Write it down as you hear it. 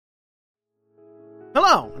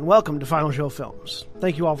Hello, and welcome to Final Show Films.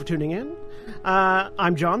 Thank you all for tuning in.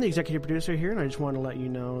 I'm John, the executive producer here, and I just want to let you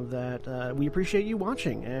know that we appreciate you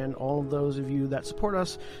watching, and all of those of you that support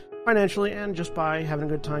us financially and just by having a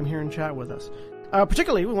good time here and chat with us.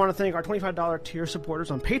 Particularly, we want to thank our $25 tier supporters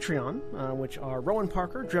on Patreon, which are Rowan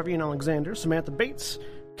Parker, Drevian Alexander, Samantha Bates,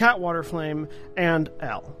 Cat Waterflame, and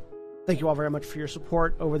Elle. Thank you all very much for your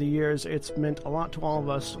support over the years. It's meant a lot to all of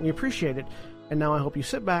us. We appreciate it, and now I hope you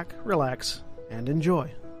sit back, relax, and enjoy.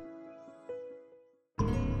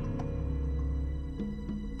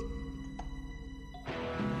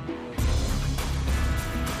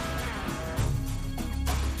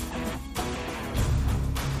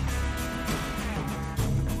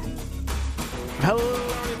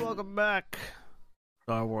 Hello and welcome back.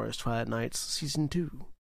 Star Wars Twilight Nights Season 2.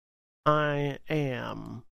 I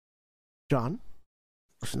am John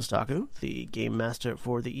Staku, the game master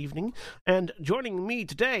for the evening, and joining me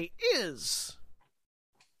today is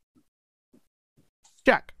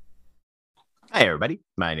Jack. Hi, everybody.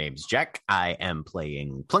 My name's Jack. I am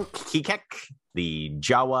playing Plunk Kikek, the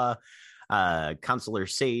Jawa Consular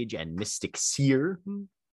Sage and Mystic Seer.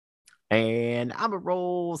 And I'm gonna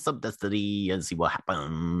roll some Destiny and see what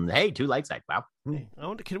happens. Hey, 2 light side. Wow. Hey,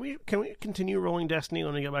 can we continue rolling Destiny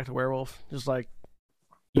when we get back to Werewolf? Just like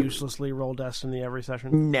uselessly roll Destiny every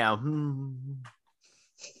session? No.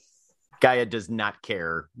 Gaia does not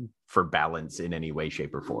care for balance in any way,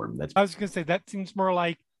 shape, or form. I was going to say, that seems more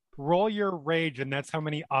like roll your rage, and that's how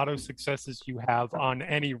many auto successes you have on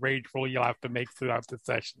any rage roll you'll have to make throughout the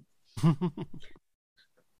session.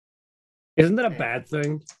 Isn't that a bad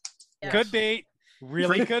thing? Yes. Could be.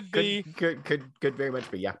 Really could be. Could very much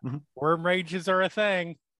be, yeah. Worm rages are a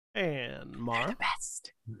thing. And Mara. The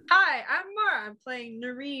best. Hi, I'm Mara. I'm playing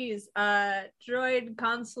Nerese, droid,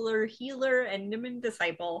 consular, healer, and Niman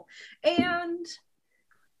disciple. And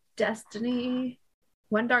Destiny,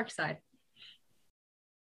 one dark side.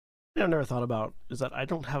 I've never thought about is that I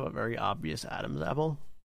don't have a very obvious Adam's apple.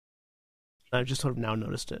 I've just sort of now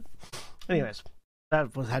noticed it. Anyways,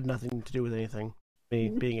 that had nothing to do with anything. Me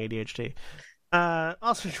being ADHD.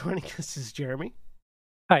 Also joining us is Jeremy.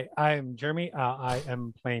 Hi, I'm Jeremy. I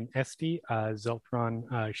am playing Esty,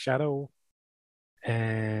 Zeltron Shadow.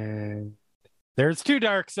 And there's 2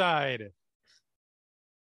 dark side.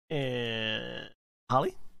 And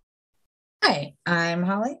Holly? Hi, I'm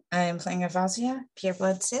Holly. I'm playing Avasia,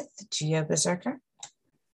 Pureblood Sith, Geo Berserker,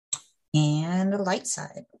 and Light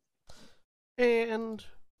Side. And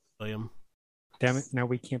William. Damn it, now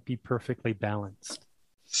we can't be perfectly balanced.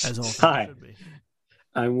 As all Hi. should be.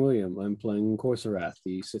 I'm William. I'm playing Corsarath,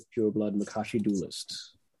 the Sith Pureblood Makashi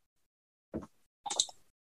duelist.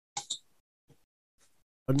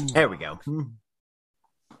 There we go.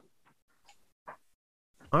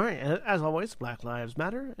 All right, and as always, Black Lives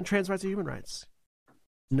Matter and trans rights are human rights.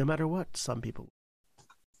 No matter what, some people.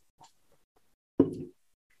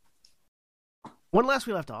 When last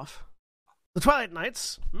we left off, the Twilight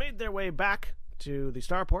Knights made their way back to the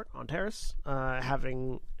starport on Terrace,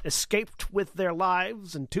 having escaped with their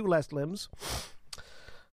lives and 2 less limbs.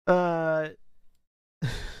 From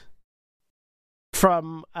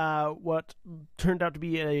what turned out to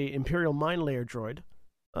be an Imperial mine layer droid.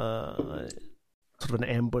 Sort of an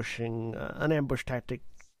ambush tactic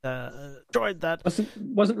droid that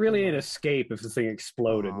wasn't really an escape if the thing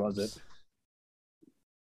exploded, was it?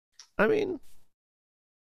 I mean,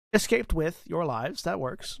 escaped with your lives. That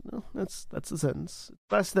works. No, that's the sentence.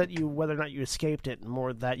 Less that you whether or not you escaped it,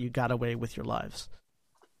 more that you got away with your lives.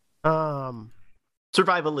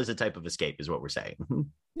 Survival is a type of escape, is what we're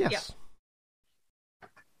saying. Yes. Yeah.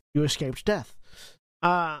 You escaped death.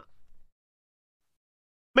 Made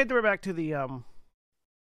their way back to the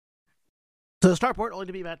starport, only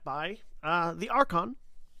to be met by the Archon,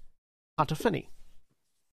 Atafini,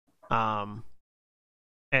 and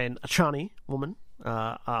a Chani woman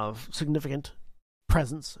of significant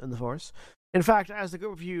presence in the Force. In fact, as the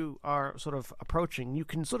group of you are sort of approaching, you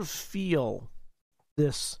can sort of feel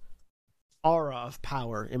this aura of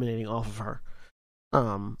power emanating off of her,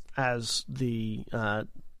 as the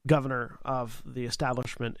governor of the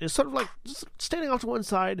establishment is sort of like just standing off to one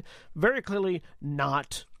side, very clearly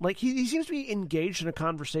not like he seems to be engaged in a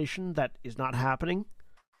conversation that is not happening,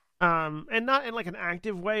 and not in like an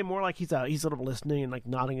active way, more like he's sort of listening and like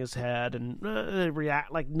nodding his head and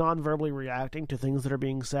non-verbally reacting to things that are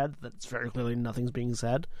being said. That's very clearly nothing's being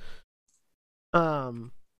said. As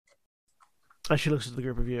she looks at the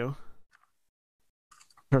group of you,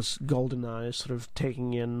 her golden eyes sort of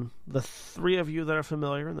taking in the 3 of you that are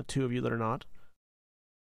familiar and the 2 of you that are not.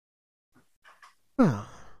 Well,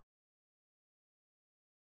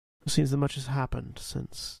 it seems that much has happened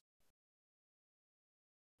since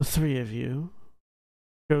The three of you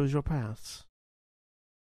chose your paths.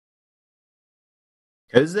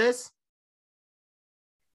 Who's this?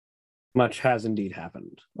 Much has indeed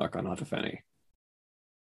happened, Archon Hatafeni.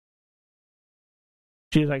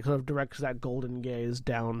 She like sort of directs that golden gaze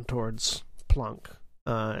down towards Plunk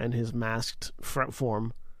and his masked front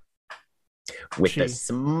form. With a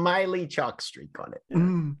smiley chalk streak on it.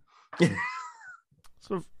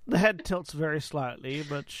 Sort of the head tilts very slightly,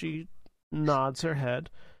 but she nods her head.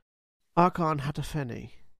 Archon Hatafeni.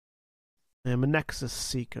 I am a Nexus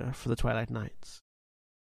seeker for the Twilight Knights.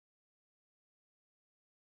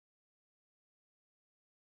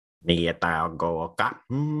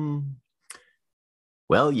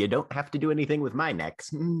 Well, you don't have to do anything with my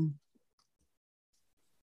necks.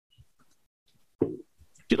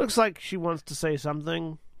 She looks like she wants to say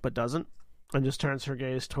something, but doesn't, and just turns her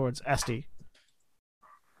gaze towards Esty.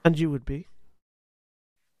 And you would be?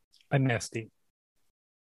 A nesty.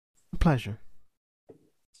 A pleasure.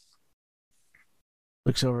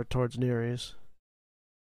 Looks over towards Nereus.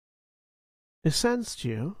 I sensed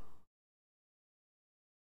you.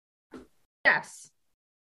 Yes.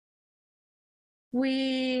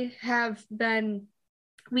 We have been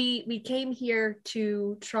we came here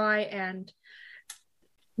to try and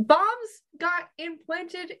bombs got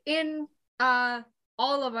implanted in all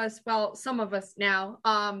of us, well, some of us now,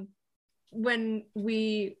 when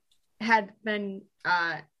we had been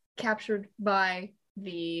captured by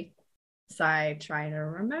the trying to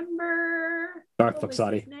remember Darth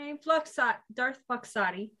Fluxati. Name Darth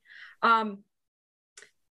Fluxati.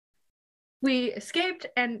 We escaped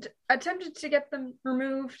and attempted to get them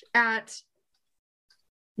removed at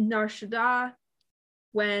Nar Shaddaa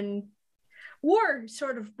when war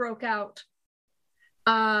sort of broke out.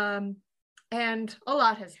 And a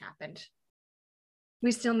lot has happened.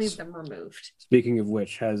 We still need them removed. Speaking of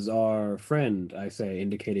which, has our friend, I say,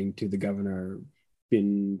 indicating to the governor,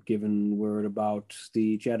 been given word about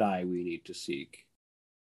the Jedi we need to seek?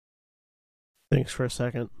 Thinks for a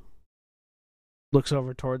second. Looks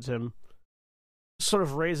over towards him. Sort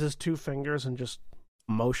of raises two fingers and just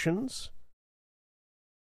motions.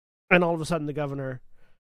 And all of a sudden the governor,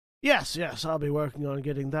 yes, I'll be working on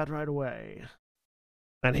getting that right away.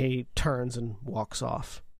 And he turns and walks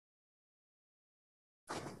off.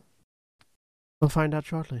 We'll find out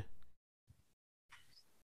shortly.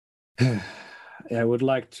 I would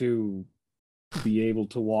like to be able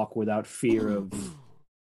to walk without fear of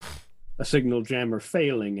a signal jammer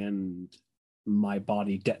failing and my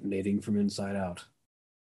body detonating from inside out.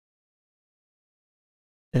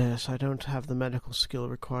 Yes, I don't have the medical skill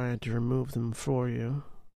required to remove them for you.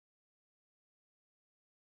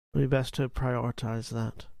 It would be best to prioritize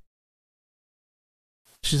that.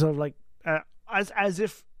 She's sort of like, as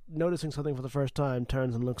if noticing something for the first time,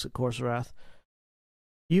 turns and looks at Corserath.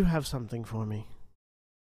 You have something for me.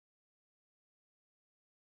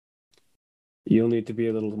 You'll need to be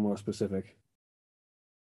a little more specific.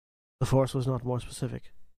 The Force was not more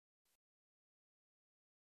specific.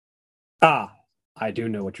 Ah, I do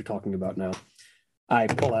know what you're talking about now. I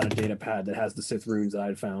pull out a data pad that has the Sith runes that I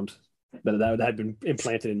had found, that had been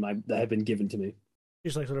implanted that had been given to me.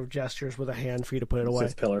 Just like sort of gestures with a hand for you to put it away.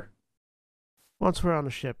 Sith pillar. Once we're on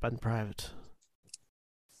a ship and private,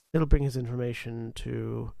 it'll bring his information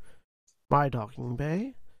to my docking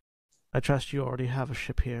bay. I trust you already have a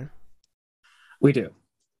ship here. We do.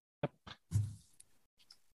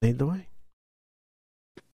 Lead the way.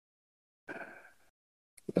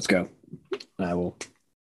 Let's go. I will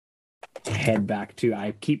head back to...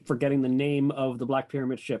 I keep forgetting the name of the Black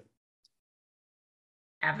Pyramid ship.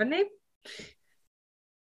 Have a name?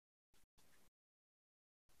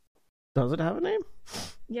 Does it have a name?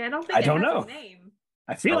 Yeah, I don't think I it don't has know. a name.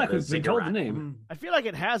 I feel like the we've been told the ziggurat. name. I feel like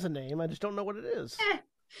it has a name, I just don't know what it is.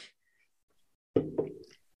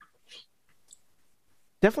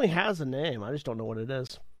 Definitely has a name, I just don't know what it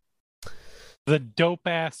is. The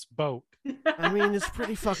dope-ass boat. I mean, it's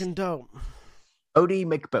pretty fucking dope. Odie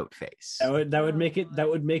McBoatface. That would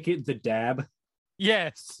make it the dab.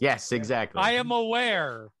 Yes. Yes, exactly. I am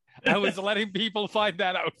aware. I was letting people find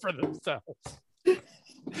that out for themselves.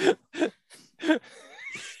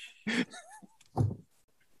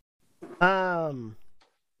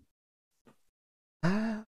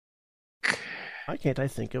 Why can't I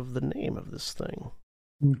think of the name of this thing?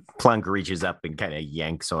 Plunk reaches up and kind of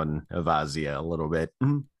yanks on Avazia a little bit.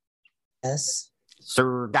 Yes.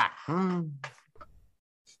 Sir,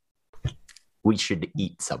 we should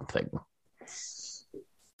eat something.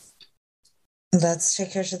 Let's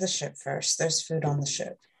take her to the ship first. There's food on the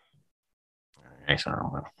ship.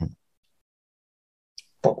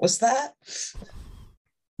 What was that?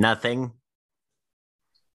 Nothing.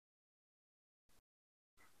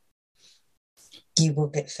 You will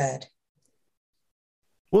get fed.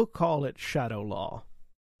 We'll call it Shadow Law.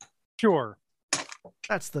 Sure.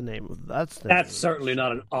 That's the name of That's certainly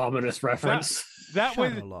not an ominous reference. That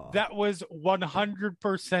Shadow Law. was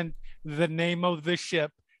 100% the name of the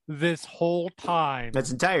ship this whole time.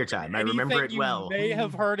 That's entire time. I remember it well. You may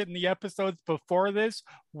have heard in the episodes before this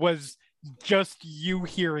was just you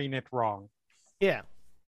hearing it wrong. Yeah.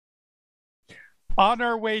 On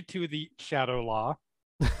our way to the Shadow Law.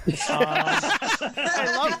 I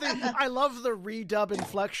love the redub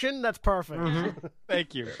inflection. That's perfect. Mhm.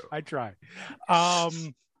 Thank you. I try.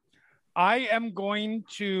 I am going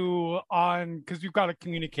to because we've got a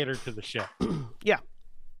communicator to the ship. Yeah.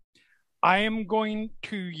 I am going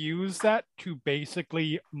to use that to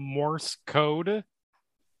basically Morse code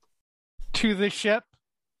to the ship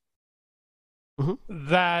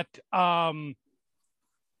that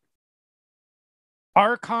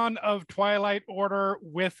Archon of Twilight Order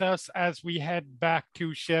with us as we head back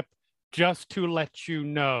to ship, just to let you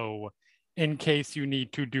know in case you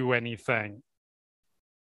need to do anything.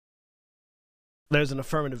 There's an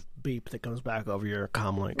affirmative beep that comes back over your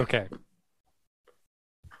comlink. Okay.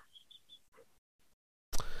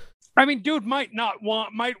 I mean, dude might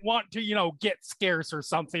want to, get scarce or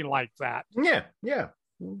something like that. Yeah.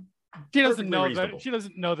 She doesn't Perfectly know reasonable. that. She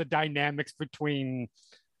doesn't know the dynamics between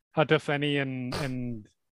Hatafeni and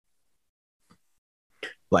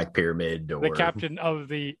Black Pyramid or the captain of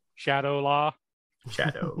the Shadow Law.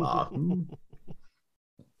 Shadow Law.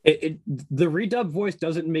 The redub voice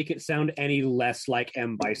doesn't make it sound any less like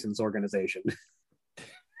M. Bison's organization.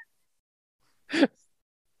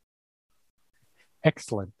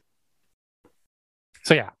 Excellent.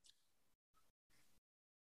 So yeah.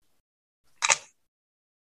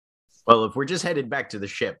 Well, if we're just headed back to the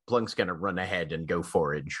ship, Plunk's gonna run ahead and go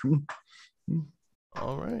forage.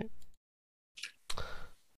 All right.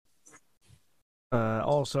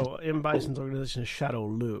 Also, M. Bison's organization is Shadow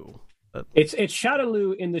Lu. It's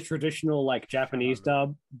Shadowloo in the traditional Japanese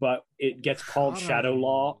dub, but it gets called Shadow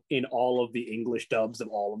Law in all of the English dubs of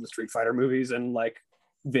all of the Street Fighter movies and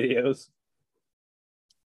videos.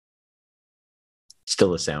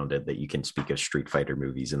 Still astounded that you can speak of Street Fighter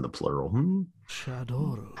movies in the plural.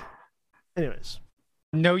 Shadow. Anyways.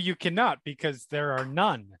 No, you cannot, because there are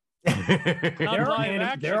none. There are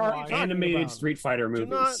talking animated about? Street Fighter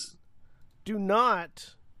movies. Do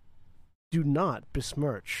not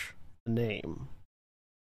besmirch the name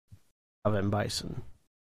of M. Bison.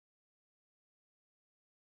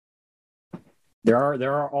 There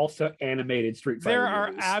are also animated Street Fighter There are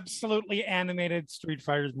movies. absolutely animated Street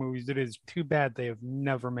Fighter movies. It is too bad they have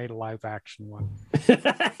never made a live action one.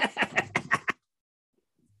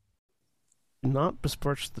 Do not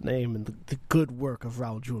besmirch the name and the good work of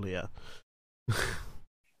Raul Julia.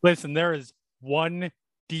 Listen, there is one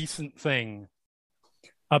decent thing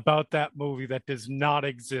about that movie that does not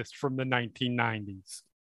exist from the 1990s.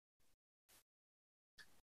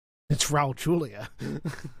 It's Raul Julia.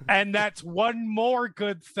 And that's one more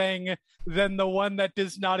good thing than the one that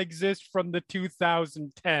does not exist from the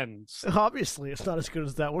 2010s. Obviously, it's not as good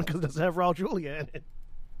as that one because it doesn't have Raul Julia in it.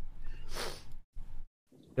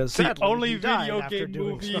 Because The sadly, only he died video after game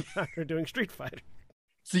doing movie- after doing Street Fighter.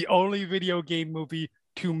 It's the only video game movie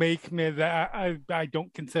to make me that I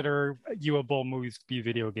don't consider viewable movies to be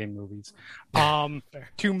video game movies.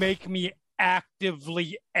 To make me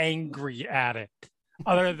actively angry at it.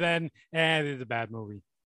 Other than, it is a bad movie.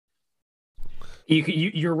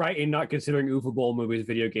 You're right in not considering Uwe Boll movies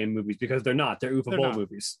video game movies because they're not. They're Uwe They're Boll not.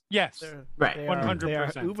 movies. Yes. Right. They are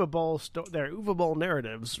 100%. Uwe Boll they're Uwe Boll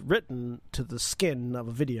narratives written to the skin of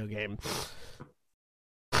a video game.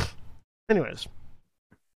 Anyways.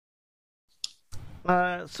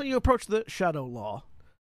 So you approach the Shadow Law.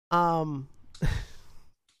 Mara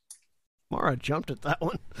jumped at that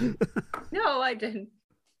one. No, I didn't.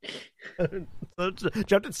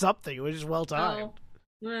 Jumped at something. It was just well timed.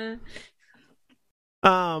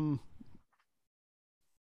 Oh.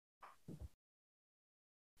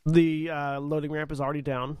 The loading ramp is already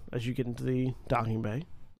down as you get into the docking bay.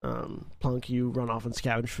 Plunk, you run off and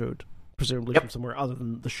scavenge food, presumably from somewhere other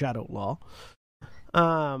than the Shadow Law.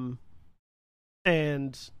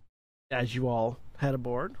 And as you all head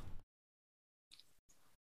aboard,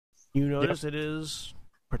 you notice it is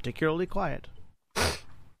particularly quiet.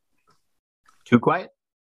 Too quiet?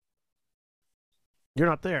 You're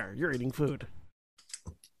not there. You're eating food.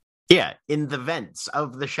 Yeah, in the vents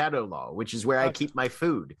of the Shadow Law, which is where I keep my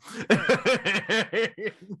food. Fair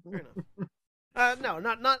enough. No,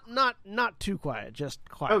 not too quiet. Just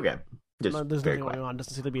quiet. Okay. Just No, there's very nothing going on.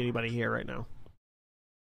 Doesn't seem to be anybody here right now.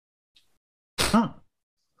 Huh.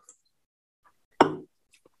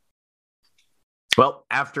 Well,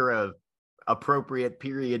 after a appropriate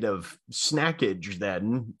period of snackage,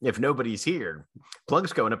 then, if nobody's here,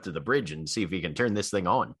 Plug's going up to the bridge and see if he can turn this thing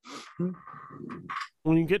on.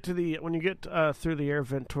 When you get through the air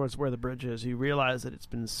vent towards where the bridge is, you realize that it's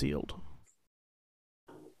been sealed.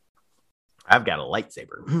 I've got a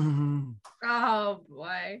lightsaber. Oh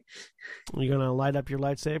boy. You're gonna light up your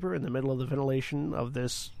lightsaber in the middle of the ventilation of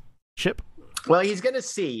this ship? Well, he's going to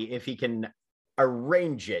see if he can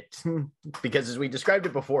arrange it, because as we described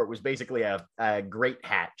it before, it was basically a great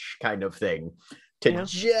hatch kind of thing to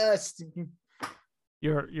just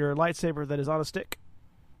your lightsaber that is on a stick.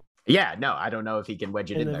 Yeah, no, I don't know if he can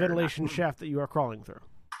wedge it in the there ventilation shaft that you are crawling through.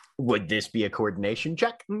 Would this be a coordination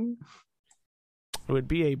check? It would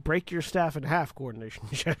be a break your staff in half coordination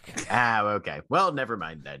check. Okay. Well, never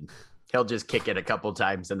mind then. He'll just kick it a couple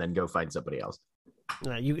times and then go find somebody else.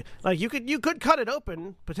 You could cut it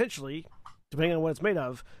open potentially, depending on what it's made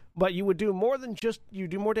of, but you would do more than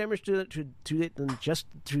do more damage to it than just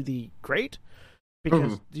to the grate,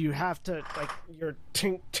 because you have to you're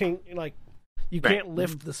tink you can't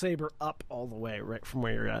lift the saber up all the way right from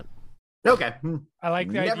where you're at. Okay. I like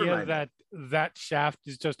the idea that shaft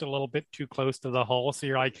is just a little bit too close to the hull, so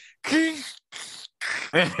you're like,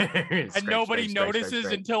 and nobody notices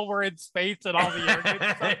until we're in space and all the air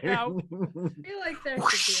gets sucked out. I feel like there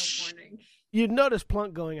should be a warning. You'd notice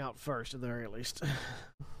Plunk going out first, at the very least.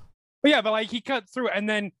 Yeah, but he cut through and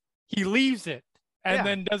then he leaves it and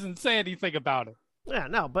then doesn't say anything about it. Yeah,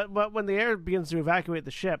 no, but when the air begins to evacuate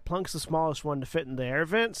the ship, Plunk's the smallest one to fit in the air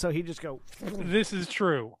vent, so he just go. This is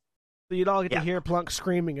true. You'd all get to hear Plunk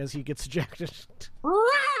screaming as he gets ejected.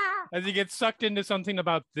 As he gets sucked into something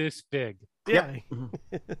about this big. Yeah.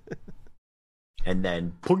 And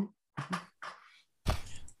then, boing.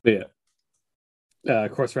 Yeah.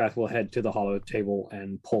 Korsrath will head to the hollow table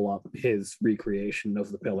and pull up his recreation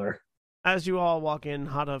of the pillar. As you all walk in,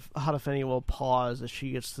 Hadafeni will pause as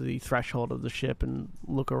she gets to the threshold of the ship and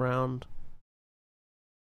look around.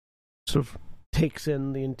 Sort of takes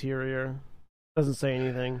in the interior, doesn't say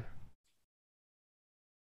anything,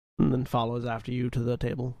 and then follows after you to the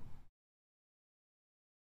table.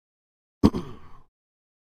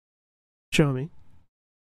 Show me.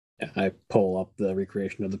 Yeah, I pull up the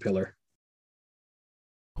recreation of the pillar.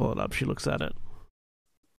 Pull it up. She looks at it.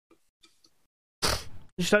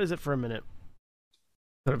 She studies it for a minute,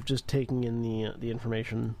 sort of just taking in the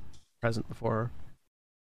information present before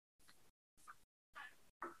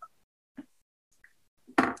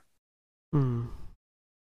her.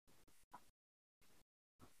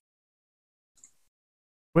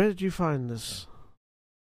 Where did you find this?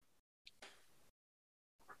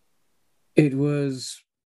 It was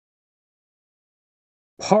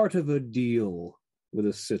part of a deal with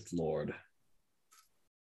a Sith Lord.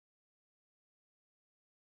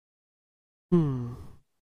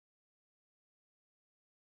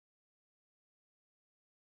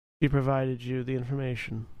 He provided you the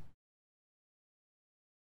information.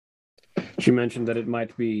 She mentioned that it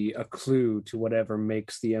might be a clue to whatever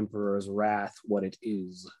makes the Emperor's wrath what it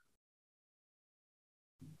is.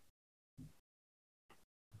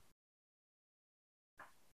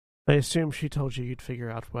 I assume she told you you'd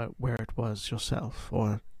figure out where it was yourself,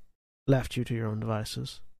 or left you to your own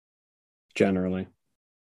devices. Generally.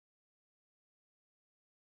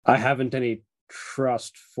 I haven't any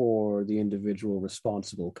trust for the individual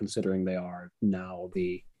responsible, considering they are now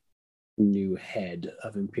the new head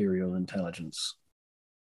of Imperial intelligence.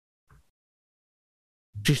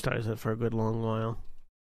 She studies it for a good long while.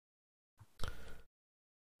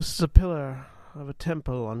 This is a pillar of a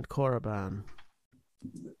temple on Korriban.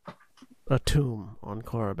 A tomb on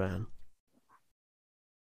Korriban.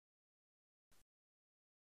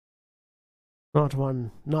 Not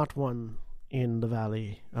one in the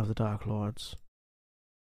Valley of the Dark Lords.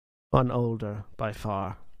 One older by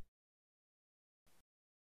far.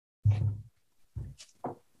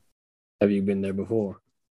 Have you been there before?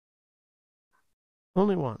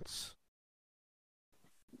 Only once.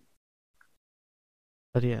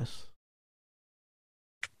 But yes.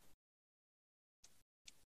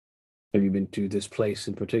 Have you been to this place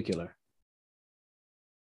in particular?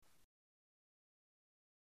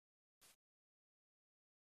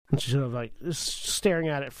 And she's sort of just staring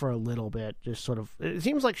at it for a little bit, just sort of. It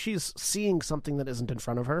seems like she's seeing something that isn't in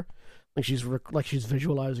front of her, like she's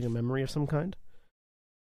visualizing a memory of some kind.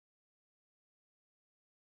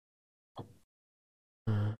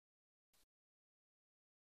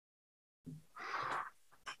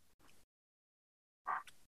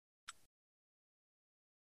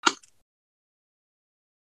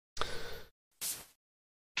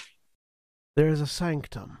 There is a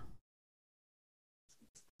sanctum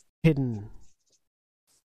hidden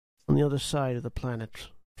on the other side of the planet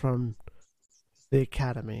from the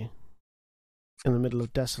Academy, in the middle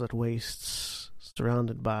of desolate wastes,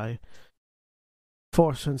 surrounded by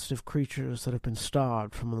force-sensitive creatures that have been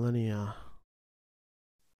starved for millennia,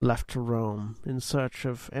 left to roam in search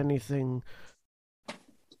of anything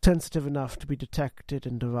sensitive enough to be detected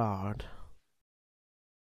and devoured.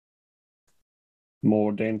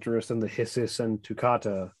 More dangerous than the Hissis and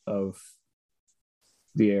Tukata of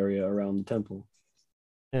the area around the temple.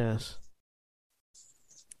 Yes.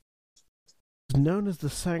 It's known as the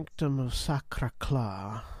Sanctum of Sacra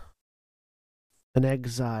Cla, an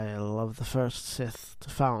exile of the first Sith to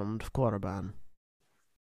found Korriban.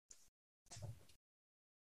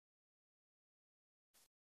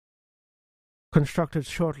 Constructed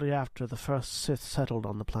shortly after the first Sith settled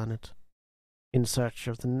on the planet, in search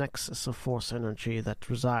of the nexus of force energy that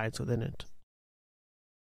resides within it.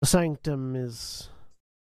 The Sanctum is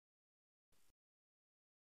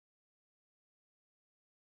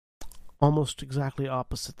almost exactly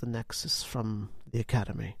opposite the Nexus from the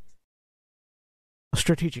Academy. A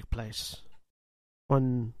strategic place,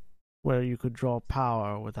 one where you could draw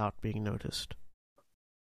power without being noticed.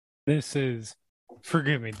 This is,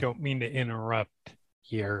 forgive me, don't mean to interrupt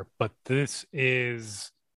here, but this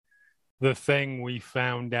is the thing we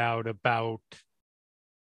found out about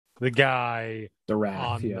the guy The Wrath,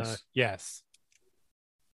 on yes. the... Yes.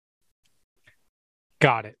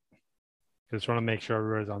 Got it. Just want to make sure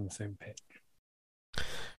everyone's on the same page.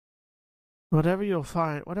 Whatever you're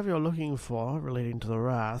looking for relating to the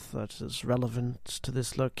Wrath that is relevant to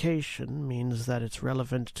this location means that it's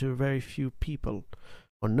relevant to very few people,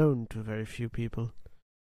 or known to very few people.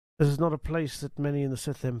 This is not a place that many in the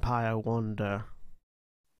Sith Empire wander,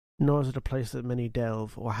 nor is it a place that many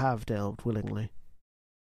delve or have delved willingly.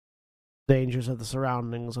 Dangers of the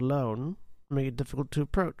surroundings alone make it difficult to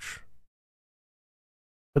approach.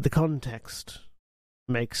 But the context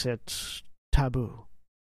makes it taboo.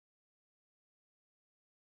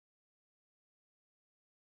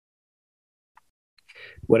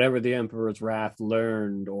 Whatever the Emperor's Wrath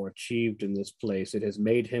learned or achieved in this place, it has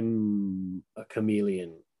made him a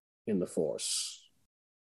chameleon in the Force.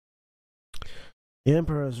 The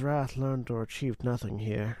Emperor's Wrath learned or achieved nothing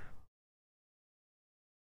here.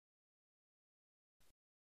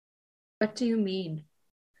 What do you mean?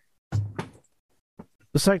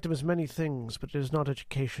 The Sanctum is many things, but it is not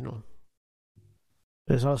educational.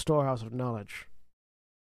 It is not a storehouse of knowledge.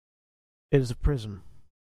 It is a prison.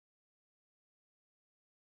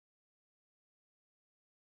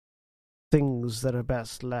 Things that are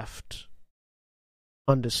best left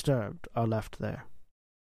undisturbed are left there.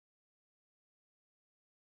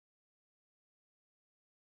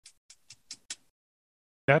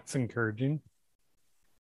 That's encouraging.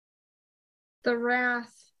 The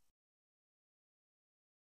Wrath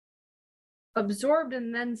absorbed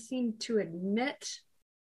and then seemed to admit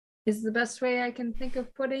is the best way I can think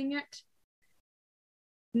of putting it.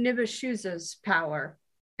 Nibashuza's power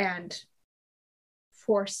and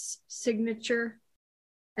Force signature,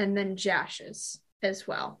 and then Jash's as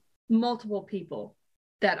well. Multiple people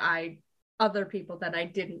other people that I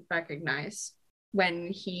didn't recognize.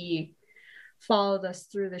 When he followed us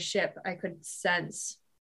through the ship, I could sense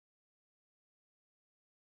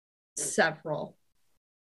several.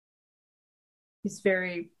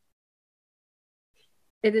 It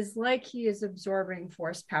is like he is absorbing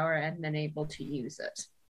force power and then able to use it.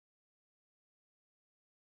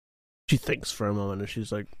 She thinks for a moment and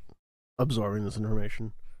she's like absorbing this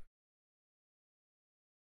information.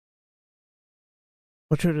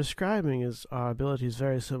 What you're describing is our abilities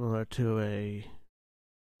very similar to a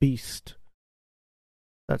beast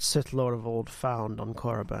that Sith Lord of old found on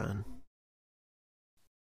Korriban.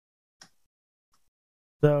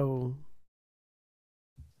 Though,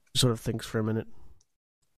 she sort of thinks for a minute.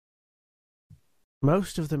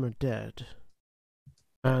 Most of them are dead,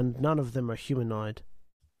 and none of them are humanoid.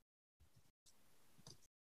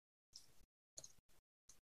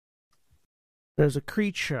 There's a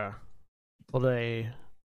creature called a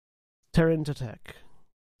Terentatek,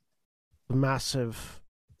 a massive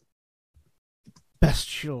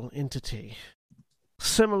bestial entity,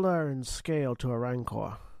 similar in scale to a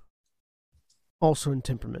Rancor, also in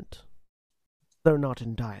temperament, though not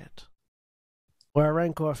in diet. Where a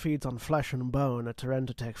Rancor feeds on flesh and bone, a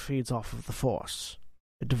Terentatek feeds off of the Force.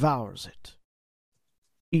 It devours it,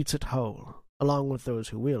 eats it whole, along with those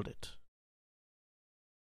who wield it.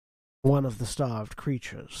 One of the starved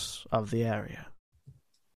creatures of the area.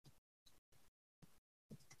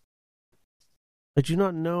 I do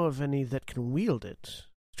not know of any that can wield it,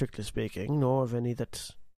 strictly speaking, nor of any that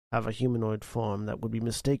have a humanoid form that would be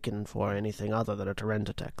mistaken for anything other than a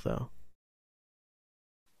Terentitech, though.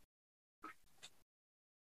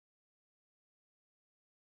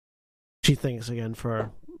 She thinks again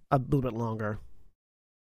for a little bit longer.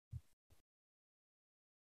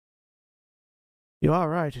 You are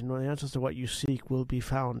right, and the answers to what you seek will be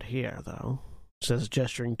found here, though, says,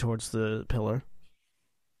 gesturing towards the pillar.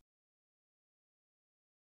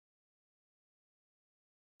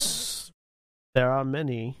 There are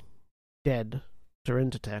many dead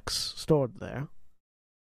Terentitechs stored there,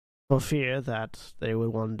 for fear that they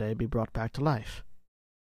will one day be brought back to life.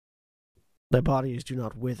 Their bodies do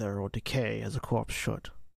not wither or decay as a corpse should.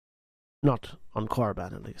 Not on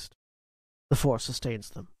Korriban, at least. The Force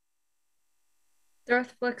sustains them.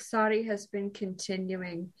 Darth Flexati has been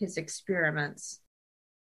continuing his experiments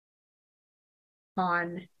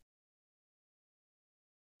on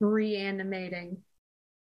reanimating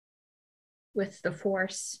with the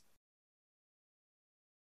Force.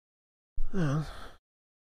 Well,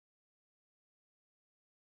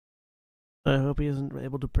 I hope he isn't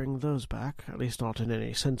able to bring those back, at least not in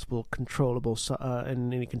any sensible, controllable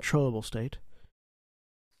state.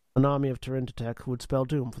 An army of Terentitech would spell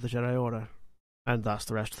doom for the Jedi Order, and thus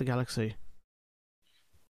the rest of the galaxy.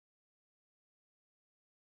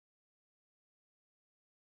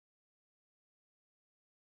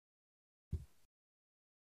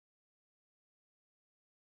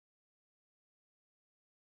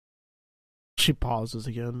 She pauses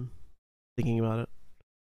again, thinking about it.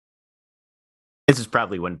 This is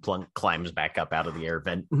probably when Plunk climbs back up out of the air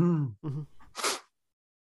vent. Mm-hmm.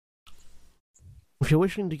 If you're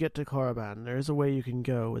wishing to get to Korriban, there is a way you can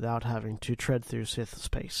go without having to tread through Sith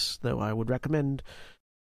space, though I would recommend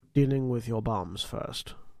dealing with your bombs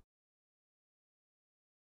first.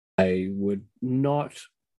 I would not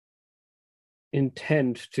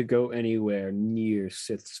intend to go anywhere near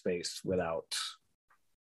Sith space without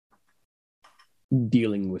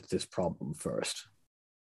dealing with this problem first.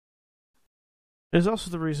 It is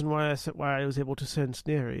also the reason why I was able to sense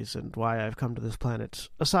Neres and why I've come to this planet,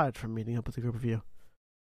 aside from meeting up with a group of you.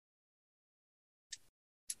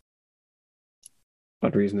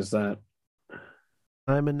 What reason is that?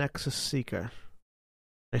 I'm a Nexus seeker.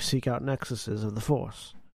 I seek out Nexuses of the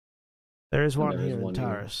Force. There is one here in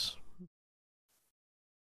Taris.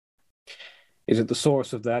 Is it the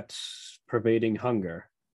source of that pervading hunger?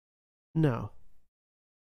 No.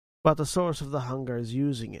 But the source of the hunger is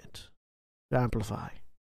using it to amplify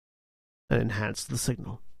and enhance the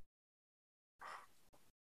signal.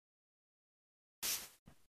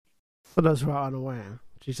 For those who are unaware,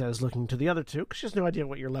 she says, looking to the other two, because she has no idea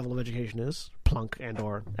what your level of education is, Plunk and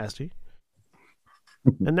or Esti.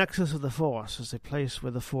 The Nexus of the Force is a place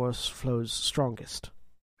where the Force flows strongest,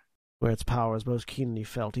 where its power is most keenly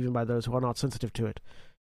felt, even by those who are not sensitive to it.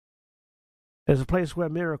 It is a place where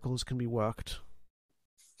miracles can be worked,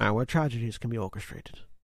 and where tragedies can be orchestrated.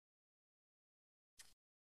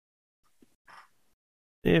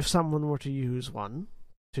 If someone were to use one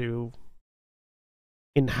to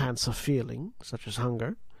enhance a feeling, such as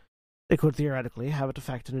hunger, they could theoretically have it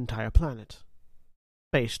affect an entire planet,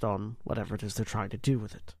 based on whatever it is they're trying to do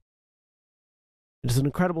with it. It is an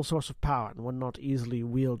incredible source of power, and one not easily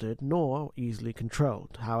wielded nor easily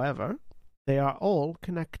controlled. However, they are all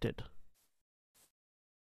connected.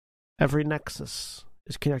 Every nexus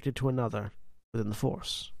is connected to another within the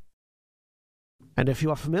Force. And if you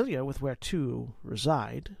are familiar with where two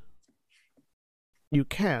reside, you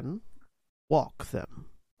can walk them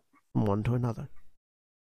from one to another.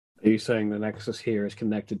 Are you saying the Nexus here is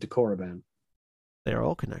connected to Korriban? They are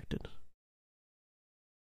all connected.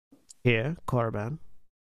 Here, Korriban.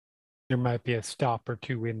 There might be a stop or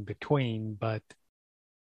two in between, but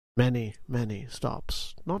Many, many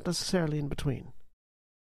stops. Not necessarily in between.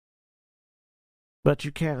 But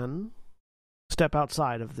you can step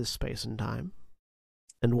outside of this space and time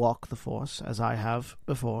and walk the Force, as I have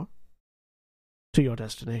before, to your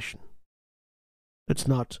destination. It's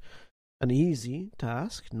not an easy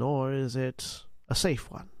task, nor is it a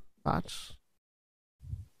safe one, but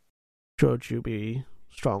should you be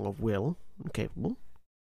strong of will and capable,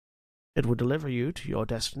 it would deliver you to your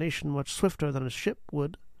destination much swifter than a ship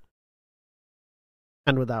would,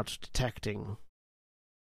 and without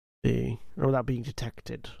without being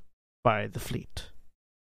detected by the fleet.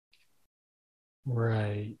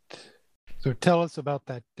 right. So tell us about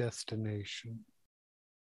that destination.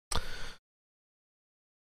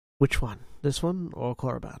 Which one? This one or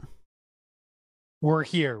Korriban? We're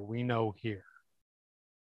here. We know here.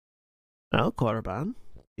 Well, Korriban,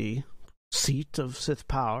 the seat of Sith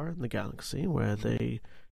power in the galaxy, where they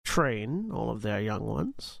train all of their young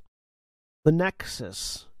ones. The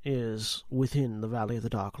Nexus is within the Valley of the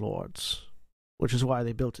Dark Lords, which is why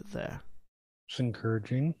they built it there. It's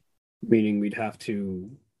encouraging. Meaning we'd have to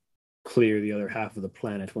clear the other half of the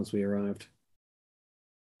planet once we arrived.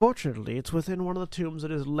 Fortunately, it's within one of the tombs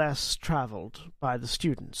that is less traveled by the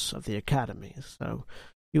students of the academy, so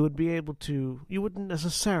you wouldn't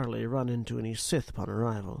necessarily run into any Sith upon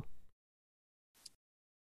arrival.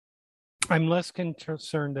 I'm less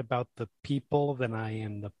concerned about the people than I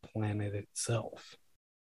am the planet itself.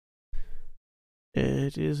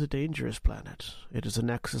 It is a dangerous planet. It is a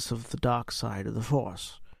nexus of the dark side of the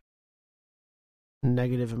Force.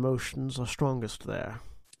 Negative emotions are strongest there,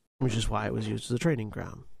 which is why it was used as a training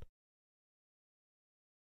ground.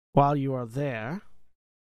 While you are there,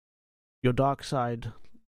 your dark side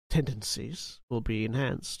tendencies will be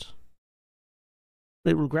enhanced.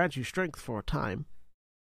 It will grant you strength for a time,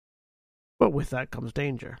 but with that comes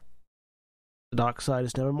danger. The dark side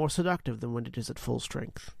is never more seductive than when it is at full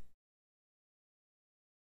strength.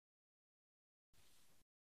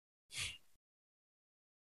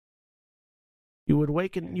 You would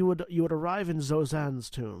arrive in Zozan's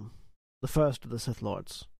tomb, the first of the Sith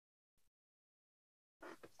Lords.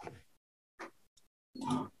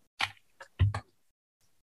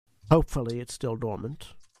 Hopefully it's still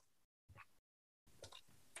dormant.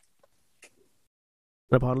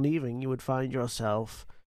 And upon leaving, you would find yourself...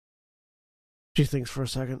 She thinks for a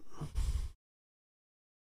second.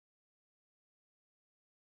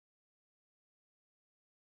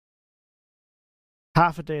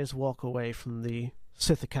 Half a day's walk away from the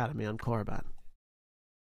Sith Academy on Korriban.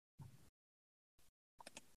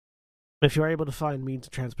 If you're able to find means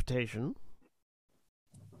of transportation,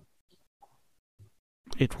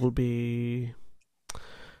 it will be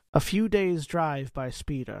a few days' drive by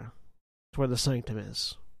speeder to where the sanctum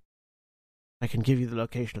is. I can give you the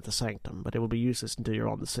location of the sanctum, but it will be useless until you're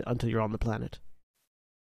on the planet.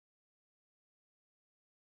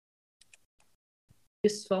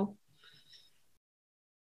 Useful.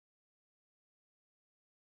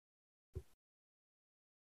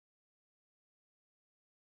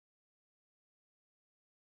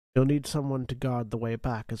 You'll need someone to guard the way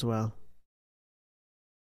back as well.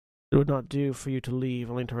 It would not do for you to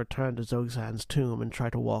leave only to return to Zogzan's tomb and try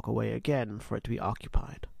to walk away again for it to be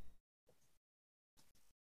occupied.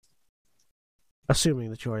 Assuming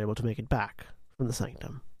that you are able to make it back from the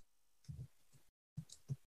sanctum.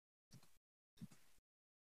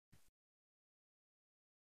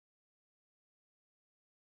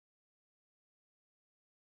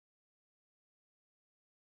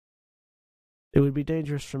 It would be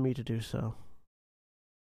dangerous for me to do so.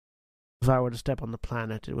 If I were to step on the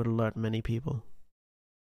planet, it would alert many people.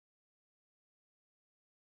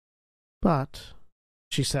 But,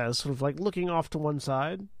 she says, sort of like looking off to one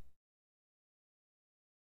side,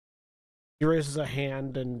 she raises a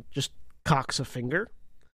hand and just cocks a finger.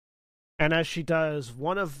 And as she does,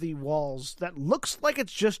 one of the walls that looks like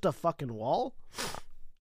it's just a fucking wall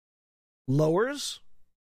lowers.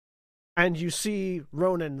 And you see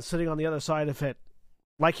Ronan sitting on the other side of it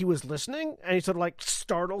like he was listening, and he sort of like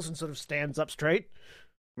startles and sort of stands up straight.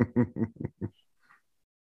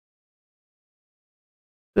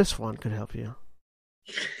 This one could help you.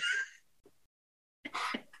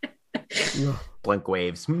 Blink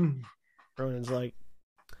waves. Ronan's like,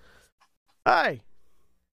 hi.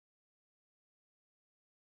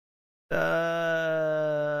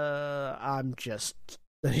 I'm just...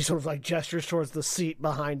 Then he sort of like gestures towards the seat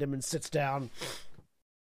behind him and sits down.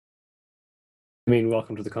 I mean,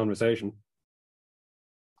 welcome to the conversation.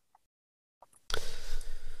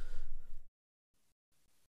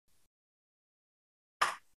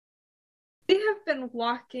 We have been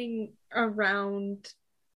walking around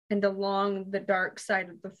and along the dark side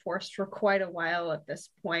of the Force for quite a while at this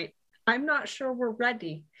point. I'm not sure we're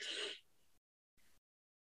ready.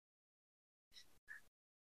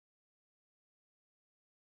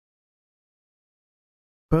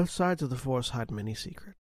 Both sides of the Force hide many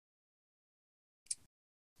secrets.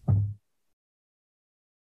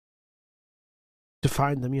 To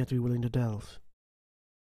find them, you have to be willing to delve.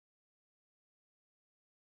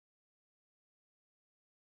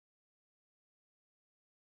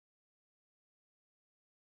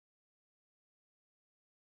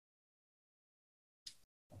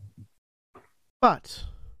 But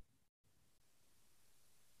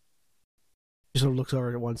she sort of looks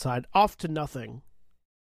over at one side, off to nothing.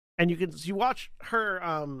 And you watch her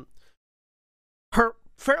her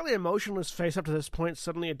fairly emotionless face up to this point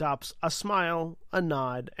suddenly adopts a smile, a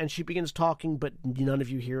nod, and she begins talking, but none of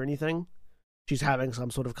you hear anything. She's having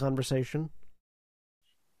some sort of conversation.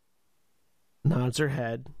 Nods her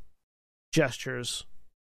head, gestures,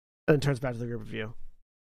 and then turns back to the group of you.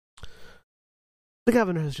 The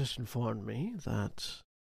governor has just informed me that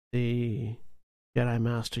the Jedi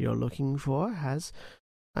Master you're looking for has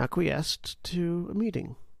acquiesced to a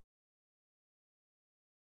meeting.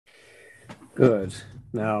 Good.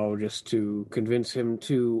 Now, just to convince him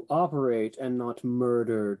to operate and not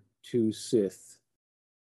murder two Sith.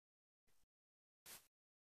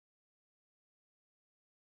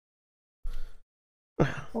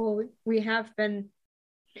 Well, we have been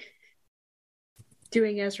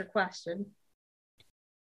doing as requested.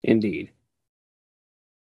 Indeed.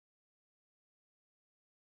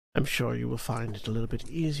 I'm sure you will find it a little bit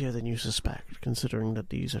easier than you suspect, considering that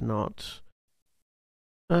these are not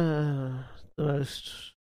the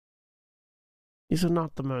most. These are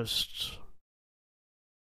not the most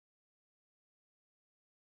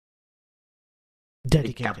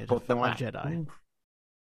dedicated of Jedi.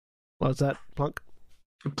 What was that, Plunk?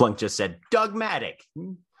 Plunk just said dogmatic.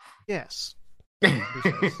 Yes.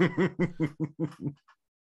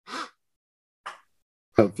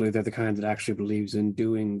 Hopefully they're the kind that actually believes in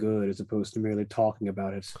doing good as opposed to merely talking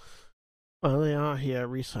about it. Well, they are here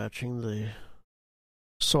researching the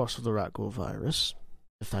source of the Rakghoul virus,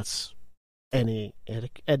 if that's any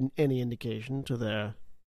indication to their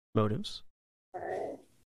motives.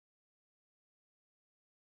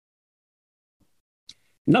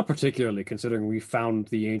 Not particularly, considering we found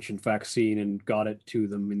the ancient vaccine and got it to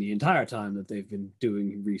them in the entire time that they've been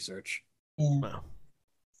doing research. Yeah. Well,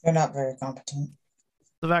 They're not very competent.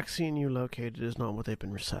 the vaccine you located is not what they've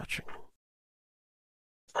been researching.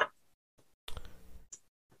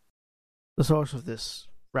 The source of this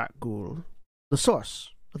Rakghoul, the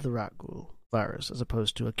source of the Rakghoul virus, as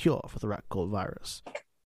opposed to a cure for the Rakghoul virus,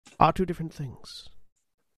 are two different things.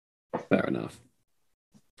 Fair enough.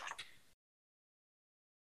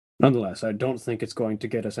 Nonetheless, I don't think it's going to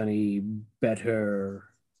get us any better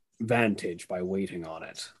vantage by waiting on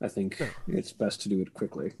it. I think it's best to do it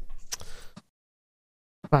quickly.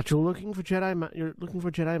 But you're looking for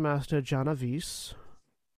Jedi Master Janavis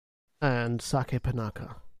and Sake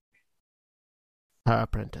Panaka, her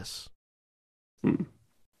apprentice. Is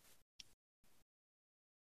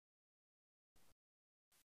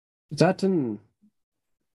that an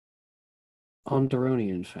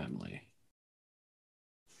Onderonian family?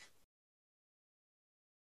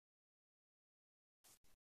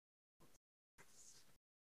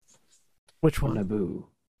 Which one? Naboo.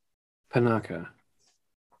 Panaka.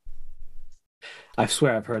 I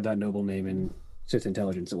swear I've heard that noble name in Sith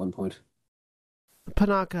Intelligence at one point.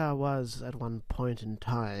 Panaka was at one point in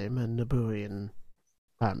time a Nabooian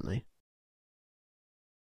family.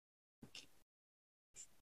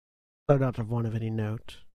 Though not of one of any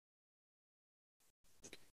note.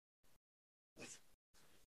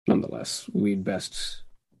 Nonetheless, we'd best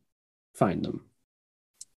find them.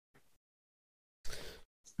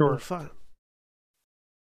 Sure.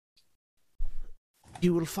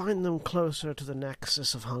 You will find them closer to the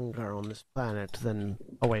nexus of hunger on this planet than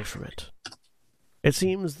away from it. It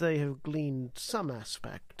seems they have gleaned some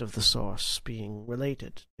aspect of the source being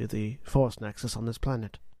related to the Force Nexus on this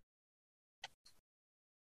planet.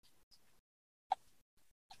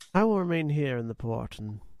 I will remain here in the port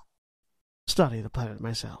and study the planet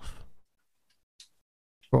myself.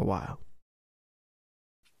 For a while.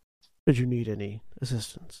 Should you need any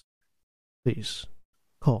assistance, please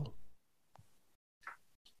call.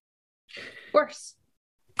 Of course.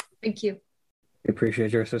 Thank you. I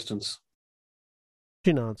appreciate your assistance.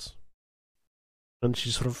 She nods. And she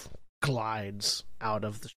sort of glides out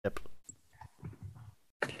of the ship.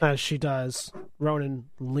 As she does, Ronan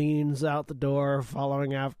leans out the door,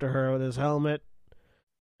 following after her with his helmet.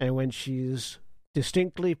 And when she's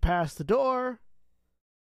distinctly past the door,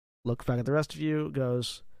 looks back at the rest of you,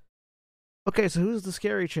 goes, "Okay, so who's the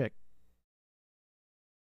scary chick?"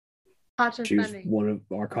 She's one of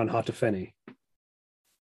Archon Hatafeni.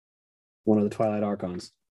 One of the Twilight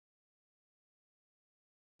Archons.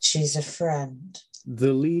 She's a friend.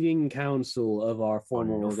 The leading council of our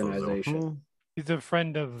former organization. He's a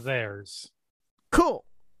friend of theirs. Cool.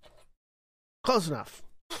 Close enough.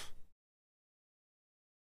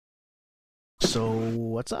 So,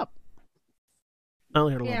 what's up? I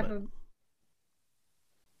only heard a little bit.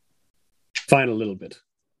 Fine, a little bit.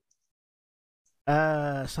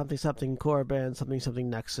 Something Korriban, something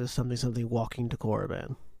Nexus, something walking to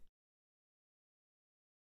Korriban.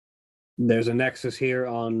 There's a Nexus here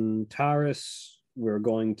on Taris. We're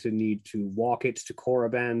going to need to walk it to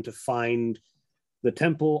Korriban to find the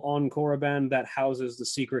temple on Korriban that houses the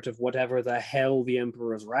secret of whatever the hell the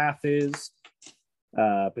Emperor's wrath is.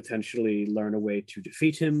 Potentially learn a way to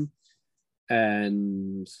defeat him.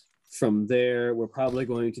 And from there, we're probably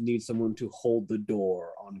going to need someone to hold the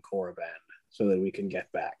door on Korriban. so that we can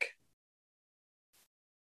get back.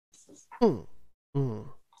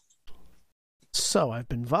 So I've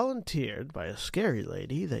been volunteered by a scary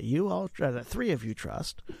lady that three of you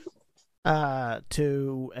trust,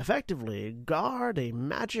 to effectively guard a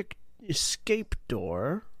magic escape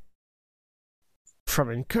door from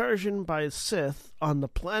incursion by Sith on the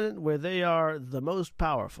planet where they are the most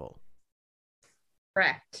powerful.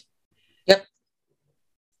 Correct. Yep.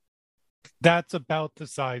 That's about the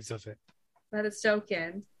size of it. Let it soak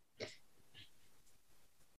in.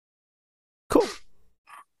 Cool.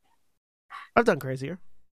 I've done crazier.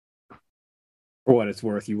 For what it's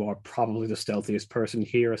worth, you are probably the stealthiest person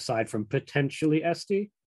here, aside from potentially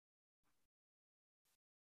Esty.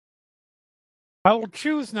 I will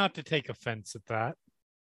choose not to take offense at that.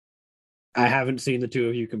 I haven't seen the two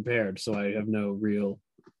of you compared, so I have no real...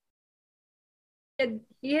 He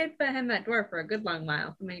hid behind that door for a good long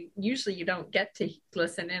while. I mean, usually you don't get to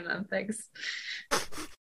listen in on things.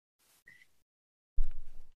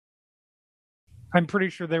 I'm pretty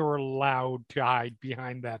sure they were allowed to hide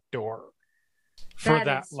behind that door for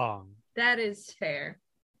that long. That is fair.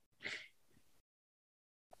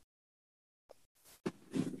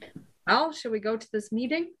 Well, shall we go to this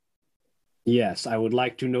meeting? Yes, I would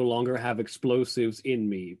like to no longer have explosives in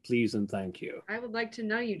me. Please and thank you. I would like to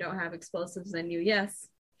know you don't have explosives in you. Yes.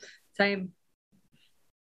 Same.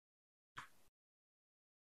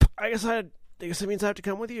 I guess that means I have to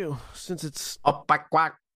come with you, since it's...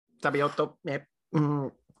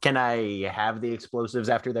 Can I have the explosives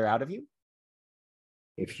after they're out of you?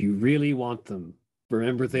 If you really want them,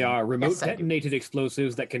 remember they are remote detonated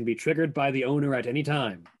explosives that can be triggered by the owner at any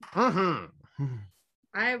time. Mm-hmm.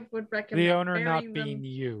 I would recommend The owner not burying being them.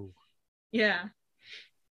 you. Yeah.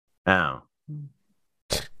 Oh.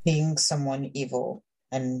 Being someone evil,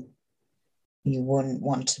 and you wouldn't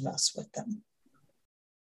want to mess with them.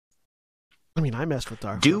 I mean, I messed with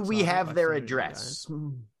Dark. Do we have their address?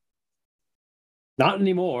 Not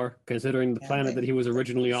anymore, considering the Yeah, planet that he was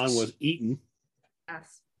originally on was eaten.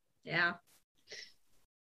 Yes. Yeah.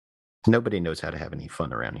 Nobody knows how to have any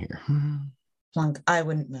fun around here. Plunk, I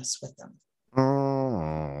wouldn't mess with them.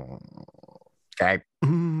 Okay. I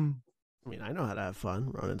mean, I know how to have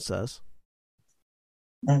fun, Ronan says.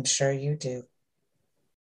 I'm sure you do.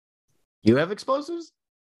 You have explosives?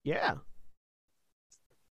 Yeah.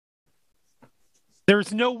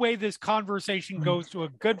 There's no way this conversation goes to a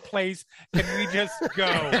good place. Can we just go?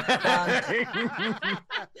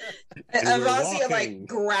 Avasia like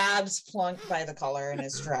grabs Plunk by the collar and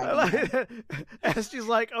is dragging him. Esty's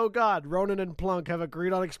like, oh god, Ronan and Plunk have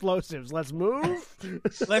agreed on explosives. Let's move.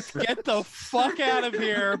 Let's get the fuck out of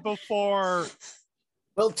here before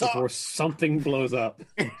Before something blows up.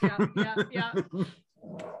 Yeah.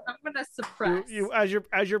 I'm gonna suppress. You as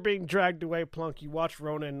you're being dragged away, Plunk, you watch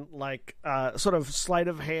Ronan like sort of sleight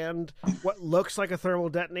of hand what looks like a thermal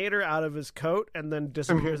detonator out of his coat and then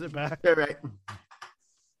disappears it back. All right.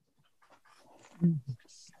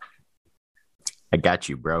 I got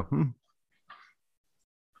you, bro.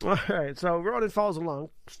 All right, so Ronan follows along,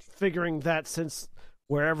 figuring that since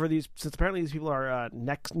apparently these people are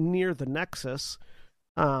near the Nexus,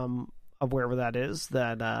 of wherever that is,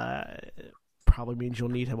 that probably means you'll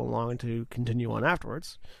need him along to continue on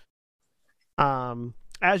afterwards.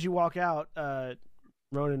 As you walk out,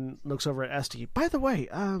 Ronan looks over at Esty. By the way,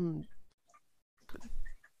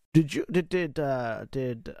 did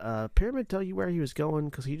Pyramid tell you where he was going?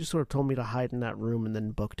 Because he just sort of told me to hide in that room and then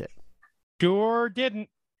booked it. Sure didn't.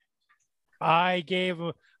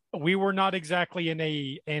 We were not exactly in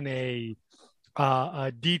a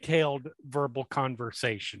detailed verbal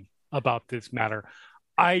conversation about this matter.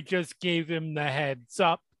 I just gave him the heads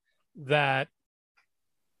up that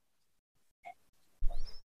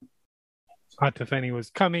Atafeni was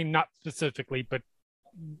coming, not specifically, but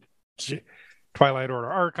Twilight Order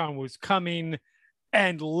Archon was coming,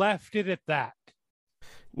 and left it at that.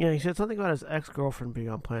 Yeah, he said something about his ex-girlfriend being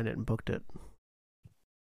on planet and booked it.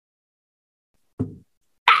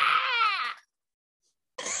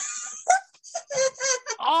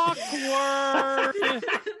 Awkward!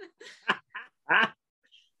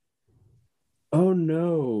 Oh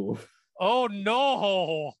no. Oh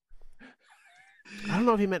no! I don't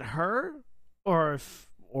know if he meant her or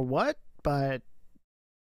what, but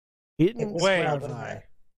he didn't Wait. clarify.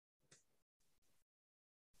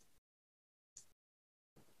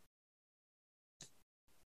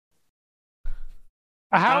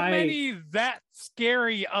 How many that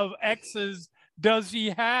scary of exes does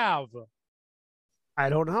he have? I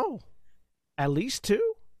don't know. At least 2?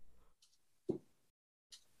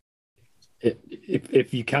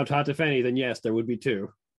 If you count Hatafeni, then yes, there would be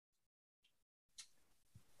 2.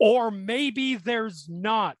 Or maybe there's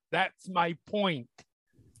not. That's my point.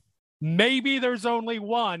 Maybe there's only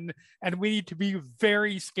one, and we need to be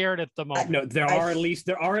very scared at the moment. No, there are at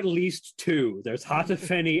least two. There's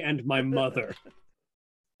Hatafeni and my mother.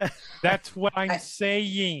 That's what I'm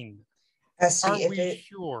saying. Are we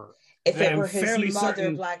sure? If I it am were his fairly mother,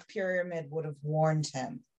 certain- Black Pyramid would have warned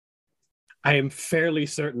him. I am fairly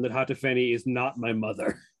certain that Hatafeni is not my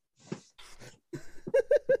mother.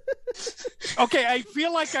 Okay, I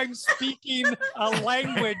feel like I'm speaking a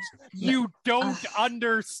language you don't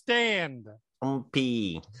understand.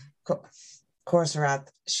 P. Korsarath,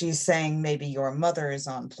 she's saying maybe your mother is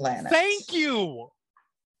on planet. Thank you.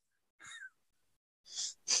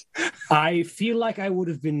 I feel like I would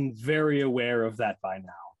have been very aware of that by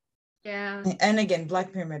now. Yeah. And again,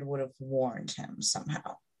 Black Pyramid would have warned him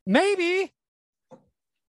somehow. Maybe.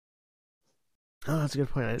 Oh, that's a good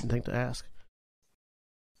point. I didn't think to ask.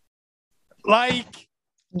 Like,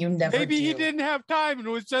 You never maybe do. he didn't have time and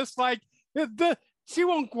was just like, she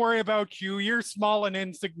won't worry about you. You're small and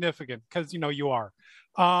insignificant because, you are.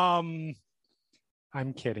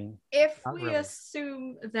 I'm kidding. If Not we really.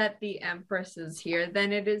 assume that the Empress is here,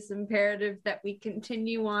 then it is imperative that we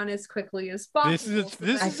continue on as quickly as possible.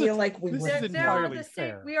 This I is feel like we this would. is There are entirely the same.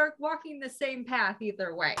 fair. We are walking the same path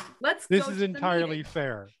either way. Let's. This go is to the entirely meeting.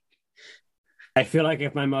 fair. I feel like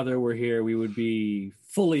if my mother were here, we would be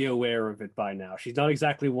fully aware of it by now. She's not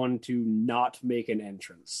exactly one to not make an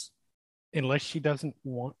entrance. Unless she doesn't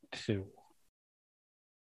want to,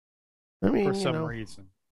 I mean, for some reason.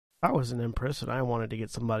 if I was an empress and I wanted to get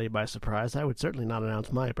somebody by surprise, I would certainly not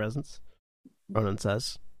announce my presence, Ronan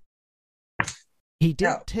says. He did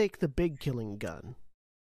No. take the big killing gun.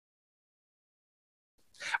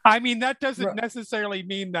 I mean, that doesn't necessarily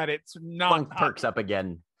mean that it's not. Plunk perks up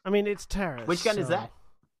again. I mean, it's terrorist. Which gun is that?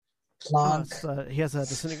 Plonk. He has a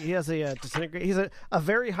disintegrate. He's a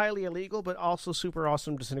very highly illegal but also super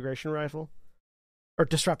awesome disintegration rifle, or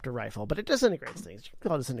disruptor rifle. But it disintegrates things. You can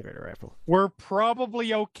call it a disintegrator rifle. We're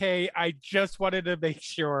probably okay. I just wanted to make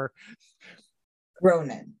sure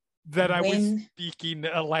Ronan, that I was When- speaking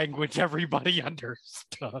a language everybody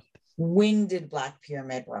understood. when did Black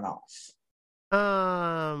Pyramid run off?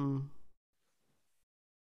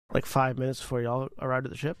 Like 5 minutes before y'all arrived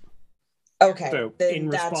at the ship. Okay, So then in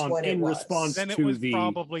that's response, what it was. Then it to was the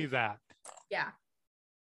probably that. Yeah.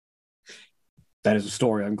 that is a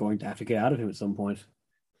story I'm going to have to get out of him at some point.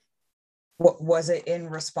 What was it in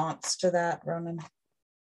response to that, Ronan?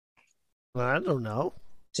 I don't know.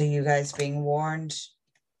 To you guys being warned?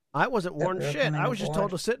 I wasn't That warned we were shit. coming I was just told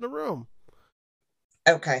aboard? to sit in a room.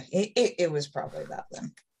 Okay, it was probably that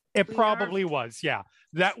then. It We probably was, yeah.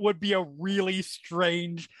 That would be a really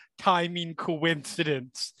strange timing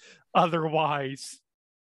coincidence otherwise.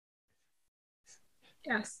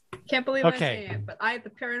 Yes. Can't believe I'm Okay. saying it, but I, the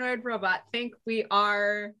paranoid robot, think we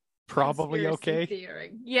are Probably conspiracy okay.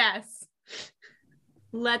 theoring. Yes.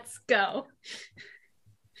 Let's go.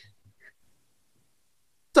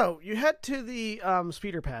 So you head to the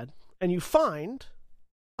speeder pad and you find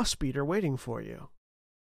a speeder waiting for you.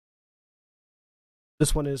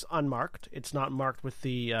 This one is unmarked. It's not marked with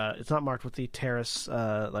the terrace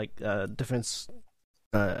defense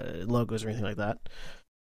logos or anything like that.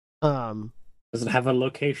 Does it have a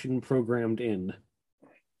location programmed in?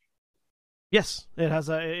 Yes, it has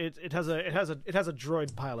a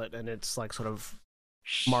droid pilot, and it's like sort of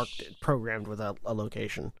marked, programmed with a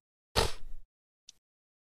location.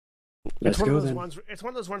 Let's It's one go of those then. ones. It's one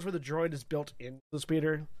of those ones where the droid is built into the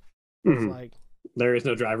speeder. Mhm. It's like, There is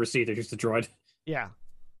no driver's seat. There's just a droid. yeah.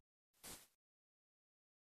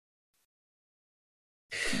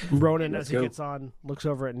 Ronan, Let's as he go. gets on, looks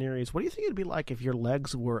over at Nereus. What do you think it'd be like if your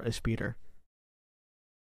legs were a speeder?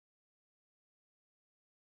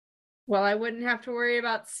 Well, I wouldn't have to worry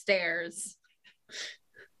about stairs.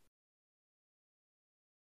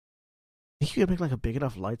 Think you could make like a big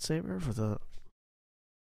enough lightsaber for the?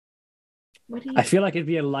 What do you I feel like it'd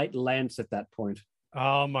be a light lance at that point.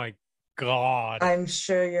 Oh my god. I'm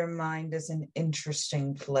sure your mind is an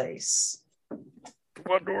interesting place.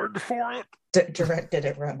 One word for it. Directed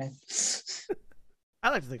at Ronan. I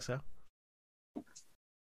like to think so.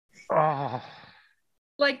 Oh.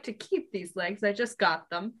 like to keep these legs? I just got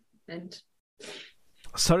them, and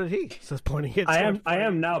So did he. Says pointing it. I sort am. of I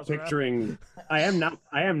am now goes around. picturing. I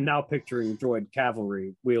am now picturing droid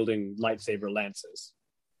cavalry wielding lightsaber lances.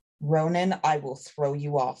 Ronan, I will throw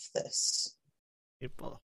you off this.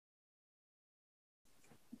 People.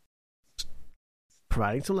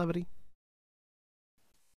 Providing some levity.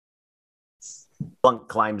 Plunk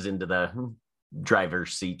climbs into the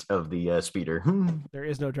driver's seat of the speeder. There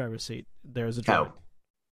is no driver's seat. There is a droid.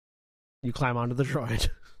 Oh. You climb onto the droid.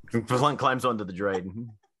 Plunk climbs onto the droid.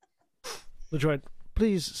 The droid,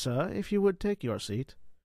 please, sir, if you would take your seat.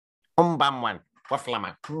 Fuck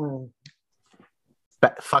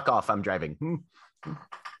off, I'm driving.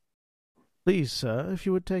 Please, sir, if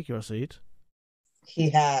you would take your seat. He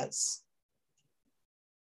has.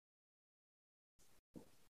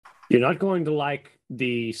 You're not going to like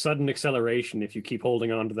the sudden acceleration if you keep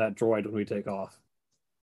holding on to that droid when we take off.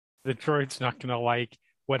 The droid's not going to like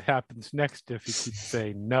what happens next if he keeps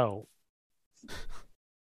saying no.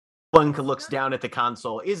 Plunk looks down at the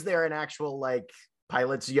console. Is there an actual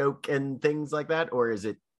pilot's yoke and things like that, or is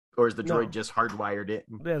the droid just hardwired it?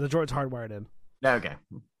 Yeah, the droid's hardwired in. Okay.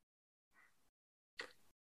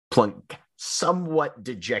 Plunk somewhat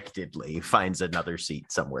dejectedly finds another seat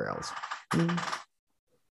somewhere else.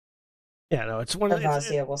 Yeah, no, it's one of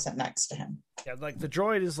Avazia will sit next to him. Yeah, the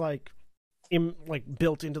droid is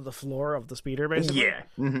built into the floor of the speeder, basically. Yeah.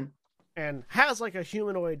 Mm-hmm. And has a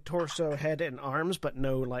humanoid torso, head, and arms, but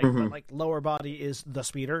no but lower body is the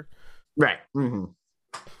speeder. Right. Mm-hmm.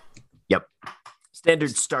 Yep.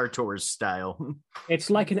 Standard Star Tours style. It's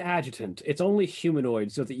like an adjutant. It's only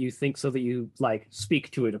humanoid so that you speak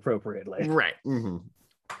to it appropriately. Right. Mm-hmm.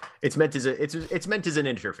 It's meant as an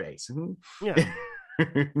interface. Yeah.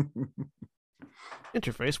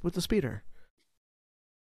 Interface with the speeder.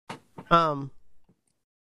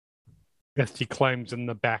 Guess he climbs in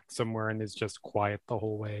the back somewhere and is just quiet the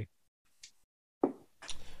whole way.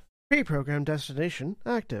 Pre-programmed destination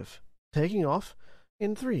active. Taking off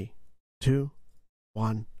in 3, 2,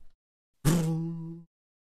 1. It's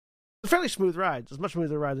a fairly smooth ride. It's a much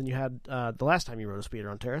smoother ride than you had the last time you rode a speeder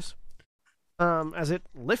on Terrace. As it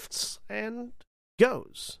lifts and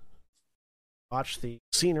goes. Watch the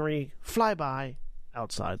scenery fly by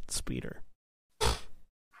outside the speeder.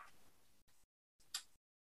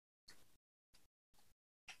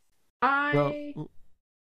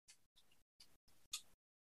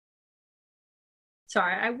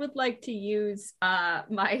 Sorry, I would like to use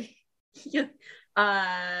my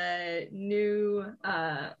new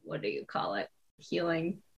what do you call it?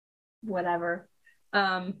 Healing, whatever.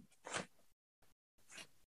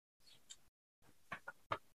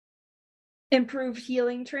 Improve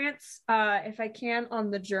healing trance, if I can,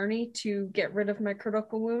 on the journey to get rid of my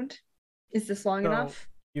critical wound. Is this long enough?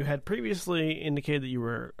 You had previously indicated that you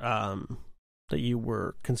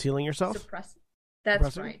were concealing yourself. That's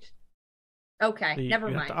Suppressing? right. Okay, So never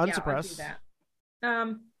you mind. have to unsuppress. Yeah,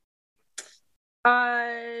 I'll do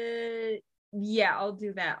that. Yeah, I'll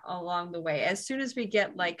do that along the way. As soon as we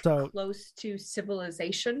get close to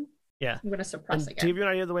civilization, yeah, I'm gonna suppress and again. to give you an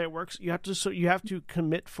idea of the way it works, you have to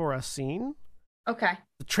commit for a scene. Okay.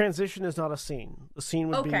 The transition is not a scene. The scene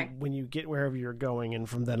would be when you get wherever you're going, and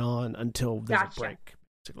from then on until there's a break.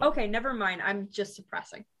 Basically. Okay, never mind. I'm just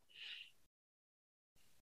suppressing.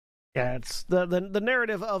 Yeah, it's the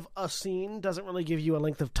narrative of a scene doesn't really give you a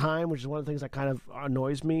length of time, which is one of the things that kind of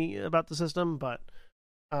annoys me about the system, but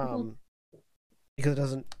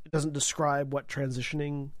because it doesn't describe what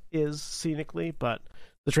transitioning is scenically, but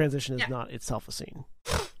the transition is not itself a scene.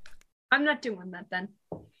 I'm not doing that then.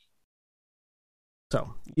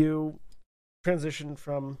 So you transition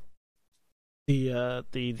from the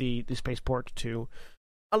spaceport to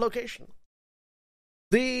a location.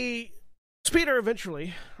 The speeder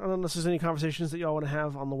eventually, unless there's any conversations that y'all want to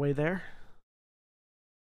have on the way there.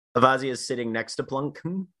 Avazia is sitting next to Plunk.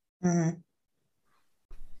 Mm-hmm.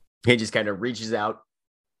 He just kind of reaches out,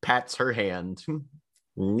 pats her hand.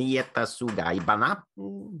 Nieta sugai bana.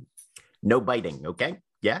 No biting, okay?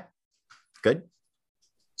 Yeah? Good?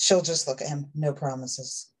 She'll just look at him. No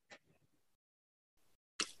promises.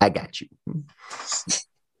 I got you.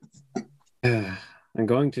 I'm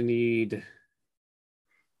going to need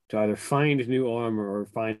to either find new armor or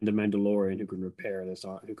find a Mandalorian who can repair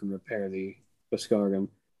the Beskar. Of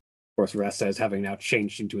course, Rast says, having now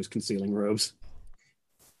changed into his concealing robes.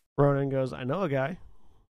 Ronan goes, I know a guy.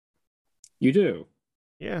 You do?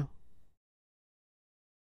 Yeah.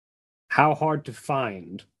 How hard to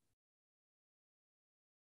find?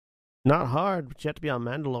 Not hard, but you have to be on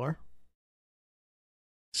Mandalore.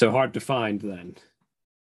 So hard to find, then.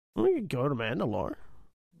 We could go to Mandalore.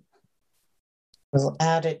 We'll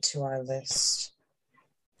add it to our list.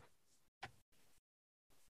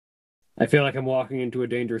 I feel like I'm walking into a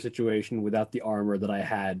dangerous situation without the armor that I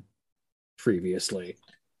had previously.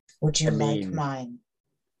 Would you like mine?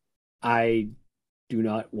 I do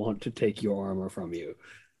not want to take your armor from you.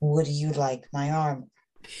 Would you like my armor?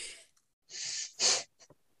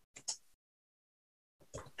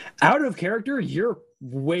 Out of character, you're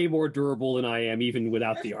way more durable than I am, even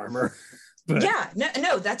without the armor. But Yeah,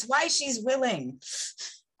 no, that's why she's willing.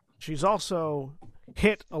 she's also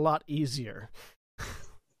hit a lot easier.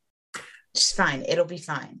 It's fine. It'll be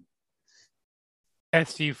fine.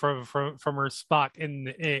 Esty from her spot in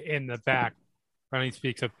the back finally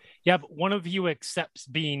speaks up. Yeah, but one of you accepts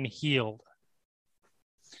being healed.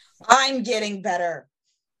 I'm getting better.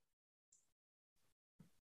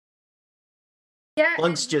 Yeah.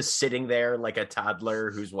 Plunk's and- just sitting there like a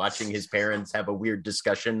toddler who's watching his parents have a weird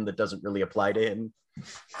discussion that doesn't really apply to him.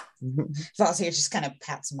 Vazia just kind of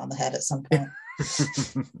pats him on the head at some point.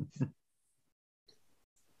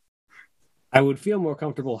 I would feel more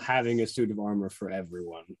comfortable having a suit of armor for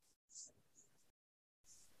everyone.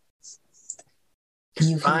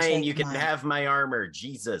 Fine, you can have my armor.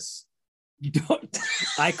 Jesus. You don't.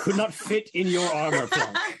 I could not fit in your armor,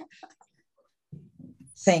 Plunk.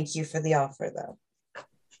 Thank you for the offer, though.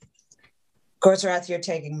 Gorzarath, you're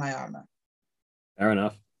taking my armor. Fair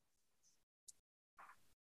enough.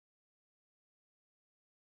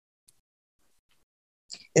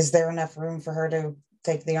 Is there enough room for her to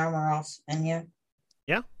take the armor off and you?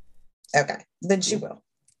 Yeah. Okay, then she will.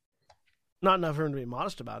 Not enough room to be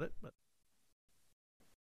modest about it, but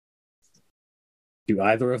Do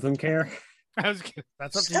either of them care? that's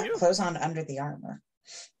up Just to got you. clothes on under the armor.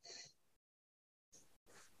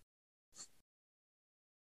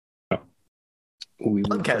 We will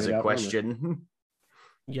Plunk has trade a out question.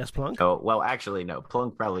 Yes, Plunk. Oh, well, actually, no.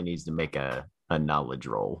 Plunk probably needs to make a knowledge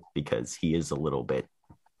roll because he is a little bit.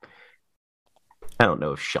 I don't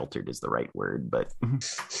know if sheltered is the right word, but.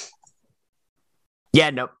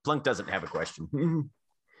 Yeah, no, Plunk doesn't have a question.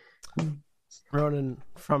 Ronan,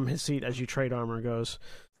 from his seat as you trade armor, goes,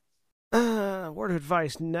 word of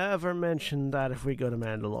advice, never mention that if we go to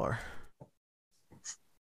Mandalore.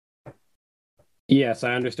 Yes,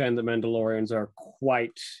 I understand that Mandalorians are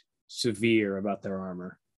quite severe about their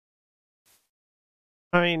armor.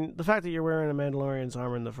 I mean, the fact that you're wearing a Mandalorian's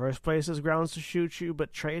armor in the first place is grounds to shoot you,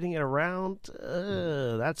 but trading it around,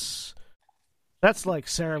 that's like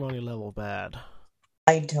ceremony level bad.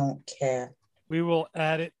 I don't care. We will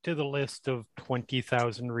add it to the list of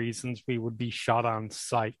 20,000 reasons we would be shot on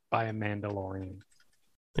sight by a Mandalorian.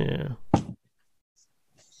 Yeah.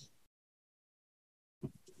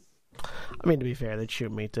 I mean, to be fair, they'd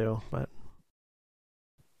shoot me too, but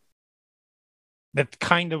That's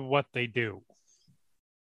kind of what they do.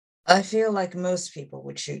 I feel like most people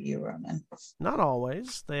would shoot you, Ronan. not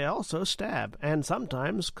always. They also stab, and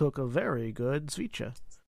sometimes cook a very good svicha.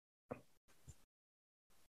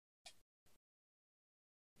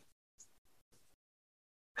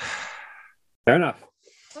 Fair enough.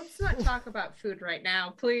 Let's not talk about food right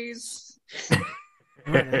now, please.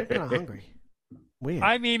 Man, I'm kind of hungry. Weird.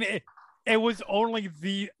 I mean, it was only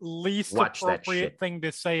the least Watch that appropriate shit. thing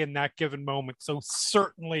to say in that given moment. So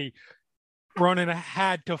certainly Ronan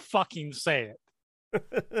had to fucking say it.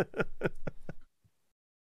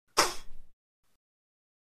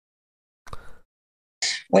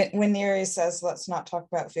 When Neri says, let's not talk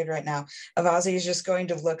about food right now, Avazi is just going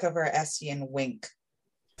to look over at Essie and wink.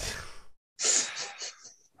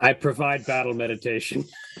 I provide battle meditation.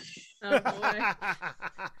 Oh boy.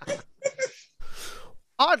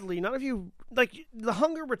 Oddly, none of you like the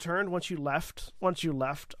hunger returned once you left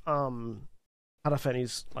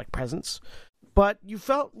Hadafeni's like presence, but you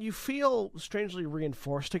feel strangely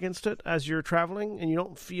reinforced against it as you're traveling, and you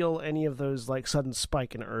don't feel any of those like sudden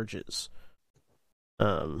spike in urges.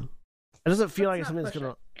 It doesn't feel like Let's it's not something that's push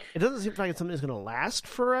gonna. It doesn't seem like it's something that's gonna last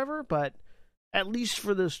forever, but at least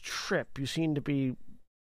for this trip, you seem to be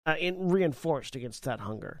reinforced against that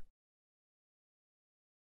hunger.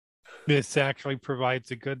 This actually provides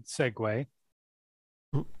a good segue.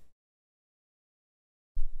 Hmm.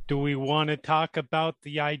 Do we want to talk about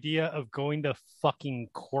the idea of going to fucking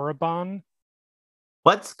Korriban?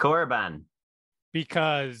 What's Korriban?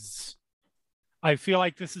 Because I feel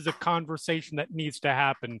like this is a conversation that needs to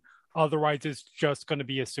happen. Otherwise, it's just going to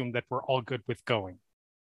be assumed that we're all good with going.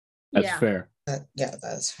 That's Yeah. fair. Yeah,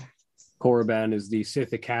 that's fair. Korriban is the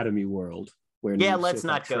Sith Academy world. Where Yeah, new let's Sith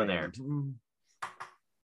not are go there. trained.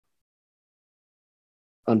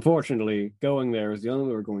 Unfortunately, going there is the only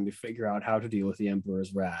way we're going to figure out how to deal with the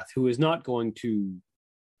Emperor's wrath, who is not going to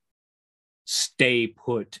stay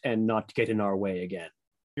put and not get in our way again.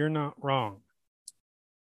 You're not wrong.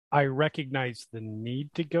 I recognize the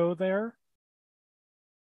need to go there.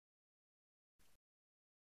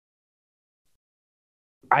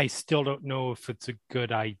 I still don't know if it's a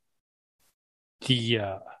good idea.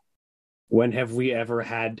 When have we ever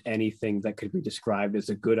had anything that could be described as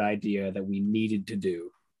a good idea that we needed to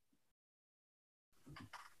do?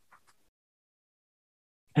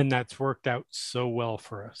 And that's worked out so well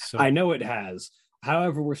for us. So I know it has.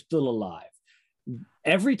 However, we're still alive.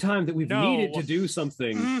 Every time that we've No. needed to do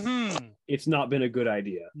something, it's not been a good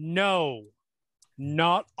idea. No,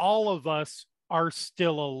 not all of us are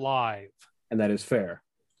still alive. And that is fair.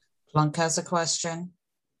 Plunk has a question.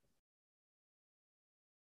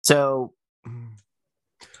 So,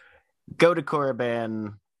 go to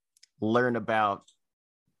Korriban, learn about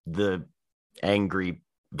the angry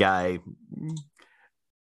guy,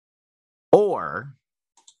 or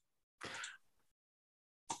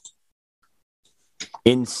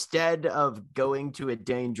instead of going to a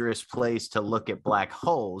dangerous place to look at black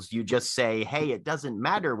holes, you just say, hey, it doesn't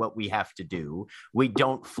matter what we have to do. We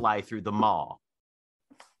don't fly through the mall.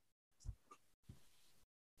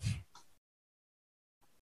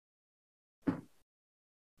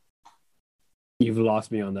 You've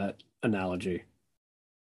lost me on that analogy.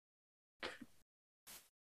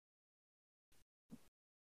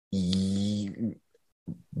 The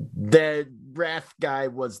Wrath guy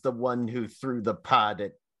was the one who threw the pod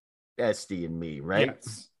at Esty and me, right?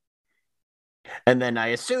 Yes. And then I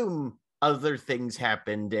assume other things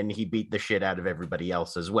happened and he beat the shit out of everybody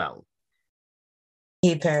else as well.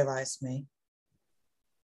 He paralyzed me.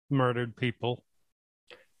 Murdered people.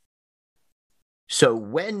 So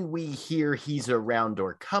when we hear he's around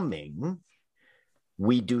or coming,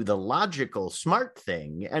 we do the logical, smart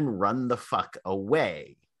thing and run the fuck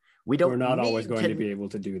away. We're not always going to be able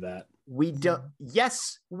to do that. We don't.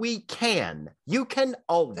 Yes, we can. You can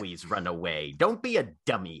always run away. Don't be a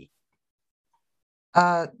dummy.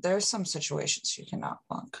 There's some situations you cannot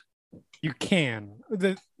plunk. You can.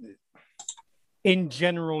 In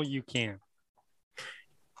general, you can.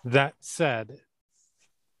 That said,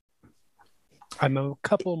 I'm a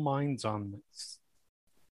couple minds on this.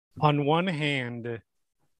 On one hand,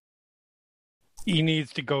 he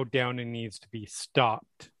needs to go down and needs to be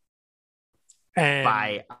stopped. And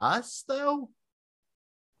by us, though?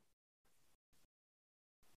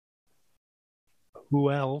 Who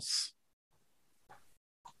else?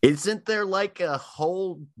 Isn't there like a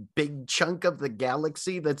whole big chunk of the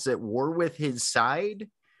galaxy that's at war with his side?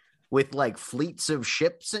 With like fleets of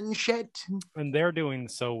ships and shit? And they're doing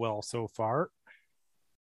so well so far.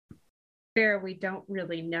 Fair, we don't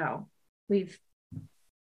really know.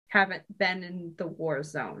 Haven't been in the war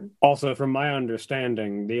zone. Also, from my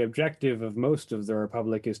understanding, the objective of most of the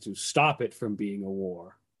Republic is to stop it from being a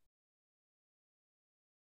war.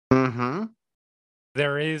 Mm-hmm.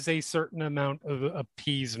 There is a certain amount of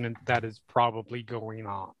appeasement that is probably going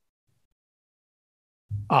on.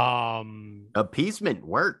 Appeasement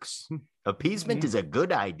works. Appeasement is a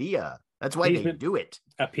good idea. That's why they do it.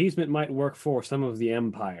 Appeasement might work for some of the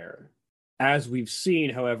Empire. As we've seen,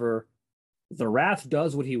 however, the Wrath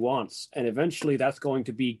does what he wants, and eventually that's going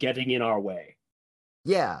to be getting in our way.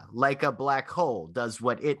 Yeah, like a black hole does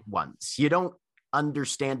what it wants. You don't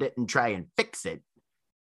understand it and try and fix it.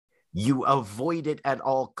 You avoid it at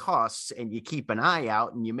all costs, and you keep an eye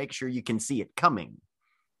out, and you make sure you can see it coming.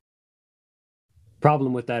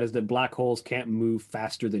 Problem with that is that black holes can't move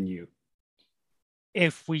faster than you.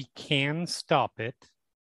 If we can stop it,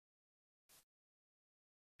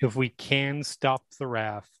 if we can stop the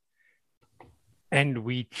Wrath, and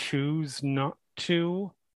we choose not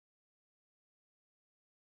to,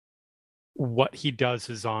 what he does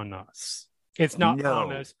is on us. It's not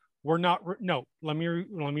on us. We're not. No, let me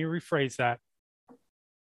rephrase that.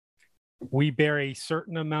 We bear a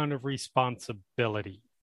certain amount of responsibility.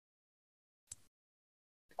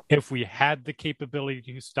 If we had the capability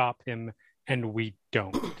to stop him, and we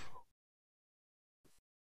don't.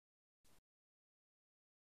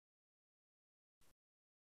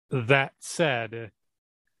 That said,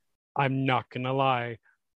 I'm not going to lie.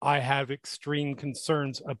 I have extreme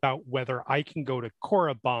concerns about whether I can go to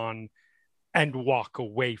Korriban and walk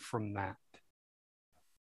away from that.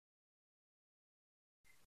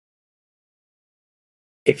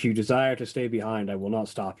 If you desire to stay behind, I will not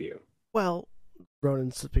stop you. Well,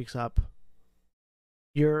 Ronan speaks up.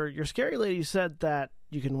 Your scary lady said that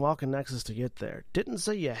you can walk a Nexus to get there. Didn't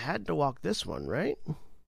say you had to walk this one, right?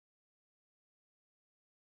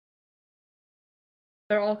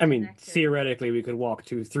 They're all I mean, connected. theoretically, we could walk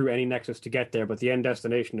through any Nexus to get there, but the end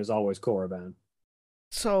destination is always Korriban.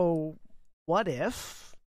 So, what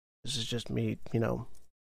if... This is just me,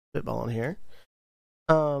 spitballing here.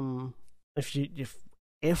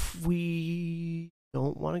 If we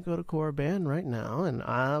don't want to go to Korriban right now, and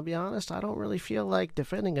I'll be honest, I don't really feel like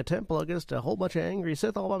defending a temple against a whole bunch of angry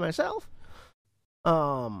Sith all by myself.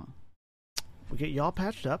 We get y'all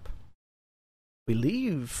patched up. We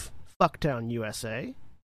leave Fucktown, USA,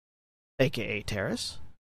 aka Terrace.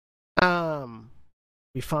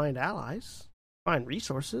 We find allies, find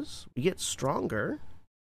resources, we get stronger,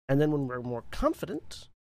 And then when we're more confident,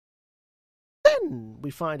 then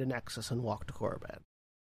we find a Nexus and walk to Korriban.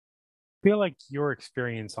 I feel like your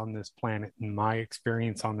experience on this planet and my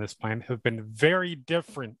experience on this planet have been very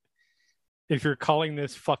different if you're calling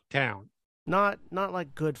this Fucktown. Not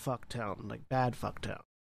like good Fucktown, like bad Fucktown.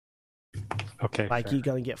 Okay. Like fair. you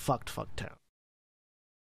gonna get Fucktown.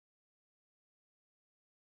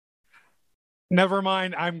 Never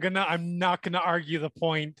mind. I'm not gonna argue the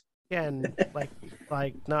point. Again, like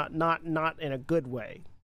not in a good way.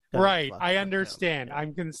 Right. I Fucktown. understand. Yeah.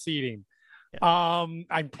 I'm conceding. Yeah.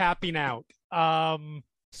 I'm tapping out.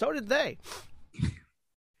 So did they.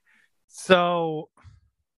 So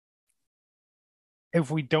if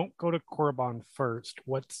we don't go to Korriban first,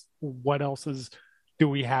 what else do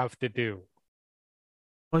we have to do?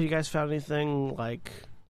 Well, you guys found anything like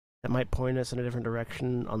that might point us in a different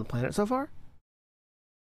direction on the planet so far?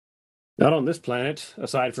 Not on this planet,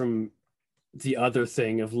 aside from the other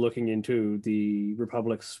thing of looking into the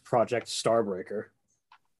Republic's Project Starbreaker.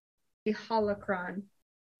 The holocron.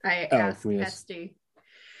 I Oh, asked yes. Esty.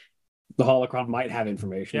 The holocron might have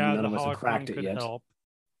information. Yeah, None the of us have cracked holocron it could yet. help.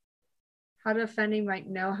 How do Fenny might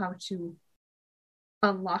know how to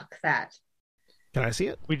unlock that? Can I see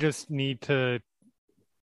it? We just need to.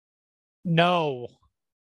 No.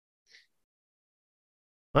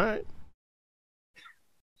 All right.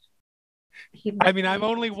 I mean, I'm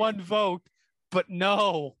only one vote, but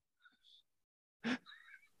no.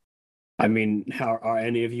 I mean, how are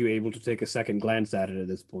any of you able to take a second glance at it at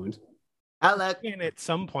this point? Alec. And at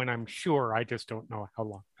some point, I'm sure. I just don't know how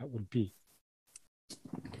long that would be.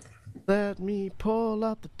 Let me pull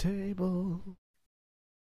up the table.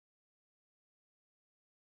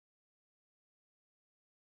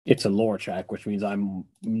 It's a lore check, which means I'm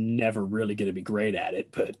never really going to be great at it,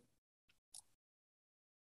 but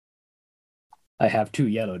I have 2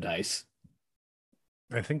 yellow dice.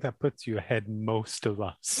 I think that puts you ahead most of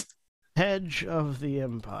us. Hedge of the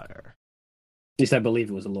Empire. At least I believe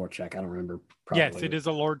it was a lore check. I don't remember. Yes, it is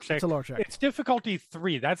a lore check. It's a lore check. It's difficulty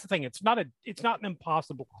 3. That's the thing. It's not an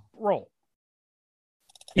impossible roll.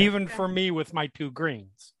 Even for me with my 2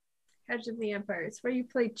 greens. Hedge of the Empire. It's where you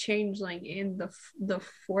play Changeling in the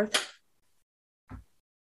fourth.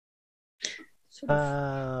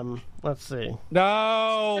 Let's see.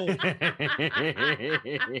 No.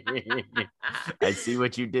 I see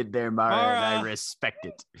what you did there, Mara, and I Mara. respect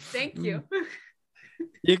it. Thank you.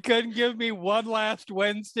 You couldn't give me one last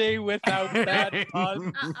Wednesday without that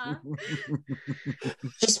pun.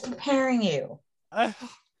 Just preparing you.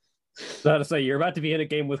 So to say, you're about to be in a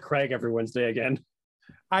game with Craig every Wednesday again.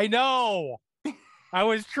 I know. I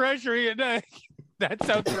was treasuring it. That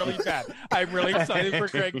sounds really bad. I'm really excited for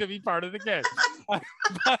Craig to be part of the game.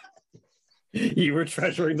 You were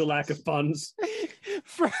treasuring the lack of puns.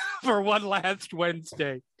 for one last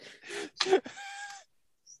Wednesday.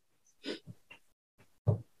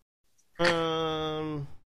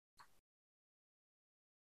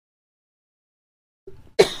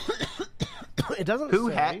 It doesn't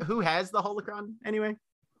Who say. who has the holocron anyway?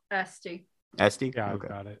 Esty. Esty? Yeah, Okay.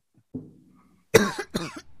 I've got it.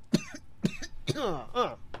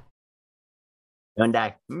 Don't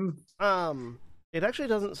die. It actually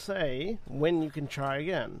doesn't say when you can try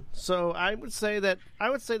again. So I would say that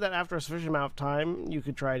after a sufficient amount of time, you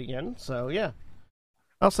could try it again. So yeah,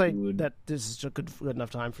 I'll say that this is a good enough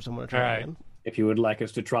time for someone to try All right. again. If you would like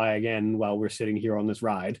us to try again while we're sitting here on this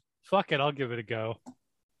ride. Fuck it, I'll give it a go.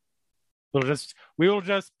 We will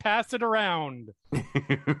just pass it around to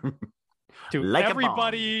Like a bomb.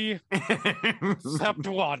 everybody except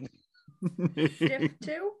one. Diff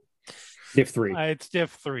 2? Diff 3. It's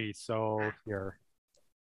diff 3, so here.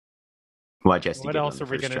 Watch Esty What give else them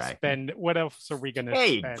are we first going to try. spend? What else are we going to There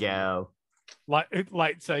you spend? go.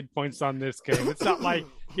 Light side points on this game. It's not like,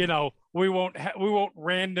 we won't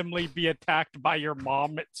randomly be attacked by your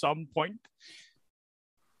mom at some point.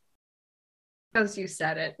 Because you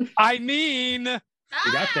said it. I mean,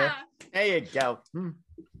 You got there. There you go.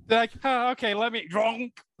 like, okay, let me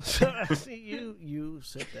drunk. See, you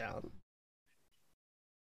sit down.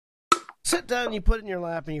 Sit down, you put it in your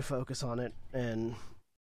lap, and you focus on it, and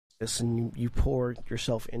listen, you pour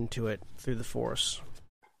yourself into it through the force.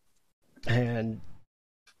 And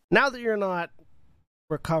now that you're not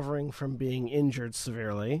recovering from being injured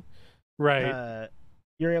severely, Right.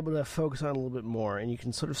 you're able to focus on it a little bit more, and you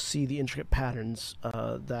can sort of see the intricate patterns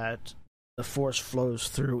that the force flows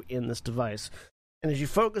through in this device. And as you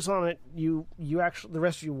focus on it, you actually, the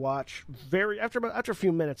rest of you watch after a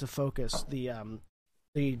few minutes of focus, the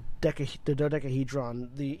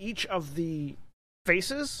dodecahedron, each of the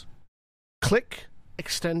faces click,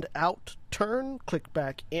 extend out, turn, click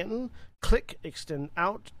back in, click, extend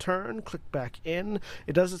out, turn, click back in.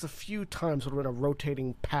 It does this a few times, sort of in a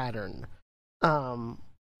rotating pattern. And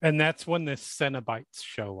that's when the Cenobites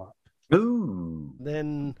show up. Ooh.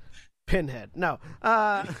 Then Pinhead. No.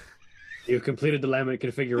 You've completed the laminate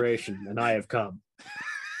configuration, and I have come.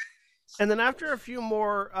 And then after a few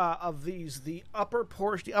more of these, the upper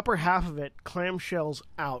half of it clamshells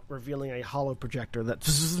out, revealing a hollow projector that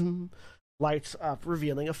lights up,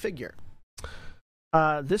 revealing a figure.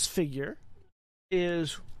 This figure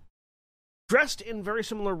is dressed in very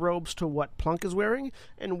similar robes to what Plunk is wearing,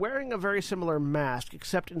 and wearing a very similar mask,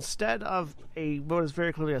 except instead of what is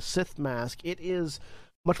very clearly a Sith mask, it is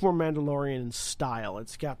much more Mandalorian in style.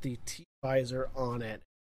 It's got the T-visor on it,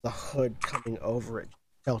 the hood coming over it,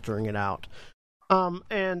 sheltering it out.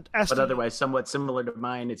 And but otherwise somewhat similar to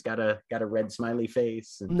mine. It's got a red smiley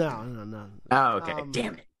face. And... No. Oh, okay.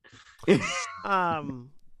 Damn it.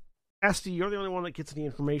 Asti, you're the only one that gets any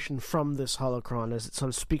information from this holocron, as it sort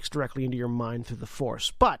of speaks directly into your mind through the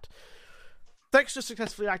Force. But thanks to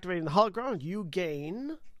successfully activating the holocron, you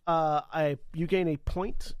gain a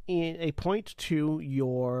point to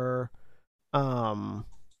your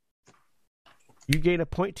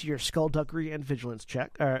skullduggery and vigilance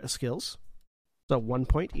check skills. So 1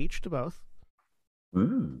 point each to both.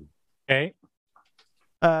 Ooh. Okay.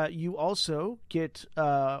 You also get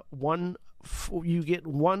one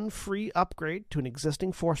free upgrade to an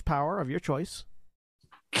existing force power of your choice.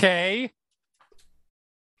 Okay.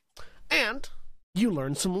 And you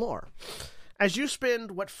learn some lore. As you spend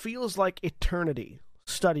what feels like eternity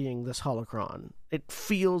studying this holocron, it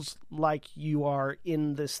feels like you are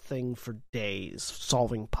in this thing for days,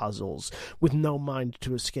 solving puzzles with no mind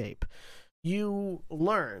to escape. You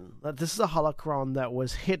learn that this is a holocron that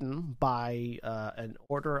was hidden by an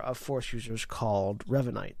order of Force users called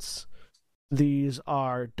Revenites. These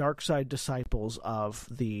are dark side disciples of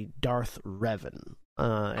the Darth Revan,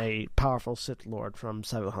 a powerful Sith Lord from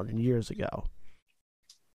 700 years ago.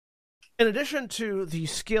 In addition to the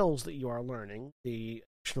skills that you are learning, the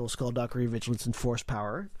additional skullduggery, vigilance, and force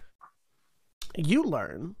power, you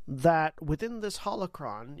learn that within this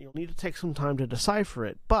holocron, you'll need to take some time to decipher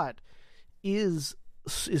it, but is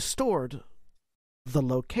stored the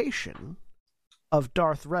location of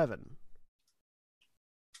Darth Revan.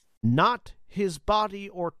 Not his body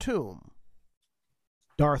or tomb.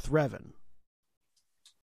 Darth Revan.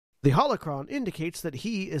 The holocron indicates that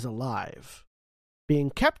he is alive, being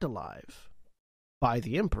kept alive by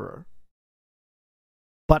the Emperor,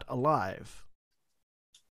 but alive.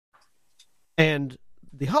 And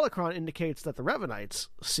the holocron indicates that the Revenites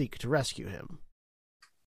seek to rescue him.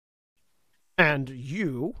 And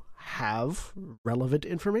you have relevant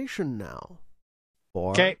information now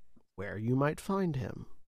for where you might find him.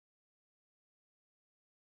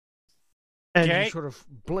 And you sort of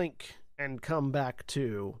blink and come back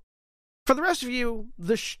to... For the rest of you,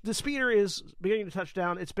 the speeder is beginning to touch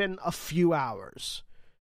down. It's been a few hours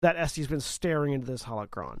that Esti's been staring into this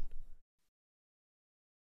holocron.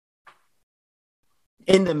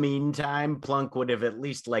 In the meantime, Plunk would have at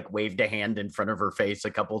least waved a hand in front of her face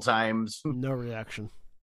a couple times. No reaction.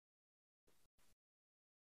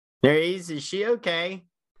 There he is. Is she okay?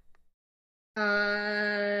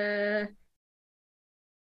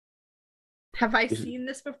 Have I seen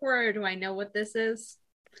this before, or do I know what this is?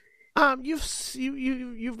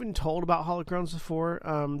 You've been told about holocrons before.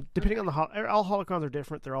 Depending on all holocrons are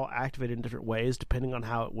different. They're all activated in different ways depending on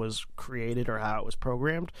how it was created or how it was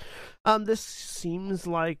programmed. This seems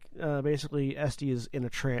like basically Esti is in a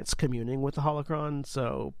trance communing with the holocron,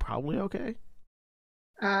 so probably okay.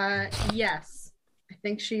 Yes, I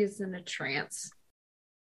think she is in a trance.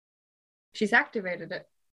 She's activated it.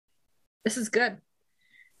 This is good.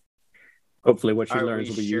 Hopefully, what she learns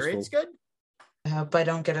will be useful. It's good. I hope I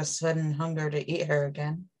don't get a sudden hunger to eat her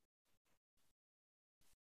again.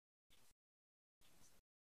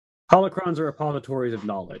 Holocrons are repositories of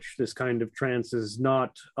knowledge. This kind of trance is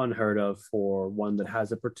not unheard of for one that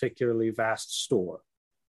has a particularly vast store.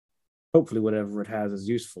 Hopefully, whatever it has is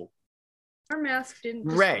useful. Our mask didn't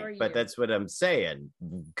destroy Right, but you. that's what I'm saying.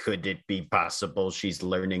 Could it be possible she's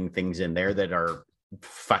learning things in there that are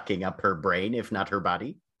fucking up her brain, if not her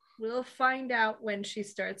body? We'll find out when she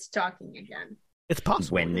starts talking again. It's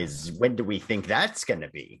possible. When do we think that's going to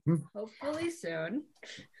be? Hopefully soon.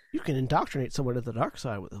 You can indoctrinate someone to the dark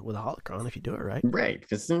side with a holocron if you do it right. Right,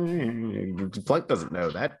 because Plunk doesn't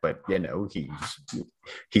know that, but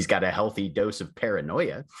he's got a healthy dose of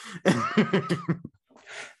paranoia.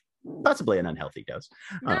 Possibly an unhealthy dose.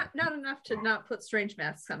 Not enough to not put strange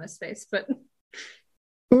masks on his face, but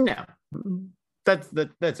no,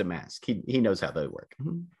 that's a mask. He knows how they work.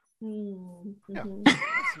 Yeah. Mhm.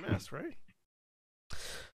 That's a mess, right?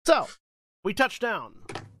 So, we touch down.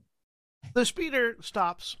 The speeder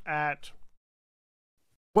stops at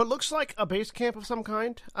what looks like a base camp of some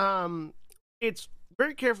kind. It's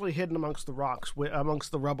very carefully hidden amongst the rocks,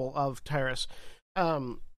 amongst the rubble of Terrace,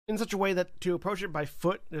 in such a way that to approach it by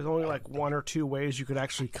foot, there's only like one or two ways you could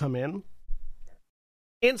actually come in.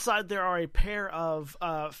 Inside, there are a pair of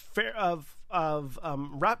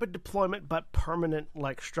rapid deployment but permanent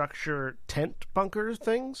like structure tent bunker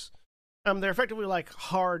things. They're effectively like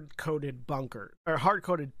hard-coated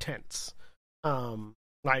tents.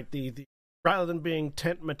 Like the rather than being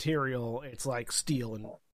tent material, it's like steel and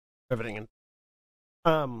everything.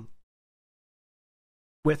 And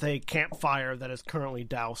with a campfire that is currently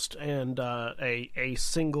doused and a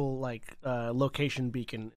single like location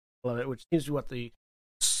beacon, which seems to be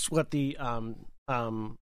what the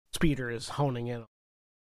speeder is honing in on.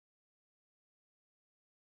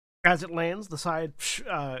 As it lands, the side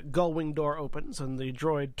gull wing door opens, and the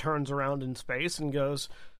droid turns around in space and goes,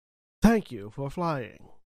 "Thank you for flying.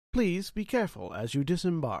 Please be careful as you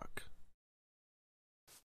disembark."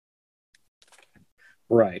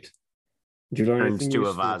 Right. Did you learn Turns anything to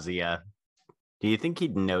useful? Avazia. Do you think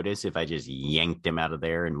he'd notice if I just yanked him out of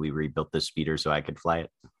there and we rebuilt the speeder so I could fly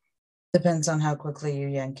it? Depends on how quickly you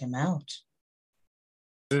yank him out.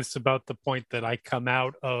 This is about the point that I come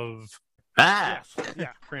out of Ah! Yes.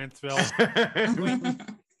 Yeah. Franceville.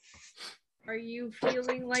 Are you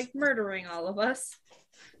feeling like murdering all of us?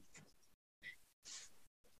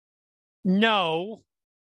 No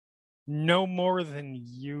more than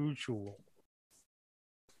usual.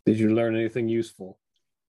 Did you learn anything useful?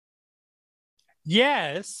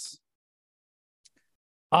 Yes.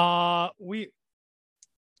 We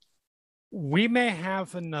may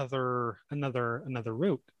have another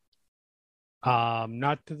route.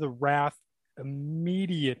 Not to the Wrath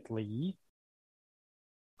immediately.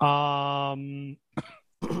 But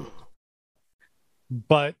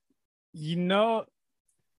you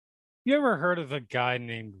ever heard of a guy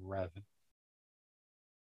named Revan?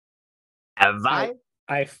 Have I?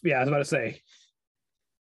 I was about to say.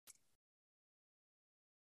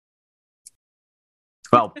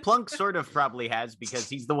 Well, Plunk sort of probably has because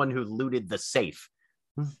he's the one who looted the safe.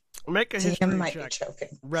 Make a Tim history might be check, choking.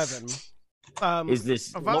 Revan. Is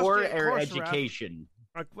this Avast lore and or Corsair. education?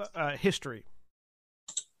 History.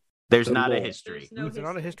 There's The not a lore. history. There's no Is it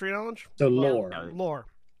not a history knowledge? So lore. No. Lore.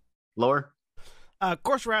 Lore?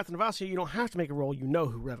 Corsair and Vasia, you don't have to make a roll. You know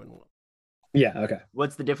who Revan was. Yeah, okay.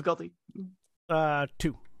 What's the difficulty?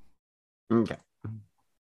 2. Okay.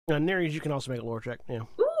 Nereus, you can also make a lore check. Yeah.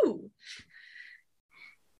 Ooh.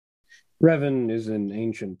 Revan is an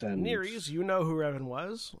ancient and Nereus, you know who Revan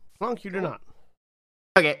was. Flunk, you do not.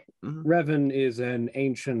 Okay. Revan is an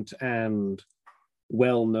ancient and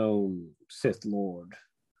well-known Sith Lord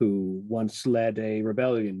who once led a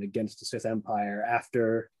rebellion against the Sith Empire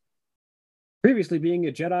after previously being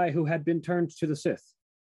a Jedi who had been turned to the Sith.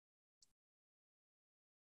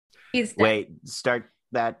 He's dead. Wait, start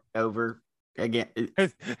that over again.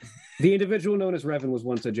 The individual known as Revan was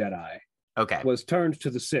once a Jedi, Okay. was turned to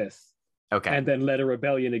the Sith, Okay. and then led a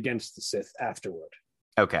rebellion against the Sith afterward.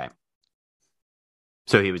 Okay.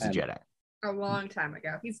 So he was a And- Jedi. A long time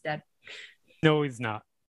ago. He's dead. No, he's not.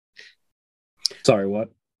 Sorry, what?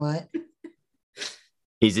 What?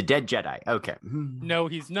 He's a dead Jedi. Okay. No,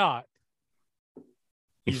 he's not.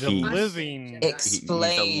 He's a He's- living.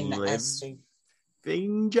 Explain live- as to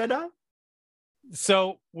Thing Jedi?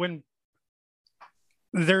 So when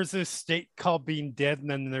there's this state called being dead, and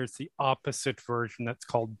then there's the opposite version that's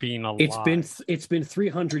called being alive. It's been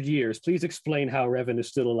 300 years. Please explain how Revan is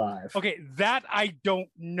still alive. Okay, that I don't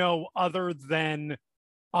know, other than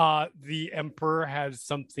the Emperor has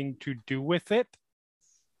something to do with it.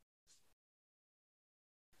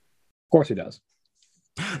 Of course he does.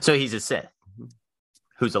 So he's a Sith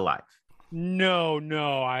who's alive. No,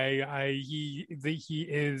 he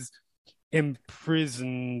is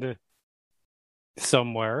imprisoned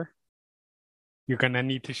somewhere. You're gonna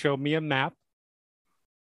need to show me a map.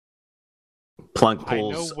 Plunk I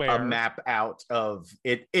know pulls where. a map out of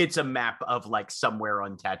it. It's a map of like somewhere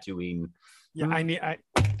on Tatooine. Yeah, I need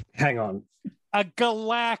Hang on. a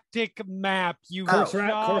galactic map. You Corsair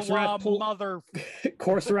pull- mother.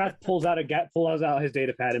 Corsair pulls out his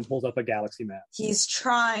data pad and pulls up a galaxy map. he's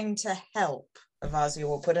trying to help. Avazia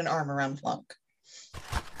will put an arm around Plunk.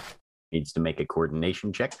 Needs to make a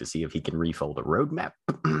coordination check to see if he can refold a roadmap.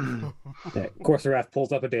 Yeah, Corsair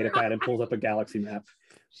pulls up a data pad and pulls up a galaxy map.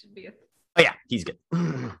 Should be a Oh yeah, he's good.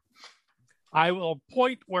 I will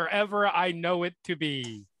point wherever I know it to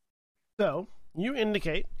be. So, you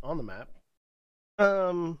indicate on the map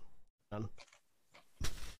So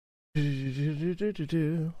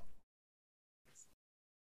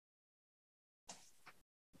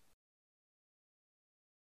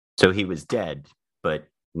he was dead, but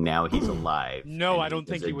now he's alive. No, And I don't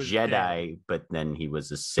think he was a Jedi, dead. but then he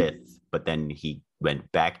was a Sith. But then he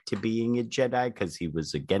went back to being a Jedi because he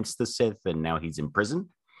was against the Sith, and now he's in prison.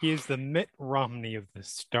 He is the Mitt Romney of the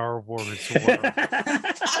Star Wars world.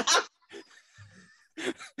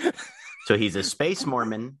 So he's a space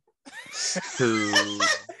Mormon who...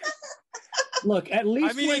 Look, at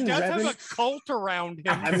least I mean, he when does Revan... have a cult around him.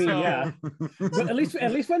 I mean, so... yeah. But at least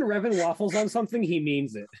when Revan waffles on something, he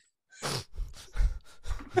means it.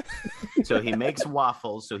 So he makes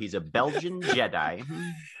waffles, so he's a Belgian Jedi.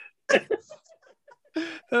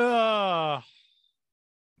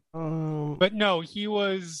 But no, he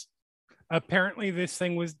was apparently this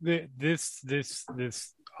thing was this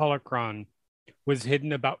holocron was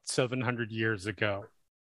hidden about 700 years ago.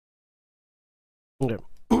 Okay.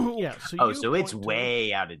 Yeah. So So it's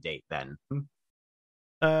way out of date then.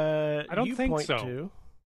 I don't think so.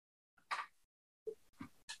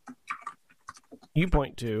 You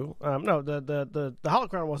point to no, the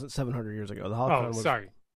holocron wasn't 700 years ago. The holocron was sorry.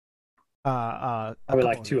 Probably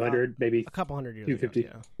like 200, maybe a couple hundred years 250.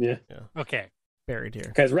 ago. Yeah. Okay. Buried here.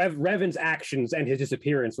 Because Revan's actions and his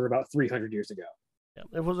disappearance were about 300 years ago. Yeah,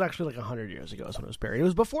 it was actually like 100 years ago is when it was buried. It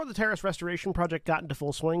was before the Terrace Restoration Project got into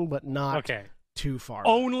full swing, but not too far.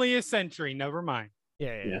 Only a century. Never mind.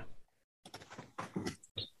 Yeah.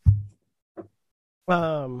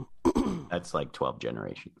 That's like 12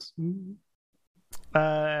 generations.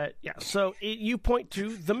 So you point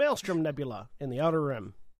to the Maelstrom Nebula in the Outer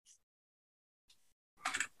Rim.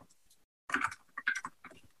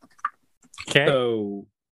 Okay. So,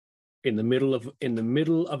 in the middle of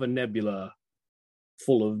a nebula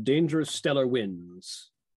full of dangerous stellar winds.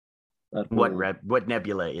 What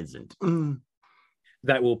nebula isn't?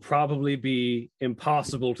 That will probably be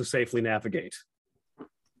impossible to safely navigate.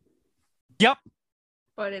 Yep.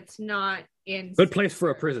 But it's not in... Good place for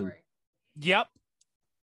a prison. Yep.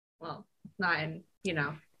 Well, not in,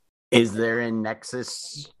 Is there a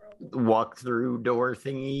Nexus walk-through door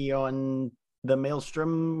thingy on the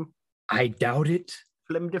Maelstrom? I doubt it.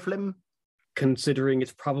 Flim de flim? Considering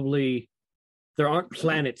it's probably... There aren't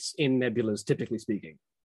planets in nebulas, typically speaking.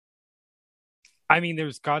 I mean,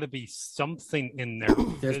 there's got to be something in there.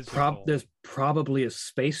 There's probably a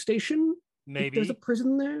space station? Maybe. There's a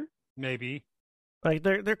prison there? Maybe. Like,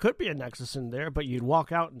 there could be a Nexus in there, but you'd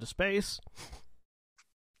walk out into space.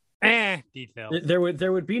 Details.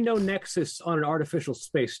 There would be no Nexus on an artificial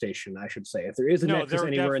space station, I should say. If there is a Nexus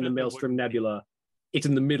anywhere in the Maelstrom Nebula, it's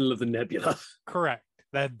in the middle of the nebula. Correct.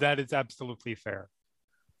 That is absolutely fair.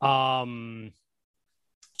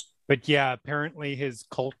 But yeah, apparently his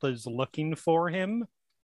cult is looking for him.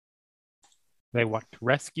 They want to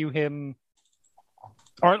rescue him.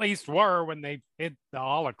 Or at least were when they hit the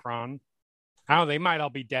holocron. They might all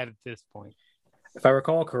be dead at this point. If I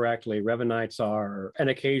recall correctly, Revanites are an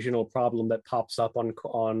occasional problem that pops up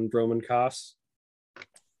on Roman Kos.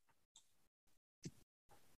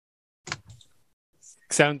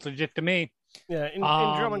 Sounds legit to me. Yeah,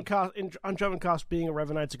 on Drummond Cost, being a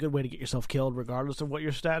Revanite's a good way to get yourself killed, regardless of what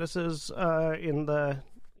your status is in the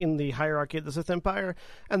hierarchy of the Sith Empire.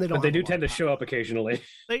 And they do tend to show up occasionally.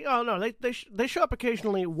 They show up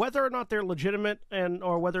occasionally, whether or not they're legitimate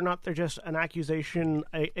or whether or not they're just an accusation,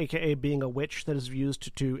 aka being a witch that is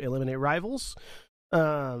used to eliminate rivals.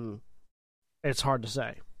 It's hard to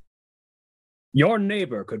say. Your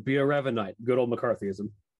neighbor could be a Revanite. Good old McCarthyism.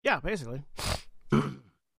 Yeah, basically.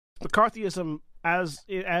 McCarthyism as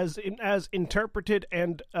interpreted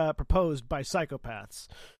and proposed by psychopaths.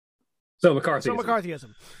 So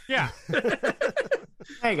McCarthyism. Yeah. There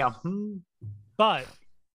you go. But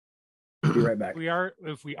be right back.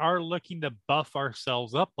 If we are looking to buff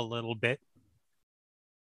ourselves up a little bit,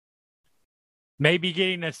 maybe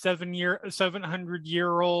getting a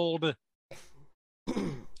 700-year-old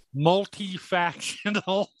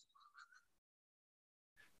multi-factional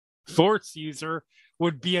Force user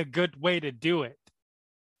would be a good way to do it.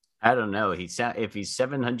 I don't know. If he's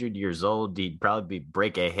 700 years old, he'd probably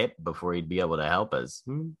break a hip before he'd be able to help us.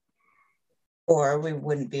 Or we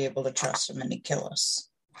wouldn't be able to trust him and he'd kill us.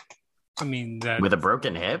 I mean, with a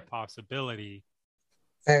broken hip? Possibility.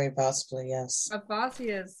 Very possibly, yes.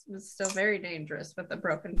 Avasi is still very dangerous with a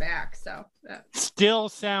broken back, so... Still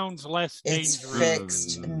sounds less dangerous. It's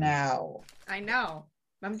fixed now. I know.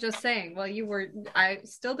 I'm just saying, I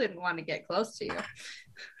still didn't want to get close to you.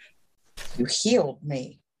 You healed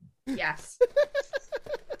me. Yes.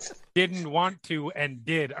 Didn't want to and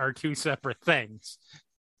did are two separate things.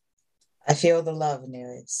 I feel the love,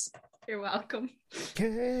 anyways. You're welcome.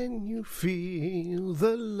 Can you feel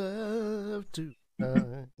the love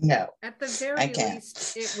tonight? No. At the I very can't.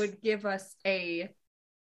 least, it would give us a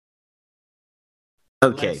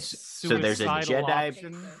Okay, Less so there's a suicidal Jedi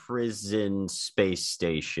option. prison space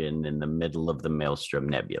station in the middle of the Maelstrom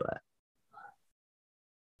Nebula.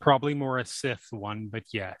 Probably more a Sith one, but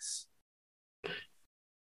yes.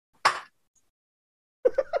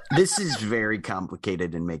 This is very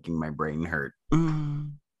complicated and making my brain hurt.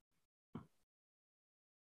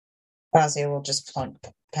 Fazia will just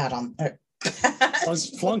pat on.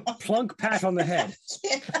 Plunk pat on the head.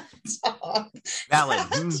 Valid.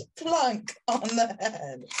 Plunk on the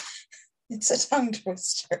head. It's a tongue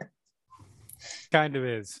twister. Kind of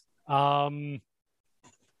is. Try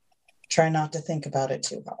not to think about it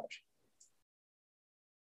too hard.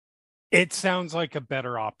 It sounds like a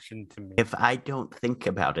better option to me. If I don't think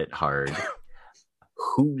about it hard,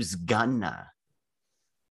 who's gonna?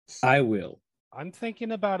 I will. I'm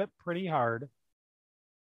thinking about it pretty hard.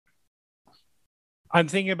 I'm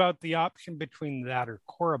thinking about the option between that or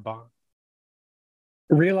Korriban.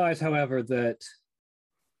 Realize, however, that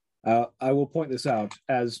I will point this out,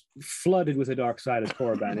 as flooded with the dark side as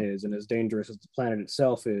Korriban is, and as dangerous as the planet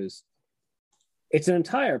itself is, it's an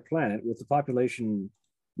entire planet with the population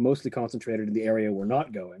mostly concentrated in the area we're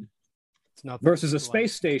not going, It's not versus a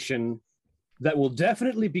space station that will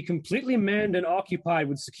definitely be completely manned and occupied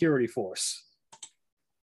with security force.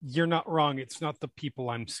 You're not wrong. It's not the people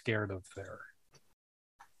I'm scared of there.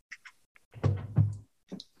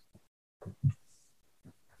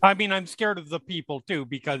 I mean, I'm scared of the people too,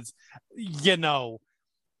 because, you know,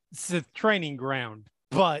 it's a training ground,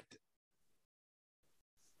 but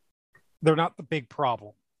they're not the big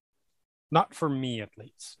problem. Not for me, at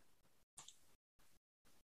least.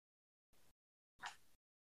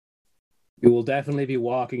 You will definitely be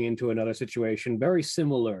walking into another situation very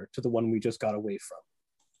similar to the one we just got away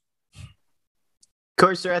from.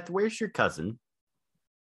 Corsaireth, where's your cousin?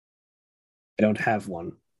 I don't have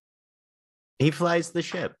one. He flies the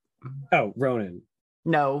ship. Oh, Ronan.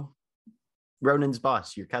 No. Ronan's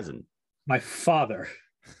boss, your cousin. My father.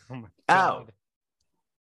 Oh my Oh. God.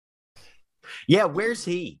 Yeah, where's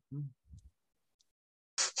he?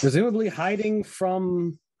 Presumably hiding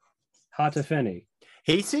from Hatafeni.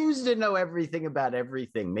 He seems to know everything about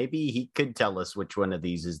everything. Maybe he could tell us which one of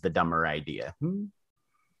these is the dumber idea.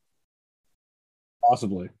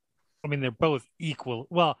 Possibly. I mean, they're both equal.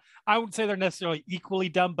 Well, I wouldn't say they're necessarily equally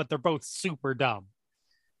dumb, but they're both super dumb.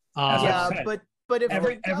 As I Yeah, said, but if they're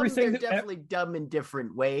dumb, everything they're that- definitely dumb in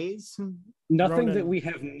different ways. Nothing Ronan. that we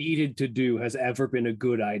have needed to do has ever been a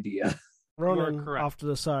good idea. Ronan, correct. off to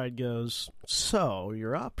the side, goes, so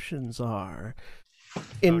your options are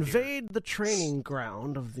invade the training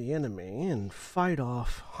ground of the enemy and fight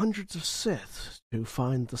off hundreds of Siths to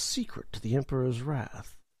find the secret to the Emperor's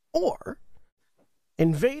wrath, or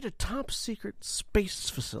invade a top-secret space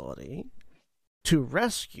facility to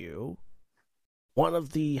rescue one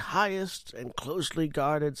of the highest and closely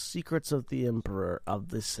guarded secrets of the Emperor of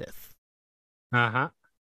the Sith. Uh-huh.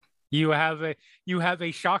 You have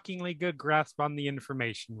a shockingly good grasp on the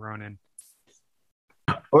information, Ronan.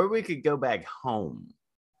 Or we could go back home.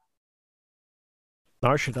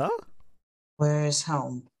 Narshada? Where's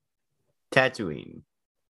home? Tatooine.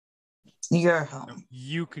 Your home.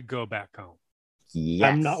 You could go back home. Yes.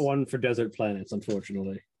 I'm not one for desert planets,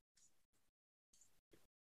 unfortunately.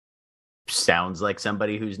 Sounds like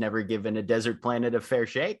somebody who's never given a desert planet a fair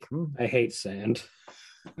shake. I hate sand.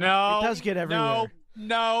 No. It does get everywhere.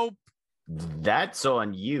 No. That's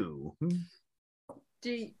on you.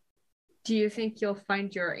 Do you think you'll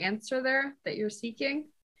find your answer there that you're seeking?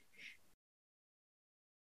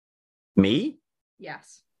 Me?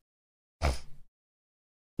 Yes.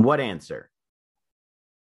 What answer?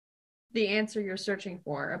 The answer you're searching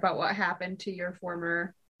for about what happened to your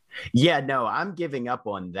former... Yeah, no, I'm giving up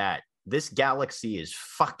on that. This galaxy is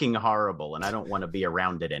fucking horrible, and I don't want to be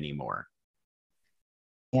around it anymore.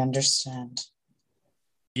 I understand.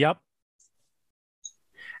 Yep.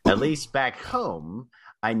 At least back home,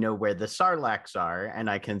 I know where the Sarlaccs are, and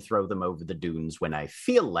I can throw them over the dunes when I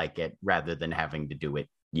feel like it, rather than having to do it,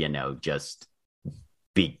 you know, just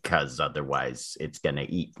because otherwise it's gonna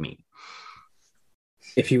eat me.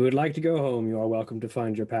 If you would like to go home, you are welcome to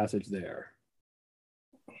find your passage there.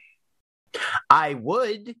 I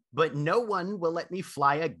would, but no one will let me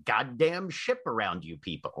fly a goddamn ship around you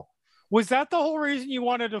people. Was that the whole reason you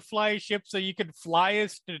wanted to fly a ship, so you could fly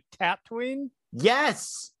us to Tatooine?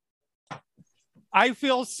 Yes! I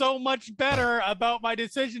feel so much better about my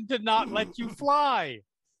decision to not let you fly.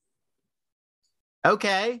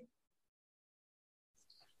 Okay.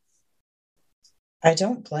 I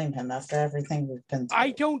don't blame him after everything we've been through.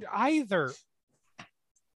 I don't either.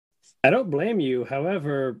 I don't blame you.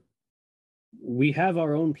 However, we have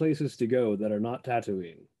our own places to go that are not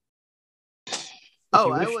Tatooine. Oh,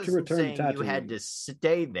 you I wish to wasn't return saying to you had Tatooine. to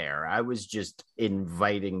stay there. I was just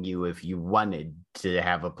inviting you if you wanted to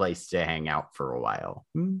have a place to hang out for a while.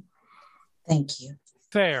 Thank you.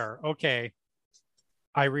 Fair. Okay.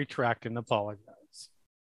 I retract and apologize.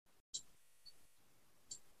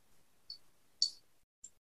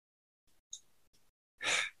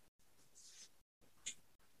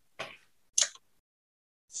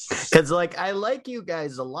 Because, like, I like you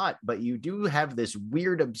guys a lot, but you do have this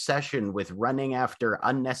weird obsession with running after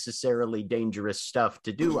unnecessarily dangerous stuff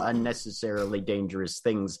to do unnecessarily dangerous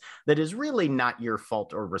things that is really not your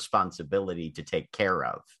fault or responsibility to take care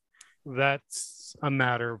of. That's a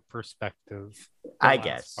matter of perspective. I last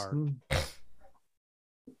guess. part.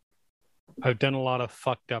 I've done a lot of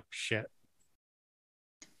fucked up shit.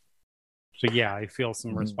 So yeah, I feel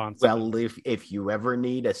some responsibility. Well, if you ever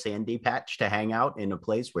need a sandy patch to hang out in a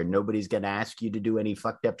place where nobody's going to ask you to do any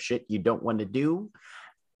fucked up shit you don't want to do,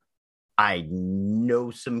 I know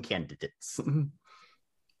some candidates.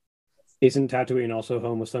 Isn't Tatooine also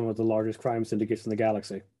home with some of the largest crime syndicates in the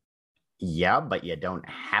galaxy? Yeah, but you don't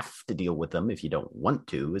have to deal with them if you don't want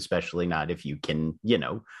to, especially not if you can,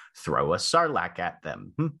 throw a sarlacc at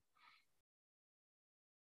them.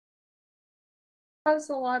 Has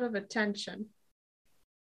a lot of attention,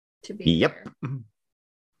 to be Yep. fair.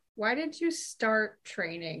 Why did you start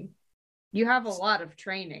training? You have a lot of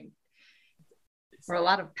training. Or a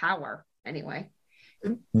lot of power, anyway.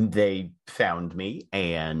 They found me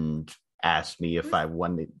and asked me if I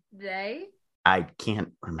wanted. They? I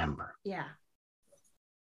can't remember. Yeah.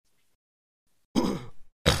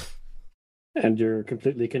 And you're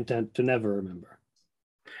completely content to never remember.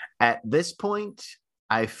 At this point,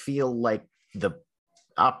 I feel like the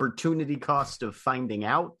opportunity cost of finding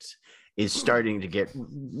out is starting to get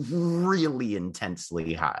really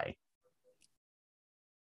intensely high.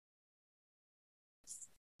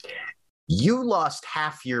 You lost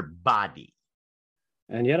half your body.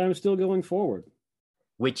 And yet I'm still going forward.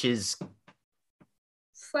 Which is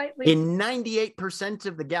Slightly. in 98%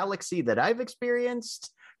 of the galaxy that I've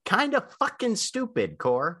experienced, kind of fucking stupid,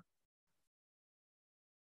 Core.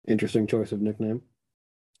 Interesting choice of nickname.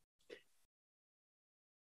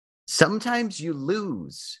 Sometimes you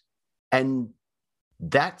lose, and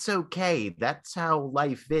that's okay. That's how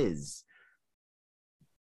life is.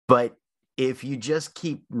 But if you just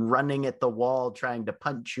keep running at the wall, trying to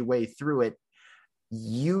punch your way through it,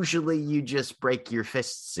 usually you just break your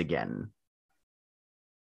fists again.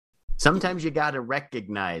 Sometimes you got to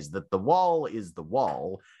recognize that the wall is the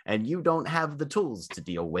wall, and you don't have the tools to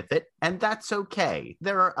deal with it, and that's okay.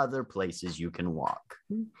 There are other places you can walk.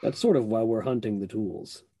 That's sort of why we're hunting the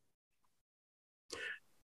tools.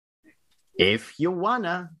 If you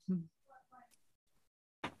wanna.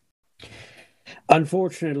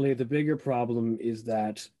 Unfortunately, the bigger problem is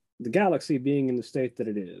that the galaxy being in the state that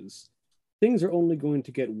it is, things are only going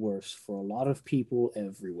to get worse for a lot of people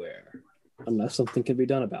everywhere, unless something can be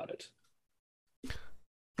done about it.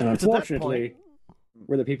 And unfortunately,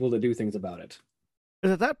 we're the people that do things about it.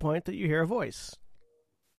 It's at that point that you hear a voice.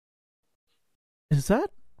 Is that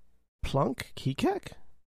Plunk Kekek?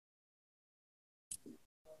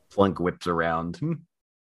 Flunk whips around.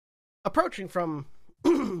 Approaching from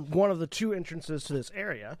one of the two entrances to this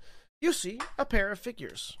area, you see a pair of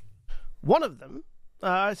figures. One of them,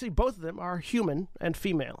 I see both of them are human and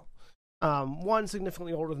female. One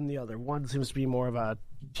significantly older than the other. One seems to be more of a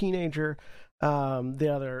teenager.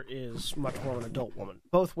 The other is much more of an adult woman.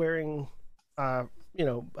 Both wearing,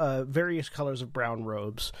 various colors of brown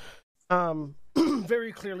robes.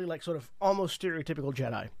 Very clearly, like sort of almost stereotypical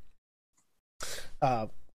Jedi.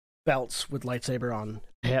 Belts with lightsaber on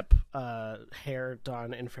hip, hair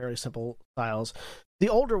done in fairly simple styles. The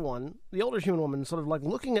older human woman, sort of like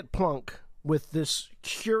looking at Plunk with this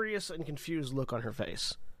curious and confused look on her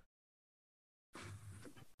face.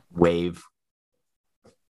 Wave.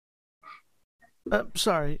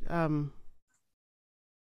 Sorry,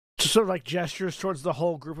 just sort of like gestures towards the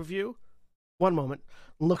whole group of you. One moment,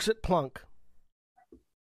 looks at Plunk.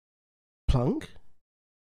 Plunk?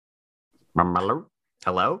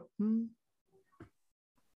 Hello?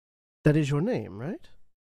 That is your name, right?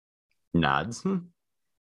 Nods. Do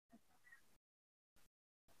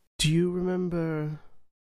you remember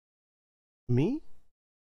me?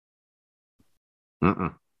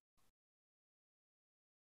 Mm-mm.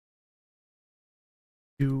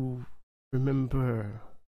 You remember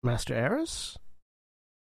Master Eris?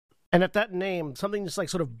 And at that name, something just like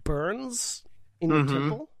sort of burns in your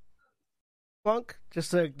temple. Plunk?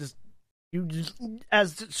 Just as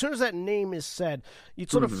soon as that name is said, it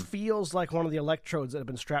sort of feels like one of the electrodes that have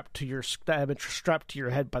been strapped to your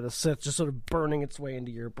head by the Sith, just sort of burning its way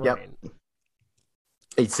into your brain. Yep.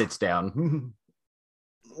 He sits down.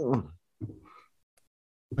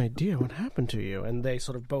 My dear, what happened to you? And they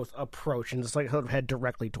sort of both approach and just like sort of head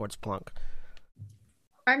directly towards Plunk.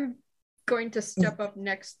 I'm going to step up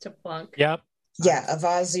next to Plunk. Yep. Yeah,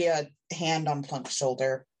 Avazia, hand on Plunk's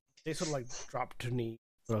shoulder. They sort of like drop to knee,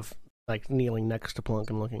 sort of like kneeling next to Plunk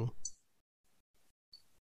and looking.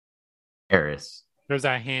 Eris. There's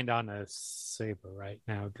a hand on a saber right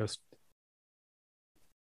now. Just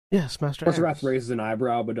Yes, Master Professor Eris. Wrath raises an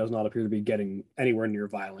eyebrow, but does not appear to be getting anywhere near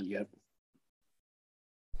violent yet.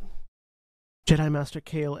 Jedi Master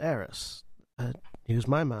Kale Eris. He was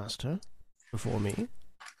my master before me.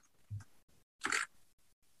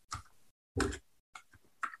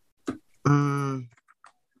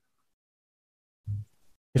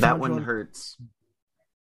 That one hurts.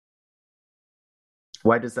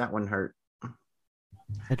 Why does that one hurt?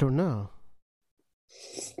 I don't know.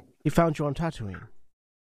 He found you on Tatooine.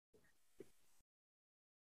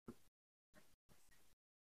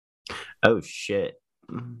 Oh, shit.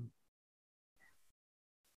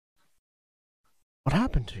 What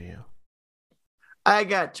happened to you? I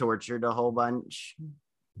got tortured a whole bunch.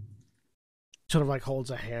 Sort of like holds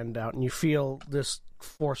a hand out, and you feel this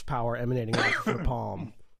force power emanating out of your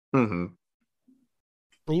palm. Mm-hmm.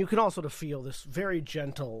 And you can also sort of feel this very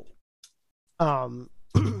gentle, for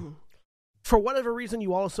whatever reason,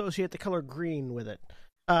 you all associate the color green with it.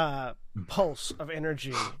 Pulse of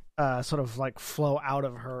energy, sort of like flow out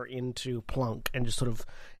of her into Plunk, and just sort of,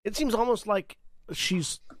 it seems almost like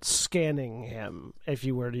she's scanning him, if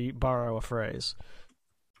you were to borrow a phrase.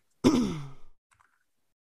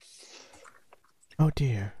 Oh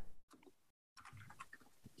dear.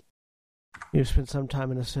 You've spent some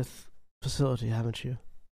time in a Sith facility, haven't you?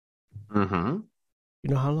 Mm-hmm. You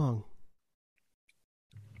know how long?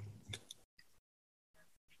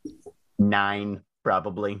 9,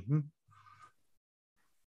 probably.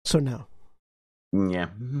 So no. Yeah.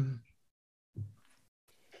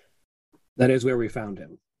 That is where we found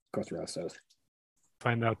him, Kothra says.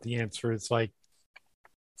 find out the answer is like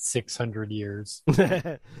 600 years.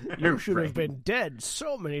 You should have been dead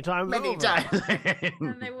so many times Many over. times.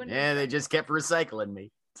 And they wouldn't Yeah, they just kept recycling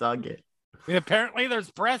me. It's all good. And apparently there's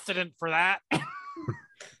precedent for that.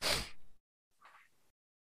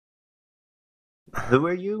 Who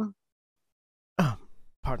are you? Oh,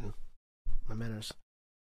 pardon my manners.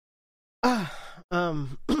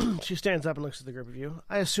 She stands up and looks at the group of you.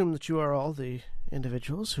 I assume that you are all the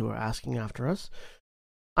individuals who are asking after us.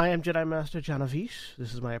 I am Jedi Master Janavish.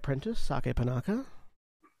 This is my apprentice, Sake Panaka.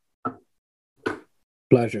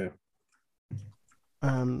 Pleasure.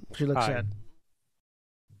 She looks Hi.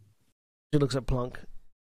 at Plunk.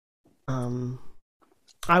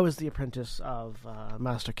 I was the apprentice of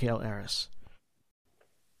Master Kale Eris,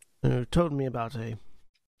 who told me about a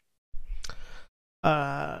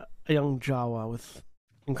young Jawa with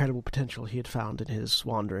incredible potential he had found in his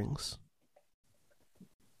wanderings.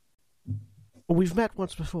 We've met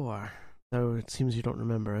once before, though it seems you don't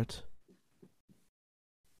remember it.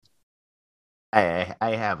 I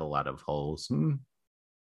have a lot of holes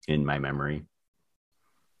in my memory.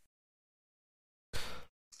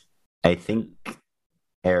 I think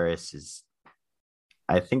Eris is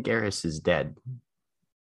dead.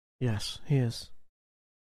 Yes, he is.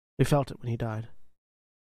 We felt it when he died.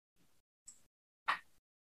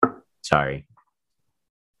 Sorry.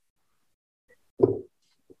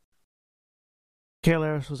 Kale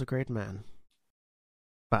Eris was a great man,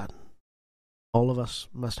 but all of us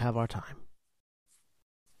must have our time.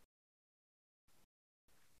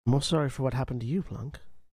 I'm most sorry for what happened to you, Plunk.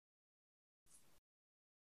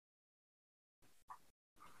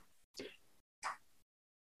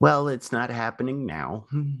 Well, it's not happening now.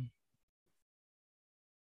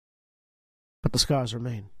 But the scars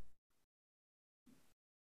remain.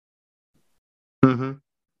 Mm-hmm.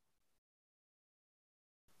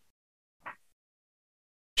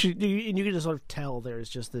 And you can just sort of tell there's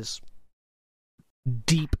just this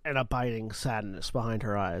deep and abiding sadness behind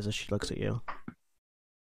her eyes as she looks at you.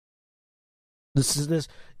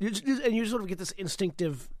 And you sort of get this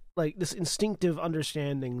instinctive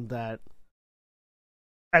understanding that,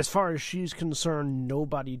 as far as she's concerned,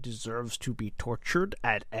 nobody deserves to be tortured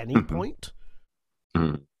at any point,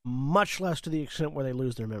 much less to the extent where they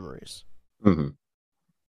lose their memories. Mm-hmm.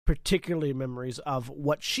 Particularly memories of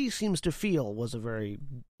what she seems to feel was a very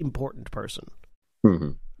important person. Mm-hmm.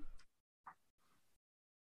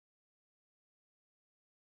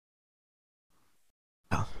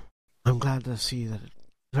 Oh, I'm glad to see that at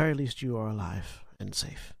the very least you are alive and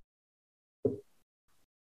safe.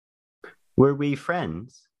 Were we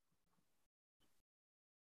friends?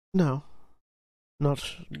 No, not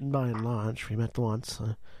by and large. We met once.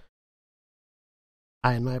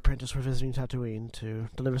 I and my apprentice were visiting Tatooine to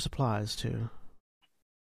deliver supplies to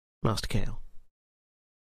Master Kale.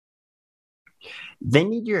 They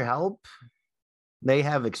need your help. They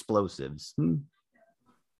have explosives.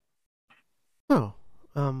 Oh,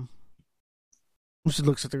 she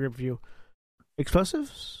looks at the group of you.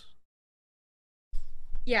 Explosives?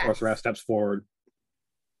 Yeah. Korsarath steps forward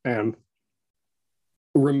and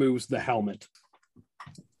removes the helmet.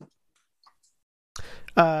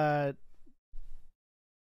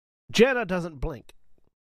 Jenna doesn't blink.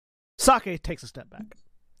 Sake takes a step back.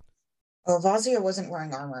 Well, Vazia wasn't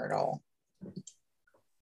wearing armor at all.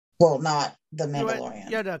 Well, not the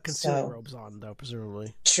Mandalorian. You had concealing robes on, though,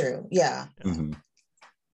 presumably. True, yeah. Mm-hmm.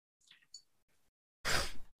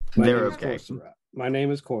 They're okay. My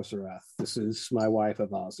name is Korsarath. This is my wife,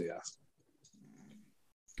 Avazia.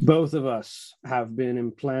 Both of us have been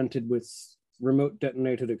implanted with remote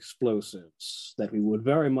detonated explosives that we would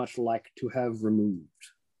very much like to have removed.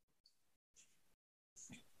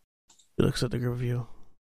 He looks at the group of you.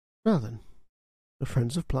 Well then, the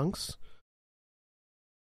friends of Plunks.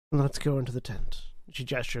 Let's go into the tent. She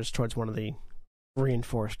gestures towards one of the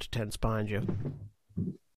reinforced tents behind you.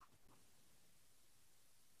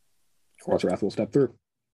 Korsarath will step through.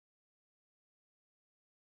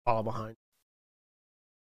 Follow behind.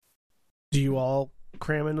 Do you all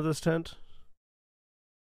cram into this tent?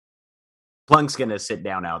 Plunk's gonna sit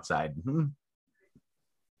down outside.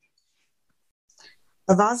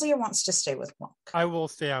 Avazia wants to stay with Monk. I will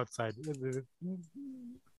stay outside.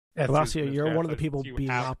 Avazia, you're one of the people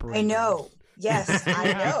being operated. I know. Yes,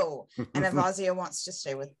 I know. And Avazia wants to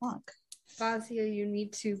stay with Monk. Vazia, you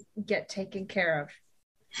need to get taken care of.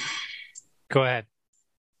 Go ahead.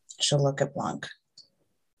 She'll look at Blanc.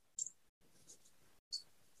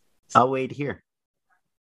 I'll wait here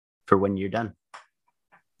for when you're done.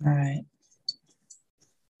 All right.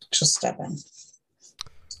 She'll step in.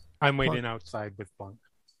 I'm waiting outside with Blanc.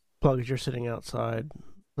 Plug, as you're sitting outside,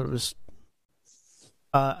 there was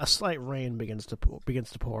a slight rain begins to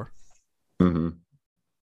pour. Mm-hmm.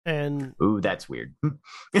 And ooh, that's weird.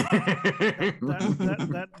 that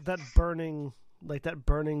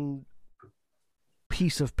burning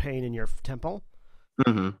piece of pain in your temple.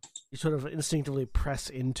 Mm-hmm. You sort of instinctively press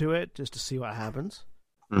into it just to see what happens.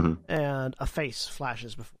 Mm-hmm. And a face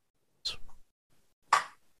flashes before it.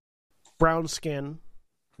 Brown skin,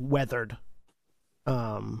 weathered,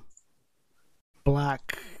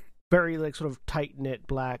 black, very like sort of tight knit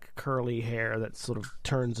black curly hair that sort of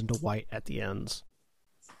turns into white at the ends.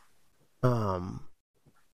 Sort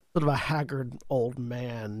of a haggard old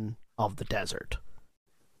man of the desert.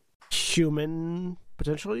 Human,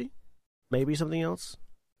 potentially? Maybe something else?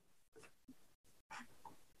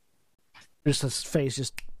 Just this face,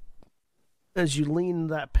 just as you lean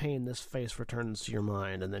that pain, this face returns to your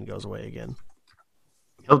mind and then goes away again.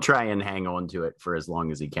 He'll try and hang on to it for as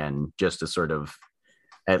long as he can, just to sort of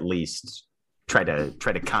at least try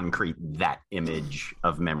to concrete that image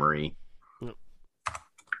of memory. Yep.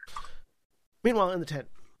 Meanwhile, in the tent,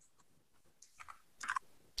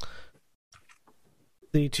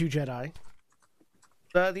 the two Jedi.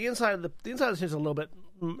 The inside of the tent is a little bit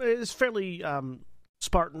is fairly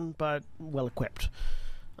Spartan, but well equipped.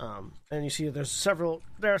 And you see there are several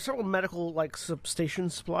medical like station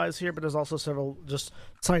supplies here, but there's also several just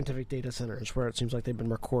scientific data centers where it seems like they've been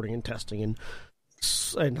recording and testing and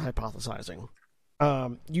hypothesizing.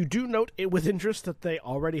 You do note it with interest that they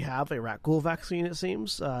already have a rat ghoul vaccine, it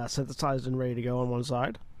seems, synthesized and ready to go on one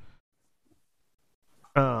side.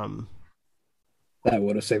 That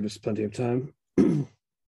would have saved us plenty of time.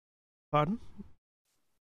 Pardon?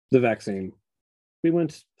 The vaccine. We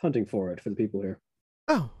went hunting for it for the people here.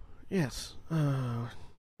 Oh, yes.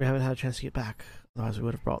 We haven't had a chance to get back. Otherwise, we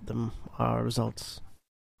would have brought them our results.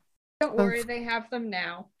 Don't worry, they have them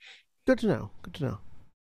now. Good to know. Good to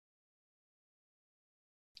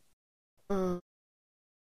know.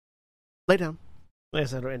 Lay down. Like I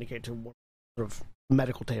said, it'll indicate to one sort of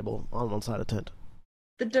medical table on one side of the tent.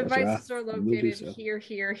 The devices are located here,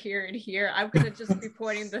 here, and here. I'm going to just be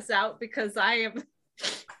pointing this out because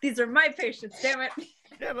these are my patients, damn it.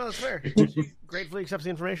 Yeah, no, that's fair. She gratefully accepts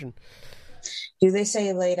the information. Do they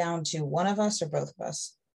say lay down to one of us or both of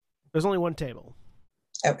us? There's only one table.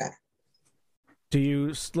 Okay. Do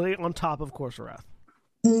you lay on top of Korsarath?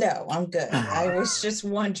 No, I'm good. I was just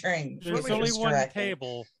wondering. There's only one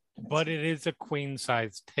table, but it is a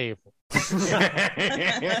queen-size table.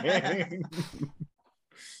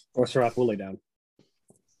 Or Serath will lay down.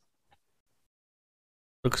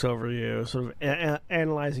 Looks over you, sort of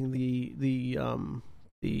analyzing the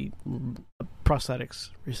prosthetics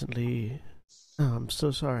recently. Oh, I'm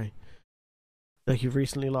so sorry. Like you've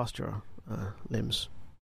recently lost your limbs.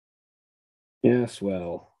 Yes,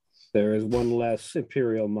 well, there is one less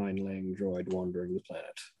Imperial mind-laying droid wandering the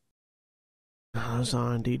planet. Those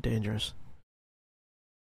are indeed dangerous.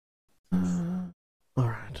 All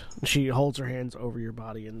right. She holds her hands over your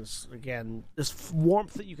body, and this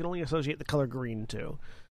warmth that you can only associate the color green to,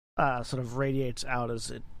 sort of radiates out as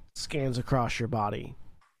it scans across your body.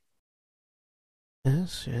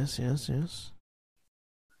 Yes.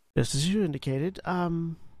 Just as you indicated.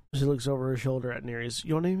 She looks over her shoulder at Nereus.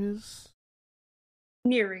 Your name is?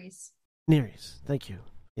 Nereus. Nereus. Thank you for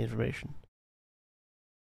the information.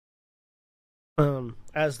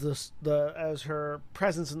 As her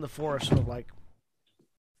presence in the forest sort of like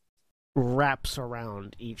wraps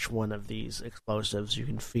around each one of these explosives, you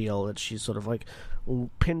can feel that she's sort of like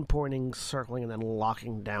pinpointing, circling, and then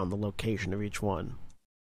locking down the location of each one.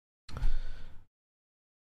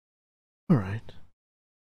 All right.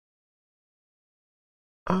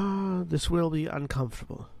 This will be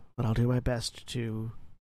uncomfortable, but I'll do my best to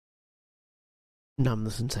numb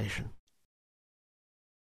the sensation.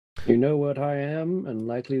 You know what I am, and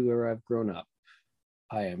likely where I've grown up.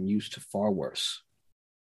 I am used to far worse.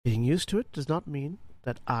 Being used to it does not mean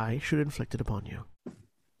that I should inflict it upon you.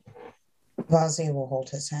 Vazia will hold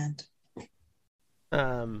his hand.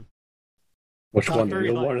 Which one? very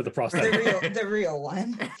The like- one or the prosthetic? The real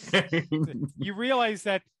one. You realize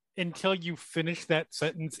that until you finish that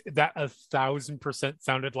sentence, that 1,000%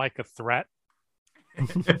 sounded like a threat.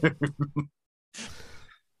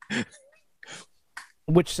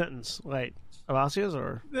 Which sentence? Like, Avasia's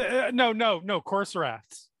or? No,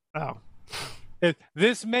 Corserath's. Oh.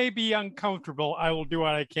 This may be uncomfortable. I will do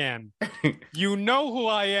what I can. You know who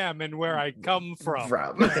I am and where I come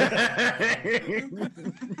from.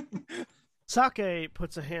 Sake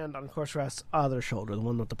puts a hand on Corserath's other shoulder, the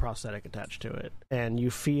one with the prosthetic attached to it, and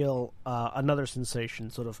you feel another sensation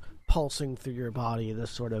sort of pulsing through your body,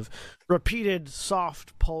 this sort of repeated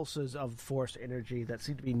soft pulses of force energy that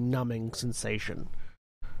seem to be numbing sensation.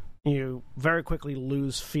 You very quickly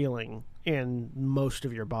lose feeling in most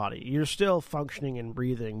of your body. You're still functioning and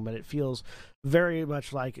breathing, but it feels very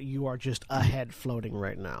much like you are just a head floating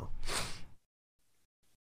right now.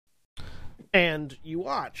 And you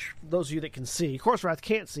watch, those of you that can see. Corserath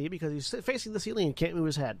can't see because he's facing the ceiling and can't move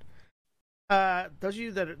his head. Those of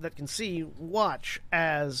you that can see, watch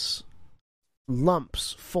as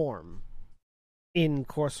lumps form in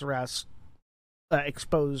Corserath's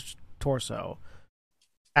exposed torso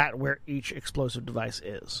at where each explosive device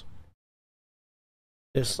is.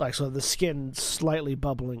 It's like, so the skin slightly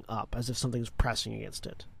bubbling up as if something's pressing against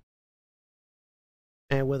it.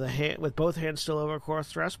 And with both hands still over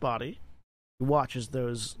Corserath's body, you watch as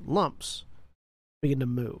those lumps begin to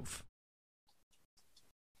move.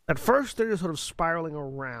 At first, they're just sort of spiraling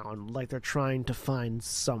around like they're trying to find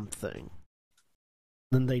something.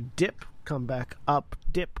 Then they dip, come back up,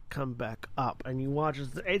 dip, come back up. And you watch as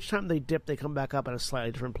each time they dip, they come back up at a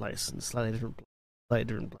slightly different place, and slightly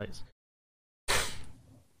different place.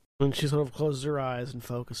 And she sort of closes her eyes and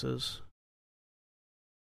focuses.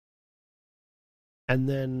 And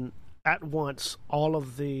then, at once, all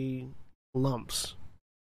of the lumps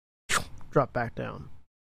drop back down.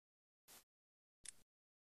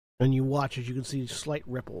 And you watch as you can see slight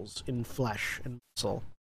ripples in flesh and muscle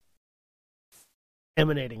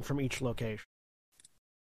emanating from each location.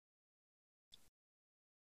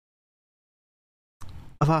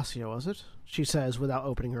 Avasia, was it? She says without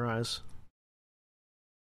opening her eyes.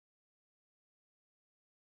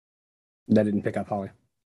 That didn't pick up, Holly.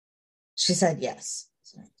 She said yes.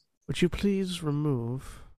 Sorry. Would you please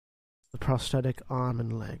remove the prosthetic arm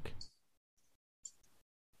and leg?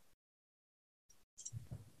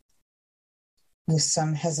 With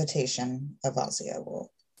some hesitation, Avazia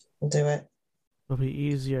will do it. It'll be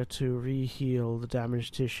easier to re-heal the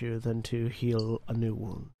damaged tissue than to heal a new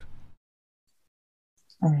wound.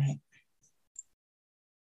 All right.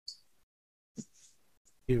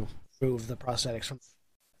 You move the prosthetics from...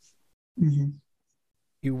 Mm-hmm.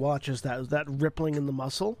 You watch as that rippling in the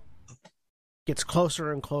muscle gets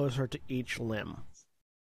closer and closer to each limb.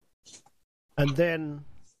 And then,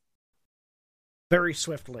 very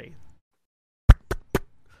swiftly,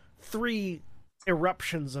 3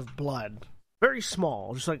 eruptions of blood, very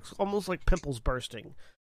small, just like almost like pimples bursting,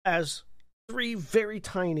 as 3 very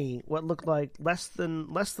tiny, what looked like less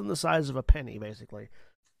than the size of a penny, basically,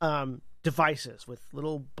 devices with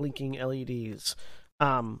little blinking LEDs,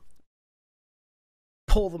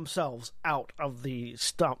 pull themselves out of the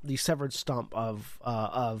severed stump of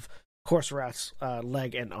Corsorath's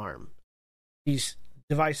leg and arm. These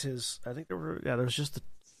devices, I think there was just the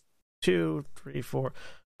 2, 3, 4.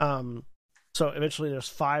 So eventually there's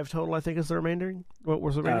 5 total, I think, is the remainder. What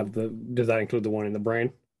was the remaining? Does that include the one in the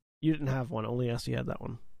brain? You didn't have one, only Esty had that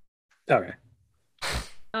one. Okay.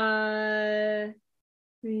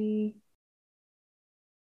 3.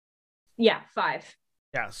 Yeah, 5.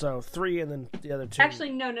 Yeah, so 3 and then the other 2. Actually,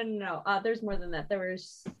 no. There's more than that. There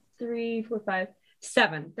was 3, 4, 5,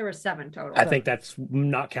 7. There were 7 total. I think that's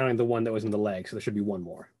not counting the one that was in the leg, so there should be one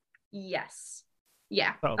more. Yes.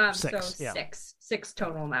 Yeah. 6. So 6. 6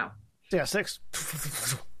 total now. Yeah, 6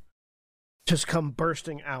 just come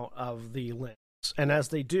bursting out of the limbs. And as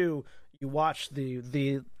they do, you watch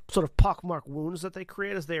the sort of pockmarked wounds that they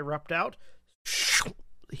create as they erupt out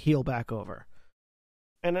heal back over.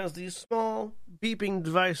 And as these small beeping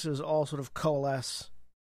devices all sort of coalesce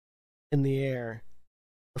in the air,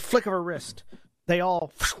 the flick of a wrist, they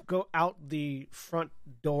all go out the front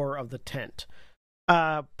door of the tent.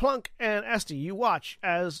 Plunk and Esty, you watch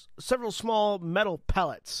as several small metal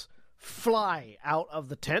pellets fly out of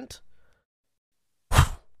the tent.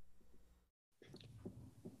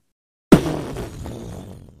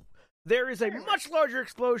 There is a much larger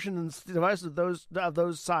explosion than the devices of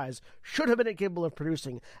those size should have been capable of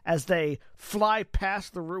producing as they fly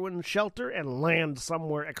past the ruined shelter and land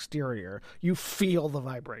somewhere exterior. You feel the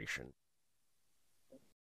vibration.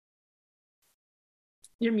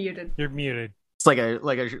 You're muted. You're muted. It's like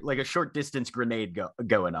a short distance grenade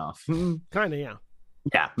going off. Kind of, yeah.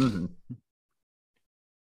 Yeah. Mm-hmm.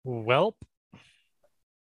 Welp.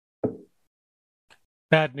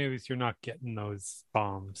 Bad news, you're not getting those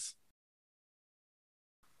bombs.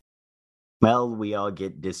 Well, we all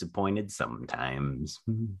get disappointed sometimes.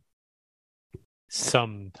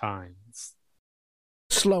 Sometimes.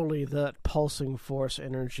 Slowly, that pulsing force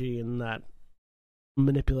energy and that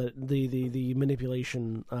the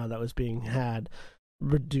manipulation that was being had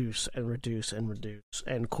reduce,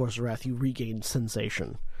 and Corsorath, you regain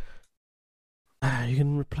sensation. You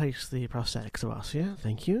can replace the prosthetics of us, yeah?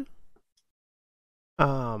 Thank you.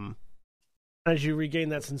 As you regain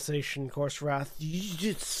that sensation, Corsorath, you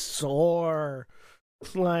just sore.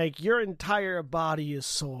 Like, your entire body is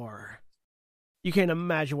sore. You can't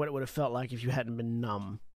imagine what it would have felt like if you hadn't been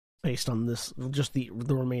numb, based on this, just the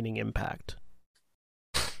remaining impact.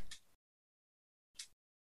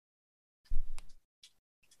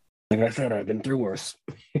 Like I said, I've been through worse.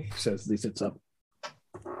 He says as he sits up.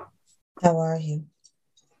 How are you?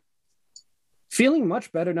 Feeling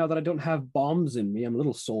much better now that I don't have bombs in me. I'm a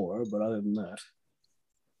little sore, but other than that.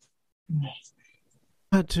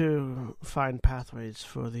 Had to find pathways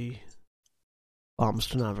for the bombs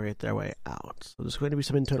to navigate their way out. So there's going to be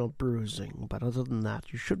some internal bruising, but other than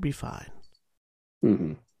that, you should be fine.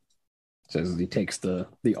 Mm-hmm. Says as he takes the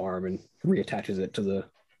arm and reattaches it to the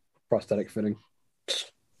prosthetic fitting.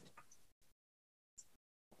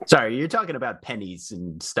 Sorry, you're talking about pennies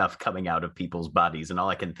and stuff coming out of people's bodies, and all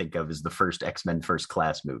I can think of is the first X-Men First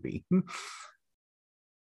Class movie.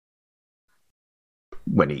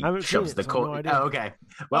 When he shoves the coin. No, oh, okay.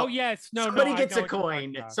 Well, yes. Somebody gets a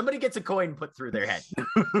coin. Somebody gets a coin put through their head.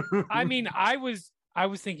 I mean, I was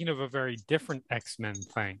thinking of a very different X-Men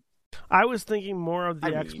thing. I was thinking more of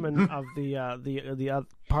the X-Men of the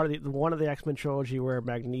part of one of the X-Men trilogy where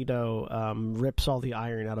Magneto rips all the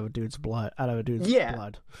iron out of a dude's blood.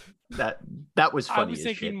 Blood. That was funny. I was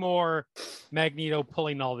thinking more Magneto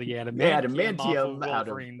pulling all the adamantium off of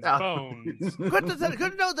Wolverine's bones. Good to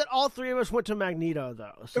know that all three of us went to Magneto,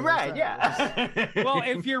 though. So right? Yeah. Well,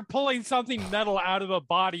 if you're pulling something metal out of a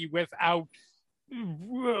body without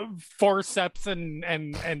forceps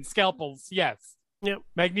and scalpels, yes. Yep.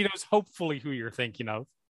 Magneto's hopefully who you're thinking of.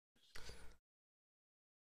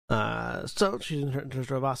 So she's in to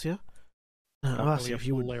Avasia. Avasia, if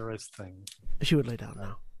you would, thing. If you would lay down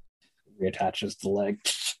now. Reattaches the leg.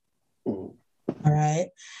 All right.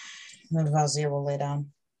 Avasia will lay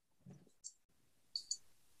down.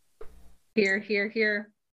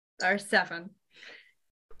 Here. Our 7.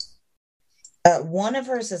 One of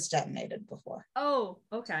hers has detonated before. Oh,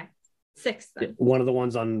 okay. 6 then. Yeah, one of the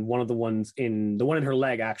ones in her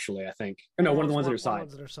leg, actually, I think. No, one of the ones at her side.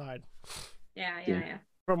 Ones at her side. Yeah.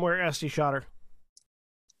 From where Esty shot her.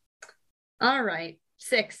 All right.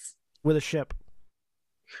 6. With a ship.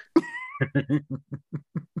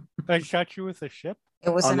 I shot you with a ship? It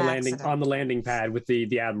was on an the accident. on the landing pad with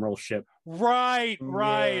the admiral's ship. Right. Yep.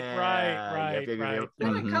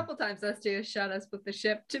 A couple times Esty has shot us with the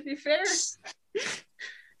ship, to be fair.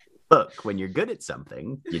 Look, when you're good at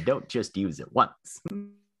something, you don't just use it once.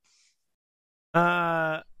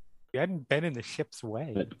 You hadn't been in the ship's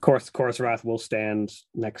way. But Korsrath will stand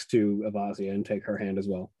next to Avasia and take her hand as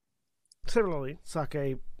well. Similarly,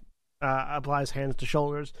 Sake applies hands to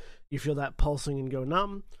shoulders. You feel that pulsing and go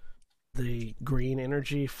numb. The green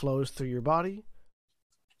energy flows through your body.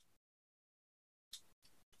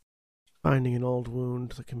 Finding an old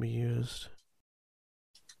wound that can be used.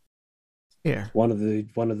 Here. One of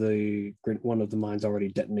the mines already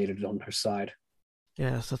detonated on her side.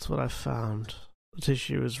 Yes, that's what I found. The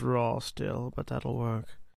tissue is raw still, but that'll work.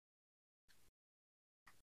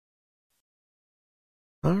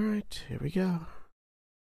 Alright, here we go.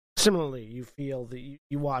 Similarly, you feel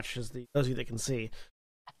you watch as those of you that can see.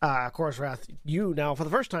 Korsrath, you now for the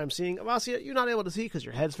first time seeing Avasia, you're not able to see because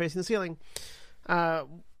your head's facing the ceiling.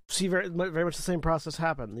 See very much the same process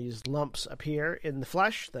happen. These lumps appear in the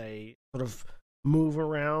flesh. They sort of move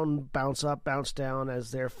around, bounce up, bounce down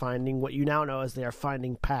as they're finding what you now know as they are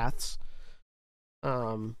finding paths.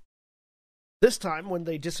 This time, when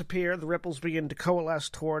they disappear, the ripples begin to coalesce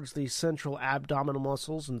towards the central abdominal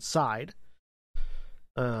muscles and side.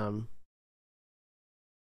 Korsrath,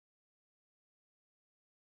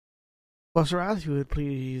 if you would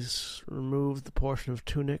please remove the portion of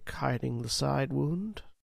tunic hiding the side wound.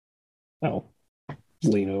 I'll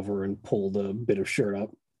lean over and pull the bit of shirt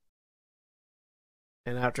up.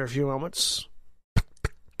 And after a few moments,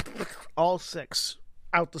 all six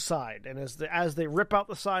out the side. And as they rip out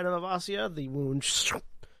the side of Avasia, the wound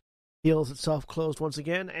heals itself closed once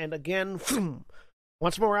again. And again,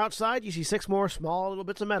 once more outside, you see six more small little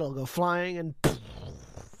bits of metal go flying and...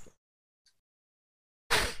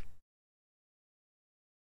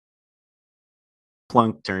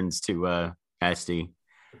 Plunk turns to Asti.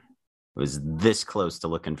 Was this close to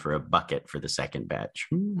looking for a bucket for the second batch.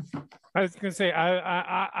 I was going to say,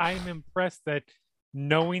 I'm impressed that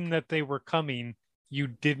knowing that they were coming, you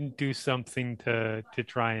didn't do something to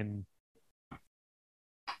try and...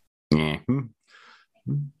 Yeah.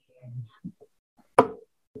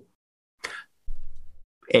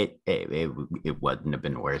 It wouldn't have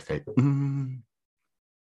been worth it. Would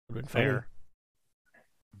have been fair.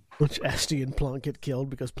 Which Asti and Plunk get killed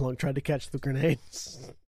because Plunk tried to catch the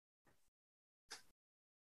grenades.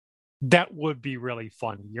 That would be really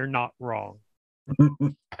funny. You're not wrong.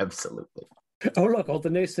 Absolutely. Oh, look, all the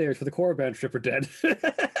naysayers for the Korriban trip are dead. Scene 3,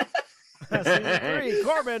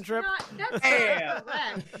 Korriban trip. That's not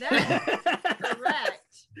correct. That's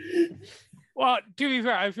correct. Well, to be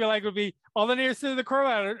fair, I feel like it would be all the naysayers of the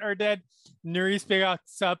Korriban are dead. Nerys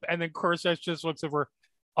picks up, and then Korsrath just looks over.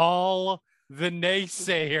 All the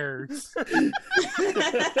naysayers.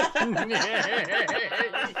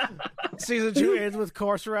 Season 2 ends with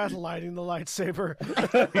Korsrath lighting the lightsaber.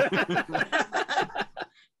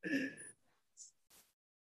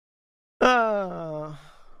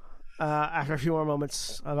 After a few more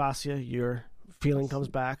moments of Asya, your feeling comes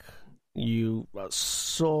back. You are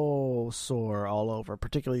so sore all over,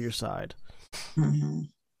 particularly your side. Mm-hmm.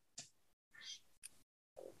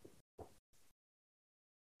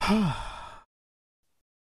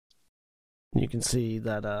 You can see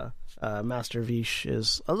that Master Vish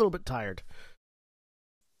is a little bit tired.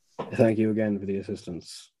 Thank you again for the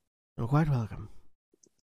assistance. You're quite welcome.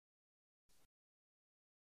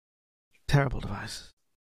 Terrible device.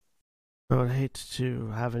 I would hate to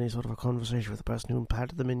have any sort of a conversation with the person who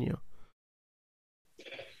implanted them in you.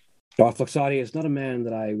 Fluxati is not a man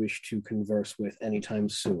that I wish to converse with anytime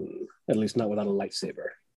soon. At least not without a lightsaber.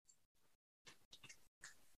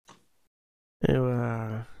 You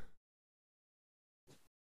were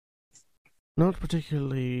not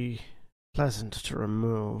particularly pleasant to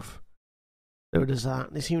remove.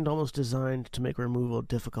 They seemed almost designed to make removal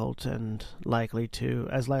difficult and likely to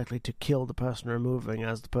kill the person removing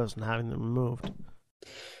as the person having them removed.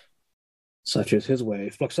 Such is his way.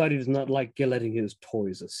 Fluxati does not like letting his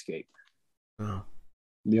toys escape. Oh.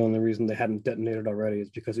 The only reason they hadn't detonated already is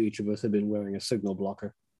because each of us had been wearing a signal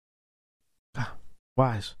blocker.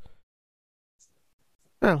 Wise.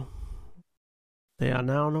 Well, they are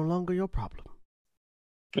now no longer your problem.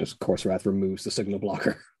 As Korsrath removes the signal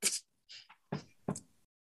blocker.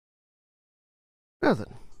 Well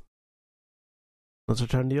then, let's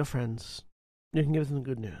return to your friends. You can give them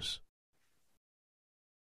good news.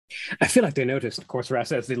 I feel like they noticed, Korsrath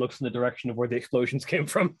says, he looks in the direction of where the explosions came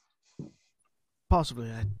from.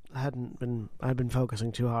 Possibly. I'd been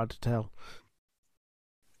focusing too hard to tell.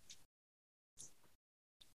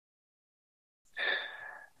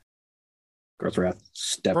 Korsrath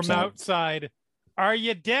steps From out. outside. Are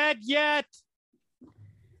you dead yet?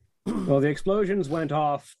 Well, the explosions went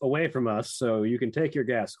off away from us, so you can take your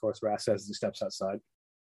guess, Korsrath says as he steps outside.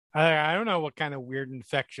 I don't know what kind of weird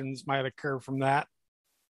infections might occur from that.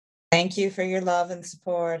 Thank you for your love and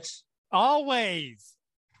support. Always.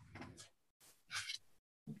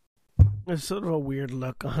 There's sort of a weird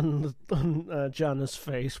look on Jana's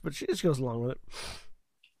face, but she just goes along with it.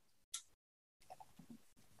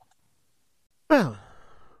 Well,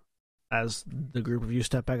 as the group of you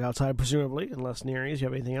step back outside, presumably, unless Nereus, you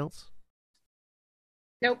have anything else?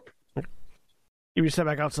 Nope. You step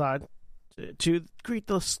back outside to greet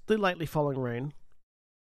the lightly falling rain.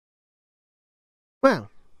 Well,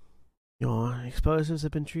 your explosives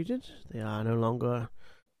have been treated. They are no longer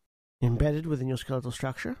embedded within your skeletal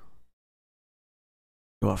structure.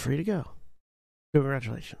 You are free to go.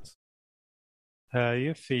 Congratulations. How are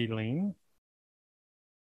you feeling?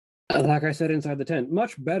 Like I said inside the tent,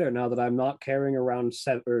 much better now that I'm not carrying around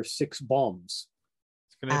 7 or 6 bombs.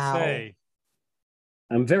 I was going to say.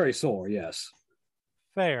 I'm very sore, yes.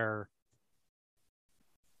 Fair.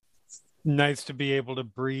 Nice to be able to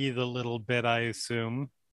breathe a little bit, I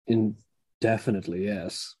assume. Definitely,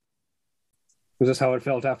 yes. Was this how it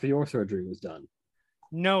felt after your surgery was done?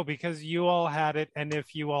 No, because you all had it, and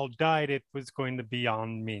if you all died, it was going to be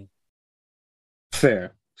on me.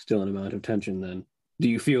 Fair. Still an amount of tension, then. Do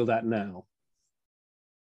you feel that now?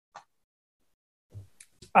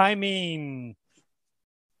 I mean,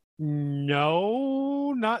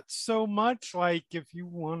 no, not so much. Like, if you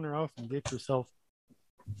wander off and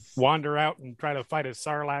wander out and try to fight a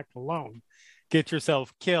Sarlacc alone, get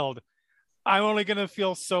yourself killed, I'm only going to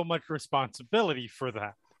feel so much responsibility for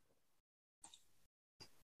that.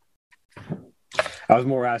 I was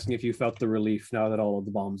more asking if you felt the relief now that all of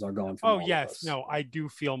the bombs are gone from all of yes. us. No, I do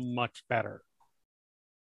feel much better.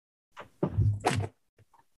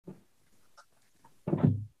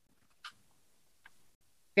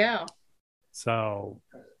 Yeah. So.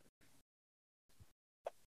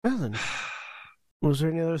 Well then, was there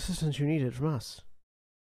any other assistance you needed from us?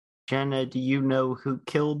 Jenna, do you know who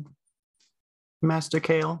killed Master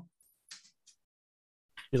Kale?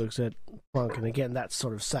 She looks at Plunk, and again, that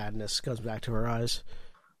sort of sadness comes back to her eyes.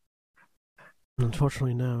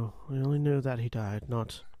 Unfortunately, no. We only knew that he died,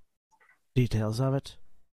 not details of it.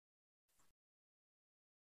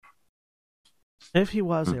 If he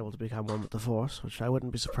was able to become one with the Force, which I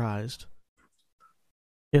wouldn't be surprised,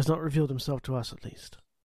 he has not revealed himself to us, at least.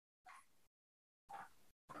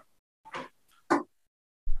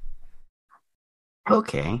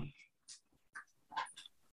 Okay.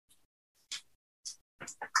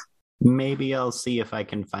 Maybe I'll see if I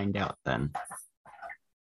can find out then.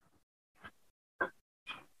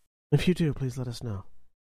 If you do, please let us know.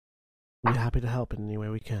 We'll be happy to help in any way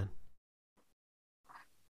we can.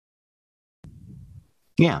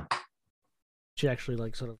 Yeah. She actually,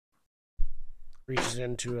 sort of reaches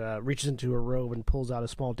into her robe and pulls out a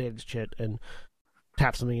small data chip and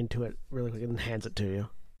taps something into it really quick and hands it to you.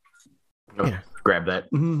 Here. Grab that.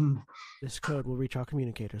 This code will reach our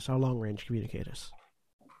communicators, our long-range communicators.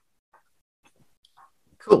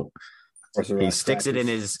 Cool. He sticks it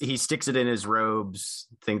in his robes,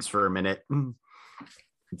 thinks for a minute,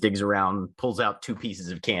 digs around, pulls out 2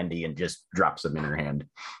 pieces of candy and just drops them in her hand.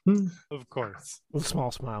 Of course. With a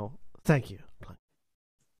small smile. Thank you.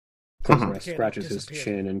 Scratches his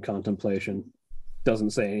chin in contemplation.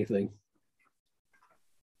 Doesn't say anything.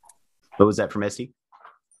 What was that from Essie?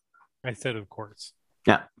 I said, of course.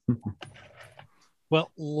 Yeah.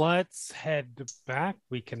 Well, let's head back.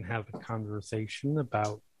 We can have a conversation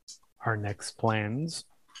about our next plans.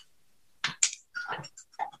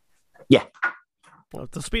 Yeah. Well,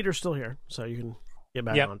 the speeder's still here, so you can get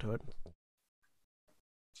back onto it.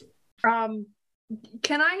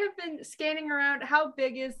 Can I have been scanning around? How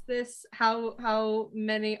big is this? How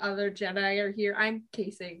many other Jedi are here? I'm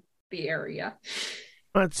casing the area.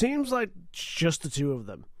 It seems like just the 2 of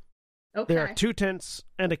them. Okay. There are 2 tents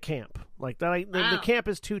and a camp. Like that, the camp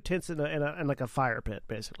is 2 tents in like a fire pit,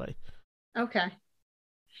 basically. Okay.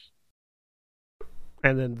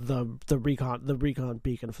 And then the recon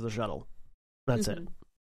beacon for the shuttle. That's it.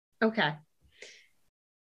 Okay.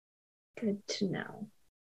 Good to know.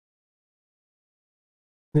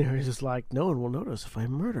 He's just like, no one will notice if I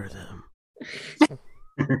murder them.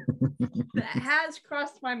 That has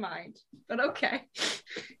crossed my mind, but okay.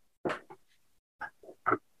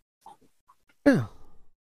 Yeah.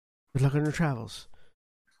 Good luck on your travels.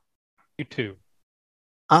 You too.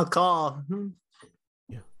 I'll call.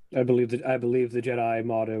 Yeah. I believe the Jedi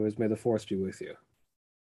motto is "May the Force be with you."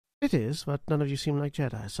 It is, but none of you seem like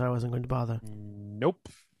Jedi, so I wasn't going to bother. Nope.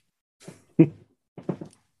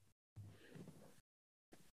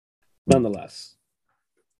 Nonetheless,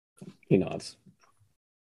 he nods.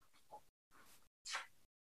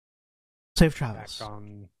 Safe back travels.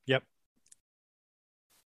 on. Yep.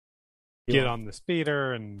 Get on the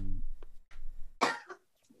speeder and. Is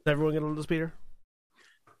everyone get on the speeder?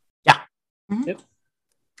 Mhm. Yep.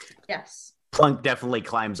 Yes. Plunk definitely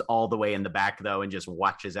climbs all the way in the back, though, and just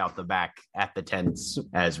watches out the back at the tents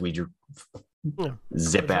as we zip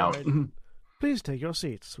That's out. right. Please take your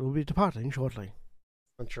seats. We'll be departing shortly.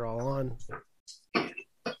 Once you're all on.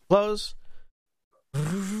 Close.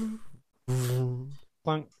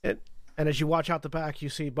 Plunk. And as you watch out the back, you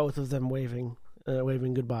see both of them waving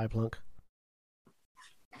goodbye, Plunk.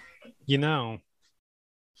 You know,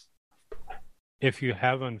 if you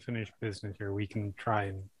have unfinished business here, we can try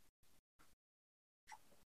and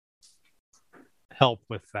help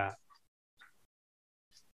with that.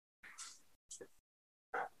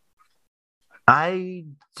 I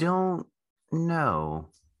don't know.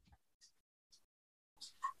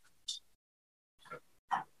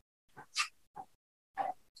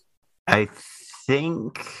 I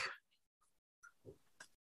think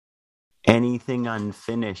anything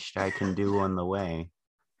unfinished I can do on the way.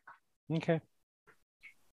 Okay.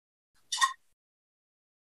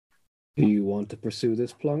 Do you want to pursue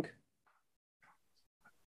this, Plunk?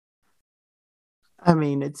 I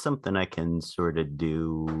mean, it's something I can sort of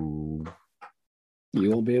do.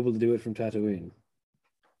 You won't be able to do it from Tatooine.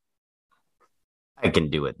 I can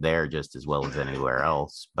do it there just as well as anywhere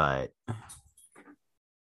else, but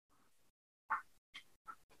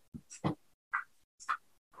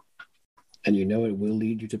And you know it will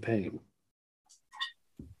lead you to pain.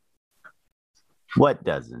 what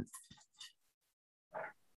doesn't?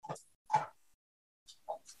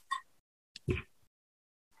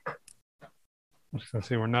 I was going to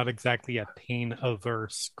say, we're not exactly a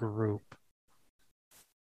pain-averse group.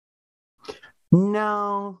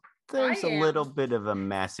 No, there's I a am. little bit of a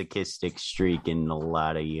masochistic streak in a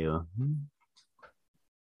lot of you.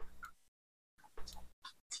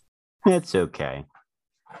 It's okay.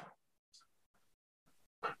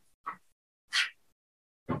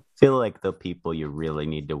 Feel like the people you really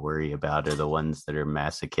need to worry about are the ones that are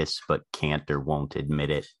masochists but can't or won't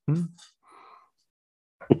admit it.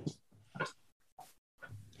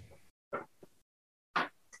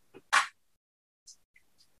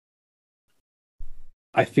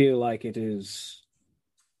 I feel like it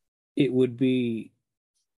would be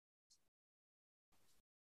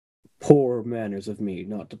poor manners of me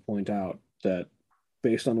not to point out that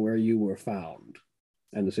based on where you were found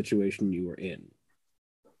and the situation you were in,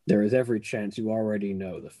 there is every chance you already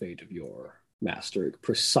know the fate of your master,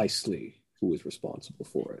 precisely who is responsible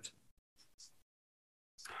for it.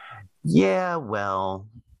 Yeah, well,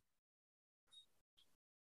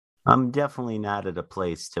 I'm definitely not at a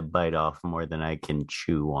place to bite off more than I can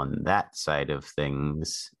chew on that side of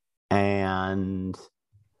things. And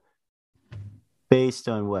based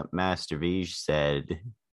on what Master Vij said,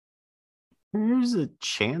 there's a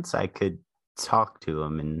chance I could talk to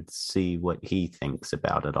him and see what he thinks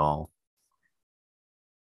about it all.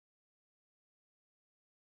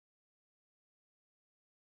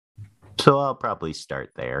 So I'll probably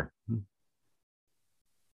start there. All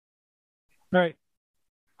right.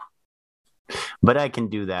 But I can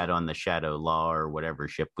do that on the Shadow Law or whatever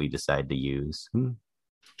ship we decide to use.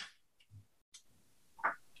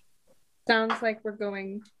 Sounds like we're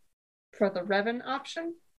going for the Revan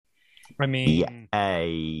option. I mean, Are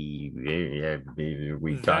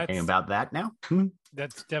we talking about that now?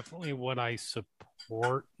 that's definitely what I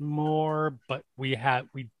support more, but we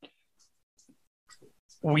haven't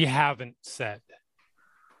said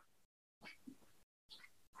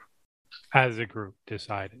as a group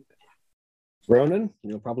decided. Ronan,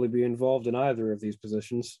 you'll probably be involved in either of these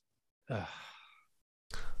positions.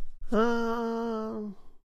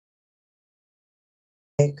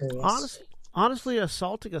 Honestly,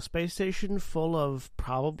 assaulting a space station full of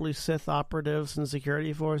probably Sith operatives and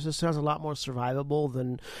security forces sounds a lot more survivable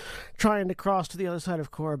than trying to cross to the other side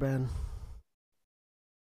of Korriban.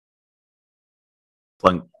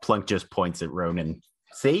 Plunk just points at Ronan.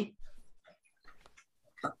 See?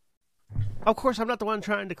 Of course, I'm not the one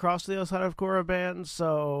trying to cross to the other side of Korriban,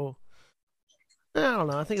 so I don't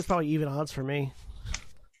know. I think it's probably even odds for me.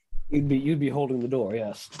 You'd be holding the door,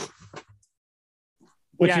 yes.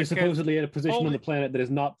 Which is supposedly at a position on the planet that is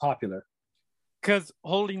not popular. Because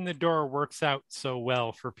holding the door works out so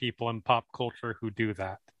well for people in pop culture who do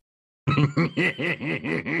that.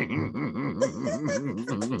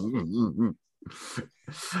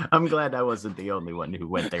 I'm glad I wasn't the only one who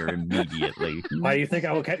went there immediately. Why do you think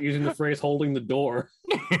I will keep using the phrase holding the door?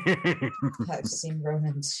 I've seen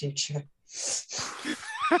Ronan's future.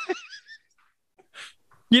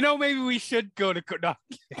 You know, maybe we should go to Kodaki.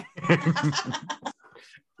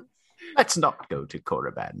 Let's not go to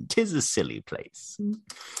Korriban. 'Tis a silly place.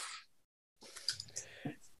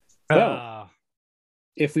 Well,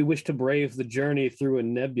 if we wish to brave the journey through a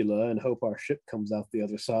nebula and hope our ship comes out the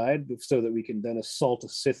other side so that we can then assault a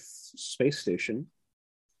Sith space station.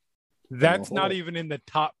 That's not even in the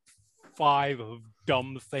top 5 of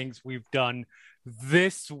dumb things we've done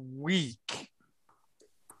this week.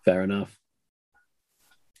 Fair enough.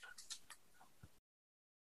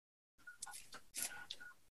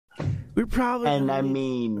 We probably And I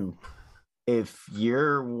mean, if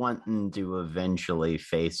you're wanting to eventually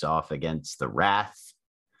face off against the Wrath,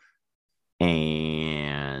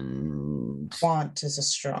 and Want is a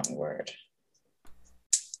strong word.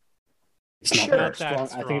 It's not Sure. that strong.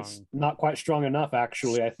 I think it's not quite strong enough,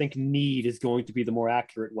 actually. I think need is going to be the more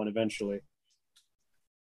accurate one eventually.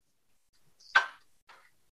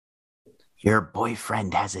 your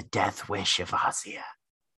boyfriend has a death wish, Evasia.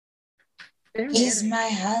 He's my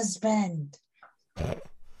husband.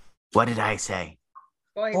 What did I say?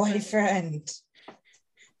 Boyfriend.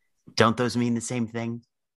 Don't those mean the same thing?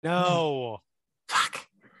 No. Fuck.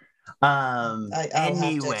 I'll have to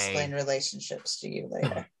Anyway. explain relationships to you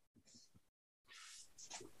later.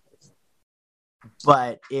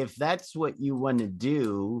 But if that's what you want to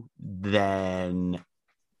do, then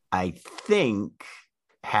I think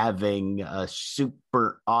having a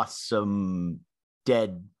super awesome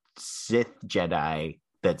dead Sith Jedi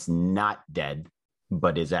that's not dead,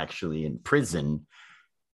 but is actually in prison,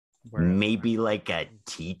 maybe like a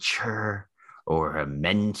teacher or a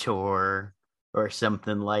mentor or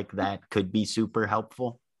something like that could be super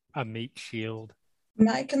helpful. A meat shield.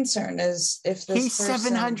 My concern is if this He's person...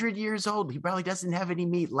 700 years old. He probably doesn't have any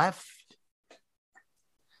meat left.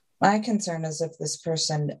 My concern is if this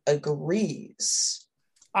person agrees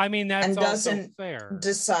I mean, that's and also doesn't fair.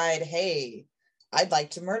 decide, hey, I'd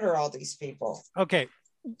like to murder all these people. Okay,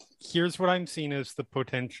 here's what I'm seeing as the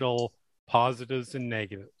potential positives and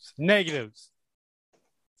negatives. Negatives.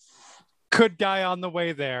 Could die on the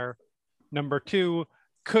way there. Number 2,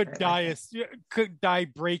 could die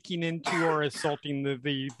breaking into or assaulting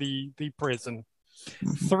the prison.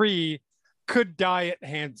 3, could die at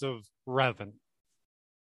hands of Revan.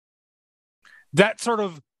 That sort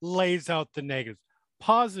of lays out the negatives.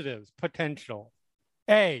 Positives, potential.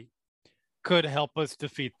 A, could help us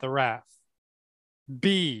defeat the Wrath.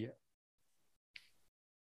 B,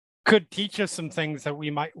 could teach us some things that we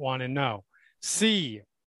might want to know. C,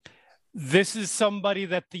 this is somebody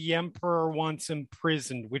that the Emperor wants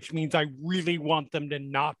imprisoned, which means I really want them to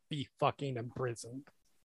not be fucking imprisoned.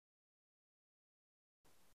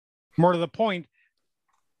 More to the point,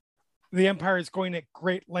 the Empire is going at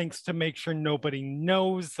great lengths to make sure nobody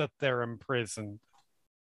knows that they're imprisoned.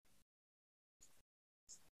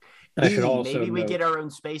 I should also Maybe we note- get our own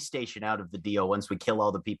space station out of the deal once we kill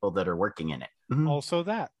all the people that are working in it. Also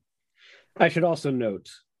that. I should also note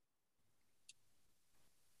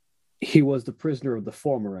he was the prisoner of the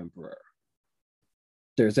former emperor.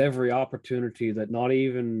 There's every opportunity that not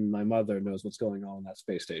even my mother knows what's going on in that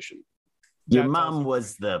space station. Your That's mom also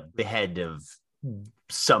was the head of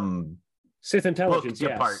some Sith book intelligence,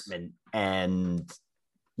 yes. department, and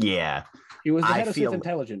yeah, He was the I head of feel- Sith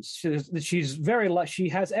intelligence. She's very she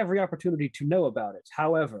has every opportunity to know about it.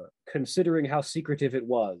 However, considering how secretive it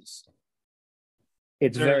was,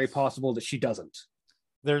 it's very There's- possible that she doesn't.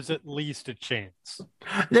 There's at least a chance.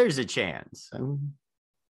 there's a chance.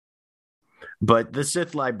 But the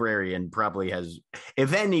Sith librarian probably has,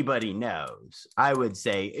 if anybody knows, I would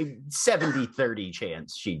say 70-30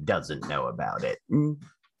 chance she doesn't know about it.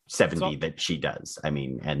 70 that she does, I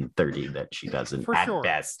mean, and 30 that she doesn't. For At sure.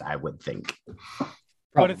 best, I would think. But if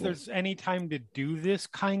Probably. there's any time to do this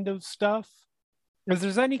kind of stuff, if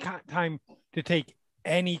there's any time to take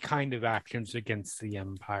any kind of actions against the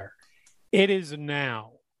Empire, it is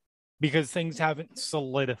now, because things haven't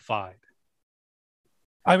solidified.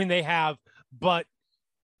 I mean, they have, but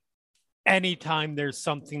anytime there's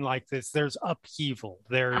something like this, there's upheaval.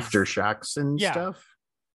 There's Aftershocks and Yeah. stuff.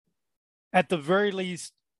 at the very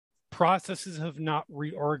least, processes have not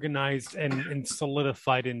reorganized and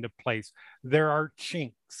solidified into place. There are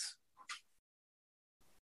chinks.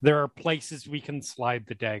 There are places we can slide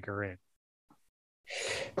the dagger in.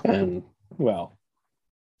 And, well,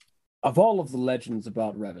 of all of the legends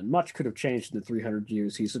about Revan, much could have changed in the 300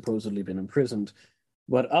 years he's supposedly been imprisoned.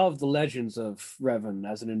 But of the legends of Revan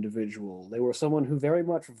as an individual, they were someone who very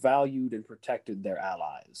much valued and protected their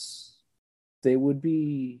allies. They would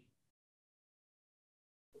be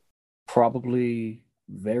probably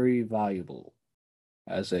very valuable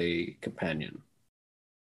as a companion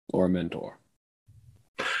or a mentor.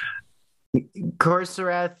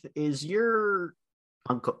 Korsarath, is your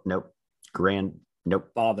uncle? Nope. Nope.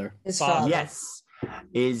 Father. His Father. father. Yes.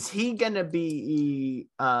 Is he gonna be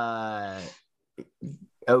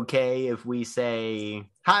okay if we say,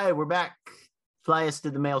 "Hi, we're back. Fly us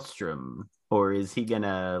to the maelstrom," or is he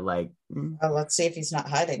gonna like? Well, let's see if he's not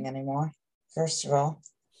hiding anymore. First of all,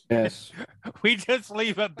 Yes. We just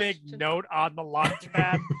leave a big Question. note on the launch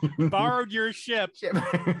pad. Borrowed your ship.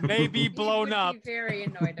 May be He blown would up. be very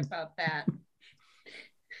annoyed about that.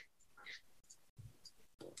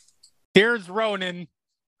 Here's Ronan.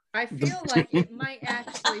 I feel like it might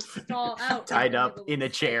actually stall out. Tied into up the in a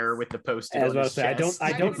little chair space. with the post-it As on I his say, I chest.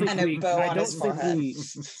 don't think And a we, bow I on don't his think forehead.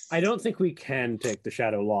 I don't think we can take the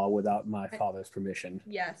shadow law without my father's permission.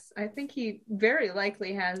 Yes, I think he very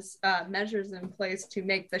likely has measures in place to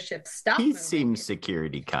make the ship stop. He moving. seems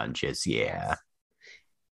security conscious. Yeah. Yes.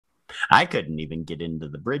 I couldn't even get into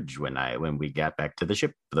the bridge when we got back to the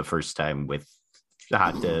ship for the first time with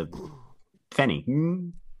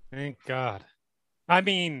Fenny. Thank God. I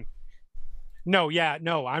mean, no,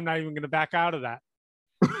 I'm not even going to back out of that.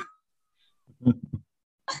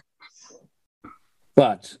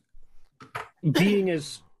 But being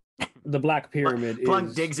as the Black Pyramid Plunk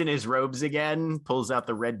is digs in his robes again, pulls out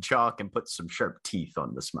the red chalk, and puts some sharp teeth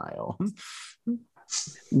on the smile.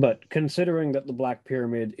 But considering that the Black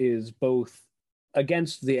Pyramid is both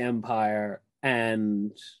against the Empire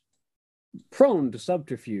and prone to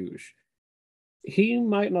subterfuge, he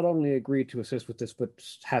might not only agree to assist with this, but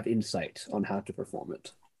have insight on how to perform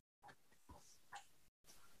it.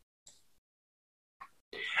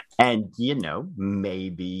 And,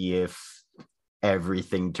 maybe if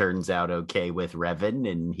everything turns out okay with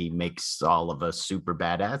Revan and he makes all of us super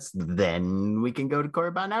badass, then we can go to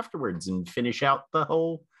Korriban afterwards and finish out the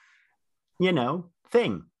whole,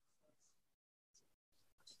 thing.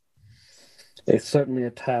 It's certainly a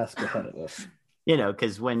task ahead of us.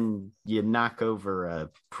 Because when you knock over a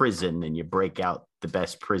prison and you break out the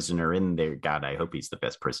best prisoner in there, God, I hope he's the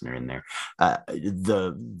best prisoner in there.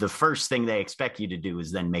 The first thing they expect you to do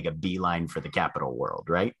is then make a beeline for the capital world,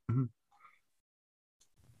 right?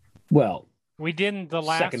 Well, We didn't the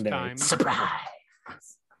last Secondary. time. Surprise!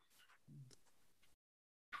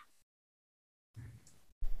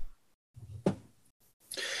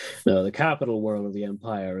 no, the capital world of the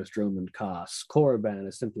Empire is Drum and Kos. Korriban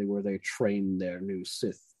is simply where they train their new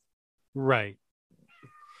Sith. Right.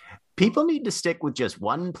 People need to stick with just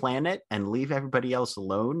one planet and leave everybody else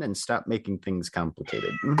alone and stop making things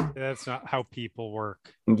complicated. That's not how people work.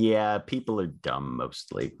 Yeah, people are dumb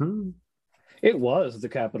mostly. It was the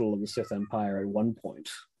capital of the Sith Empire at one point,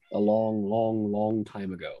 a long, long, long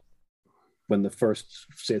time ago, when the first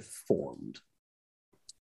Sith formed.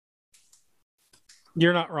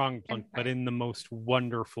 You're not wrong, Plunk, but in the most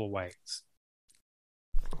wonderful ways.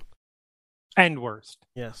 And worst.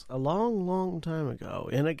 Yes, a long, long time ago,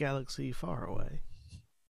 in a galaxy far away,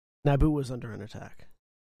 Naboo was under an attack.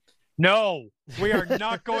 No, we are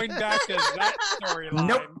not going back to that storyline.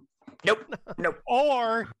 Nope.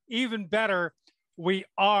 Or, even better, we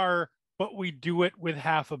are, but we do it with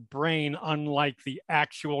half a brain, unlike the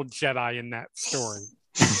actual Jedi in that story.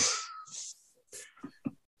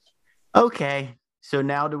 Okay. So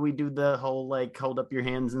now do we do the whole, hold up your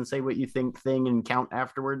hands and say what you think thing and count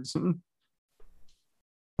afterwards?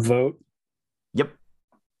 Vote. Yep.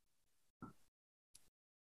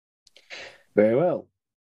 Very well.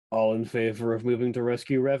 All in favor of moving to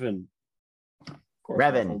rescue Revan?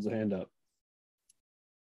 Revan holds a hand up.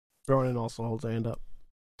 Ronan also holds a hand up.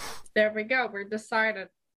 There we go. We're decided.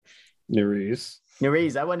 Nerys.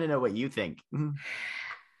 Nerys, I want to know what you think.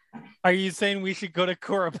 Are you saying we should go to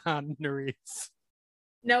Korriban, Nerys?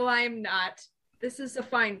 No, I am not. This is a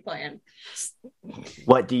fine plan.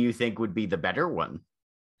 What do you think would be the better one?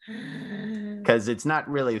 Because it's not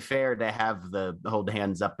really fair to have the hold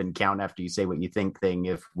hands up and count after you say what you think thing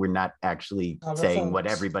if we're not actually saying what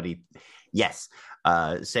everybody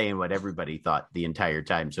saying what everybody thought the entire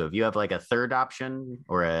time. So if you have a third option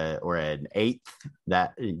or an eighth,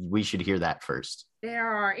 that we should hear that first. There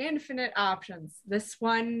are infinite options. This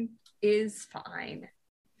one is fine.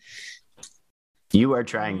 You are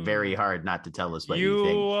trying very hard not to tell us what you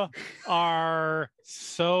think. You are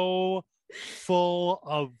so full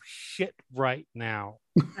of shit right now.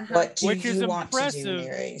 What do Which is you want impressive. to do,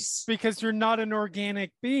 Nerys? Because you're not an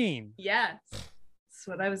organic being. Yes, that's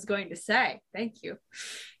what I was going to say. Thank you.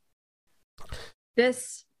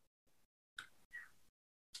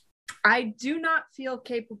 I do not feel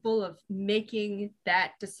capable of making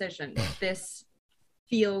that decision. This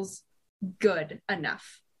feels good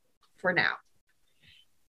enough for now.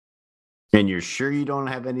 And you're sure you don't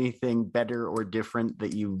have anything better or different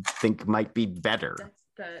that you think might be better?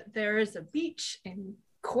 There is a beach in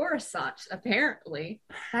Coruscant, apparently.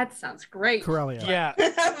 That sounds great. Corellia. Yeah.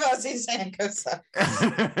 Fuzzy saying go suck.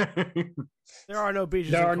 There are no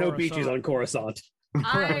beaches. There in are no Coruscant. beaches on Coruscant.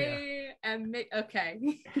 I am okay.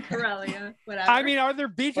 Corellia, whatever. I mean, are there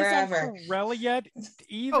beaches Wherever. on Corellia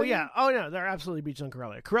either? Oh yeah. Oh no, there are absolutely beaches on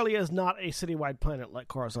Corellia. Corellia is not a citywide planet like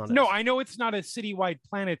Coruscant is. No, I know it's not a citywide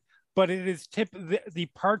planet, but it is the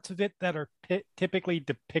parts of it that are typically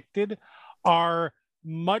depicted are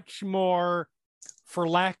much more, for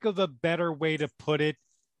lack of a better way to put it,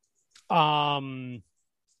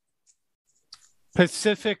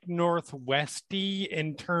 Pacific Northwesty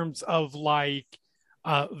in terms of like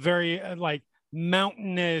very like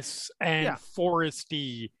mountainous and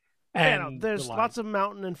foresty. And there's lots of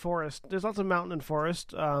mountain and forest. There's lots of mountain and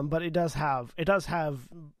forest, but it does have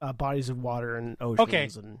bodies of water and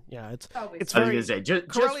oceans. And yeah, it's I was very. gonna say, just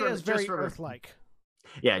Corellia from, is very just from a- Earth-like.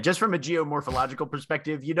 Yeah, just from a geomorphological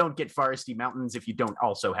perspective, you don't get foresty mountains if you don't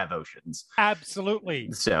also have oceans.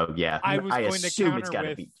 Absolutely. So yeah, I was going to assume it's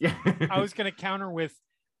counter got to with- be. I was going to counter with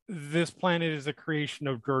this planet is a creation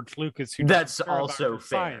of George Lucas. Who That's doesn't care about also earth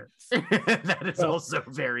fair. science. That is also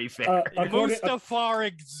very fair. Mustafar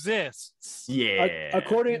exists. Yeah.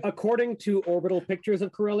 According to orbital pictures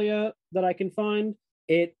of Corellia that I can find,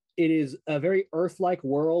 it is a very Earth-like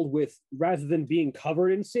world with, rather than being covered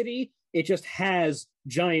in city, it just has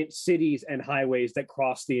giant cities and highways that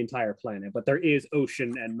cross the entire planet. But there is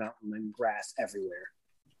ocean and mountain and grass everywhere.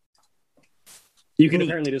 You can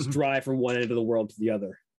apparently just drive from one end of the world to the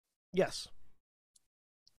other. Yes.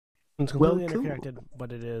 It's completely Well, cool. interconnected,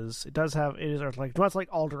 but it is Earth-like. Much like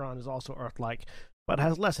Alderaan is also Earth-like, but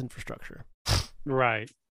has less infrastructure. Right.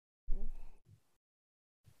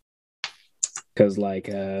 Because like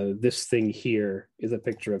this thing here is a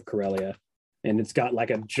picture of Corellia, and it's got like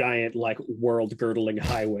a giant like world-girdling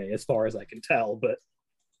highway as far as I can tell, but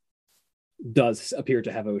does appear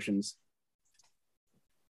to have oceans.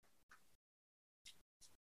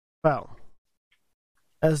 Well,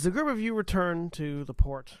 as the group of you return to the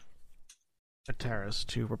port at Terrace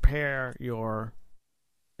to prepare your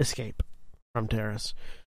escape from Terrace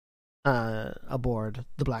aboard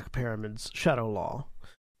the Black Pyramid's Shadow Law,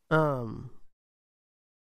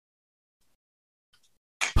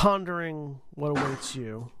 pondering what awaits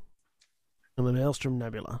you in the Maelstrom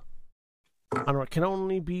Nebula on what can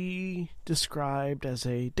only be described as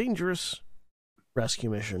a dangerous rescue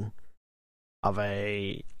mission of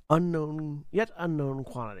a yet unknown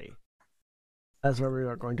quantity. That's where we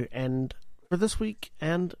are going to end for this week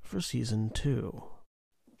and for season 2.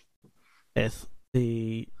 With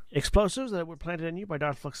the explosives that were planted in you by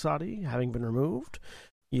Darth Fluxati having been removed,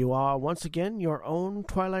 you are once again your own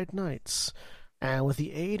Twilight Knights. And with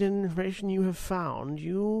the aid and information you have found,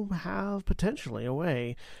 you have potentially a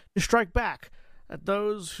way to strike back at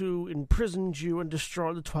those who imprisoned you and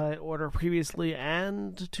destroyed the Twilight Order previously,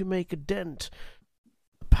 and to make a dent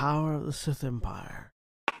in the power of the Sith Empire.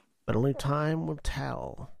 But only time will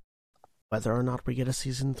tell whether or not we get a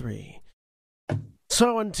season 3.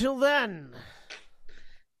 So until then,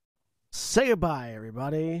 say goodbye,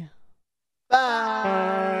 everybody.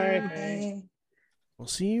 Bye. We'll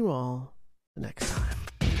see you all the next time.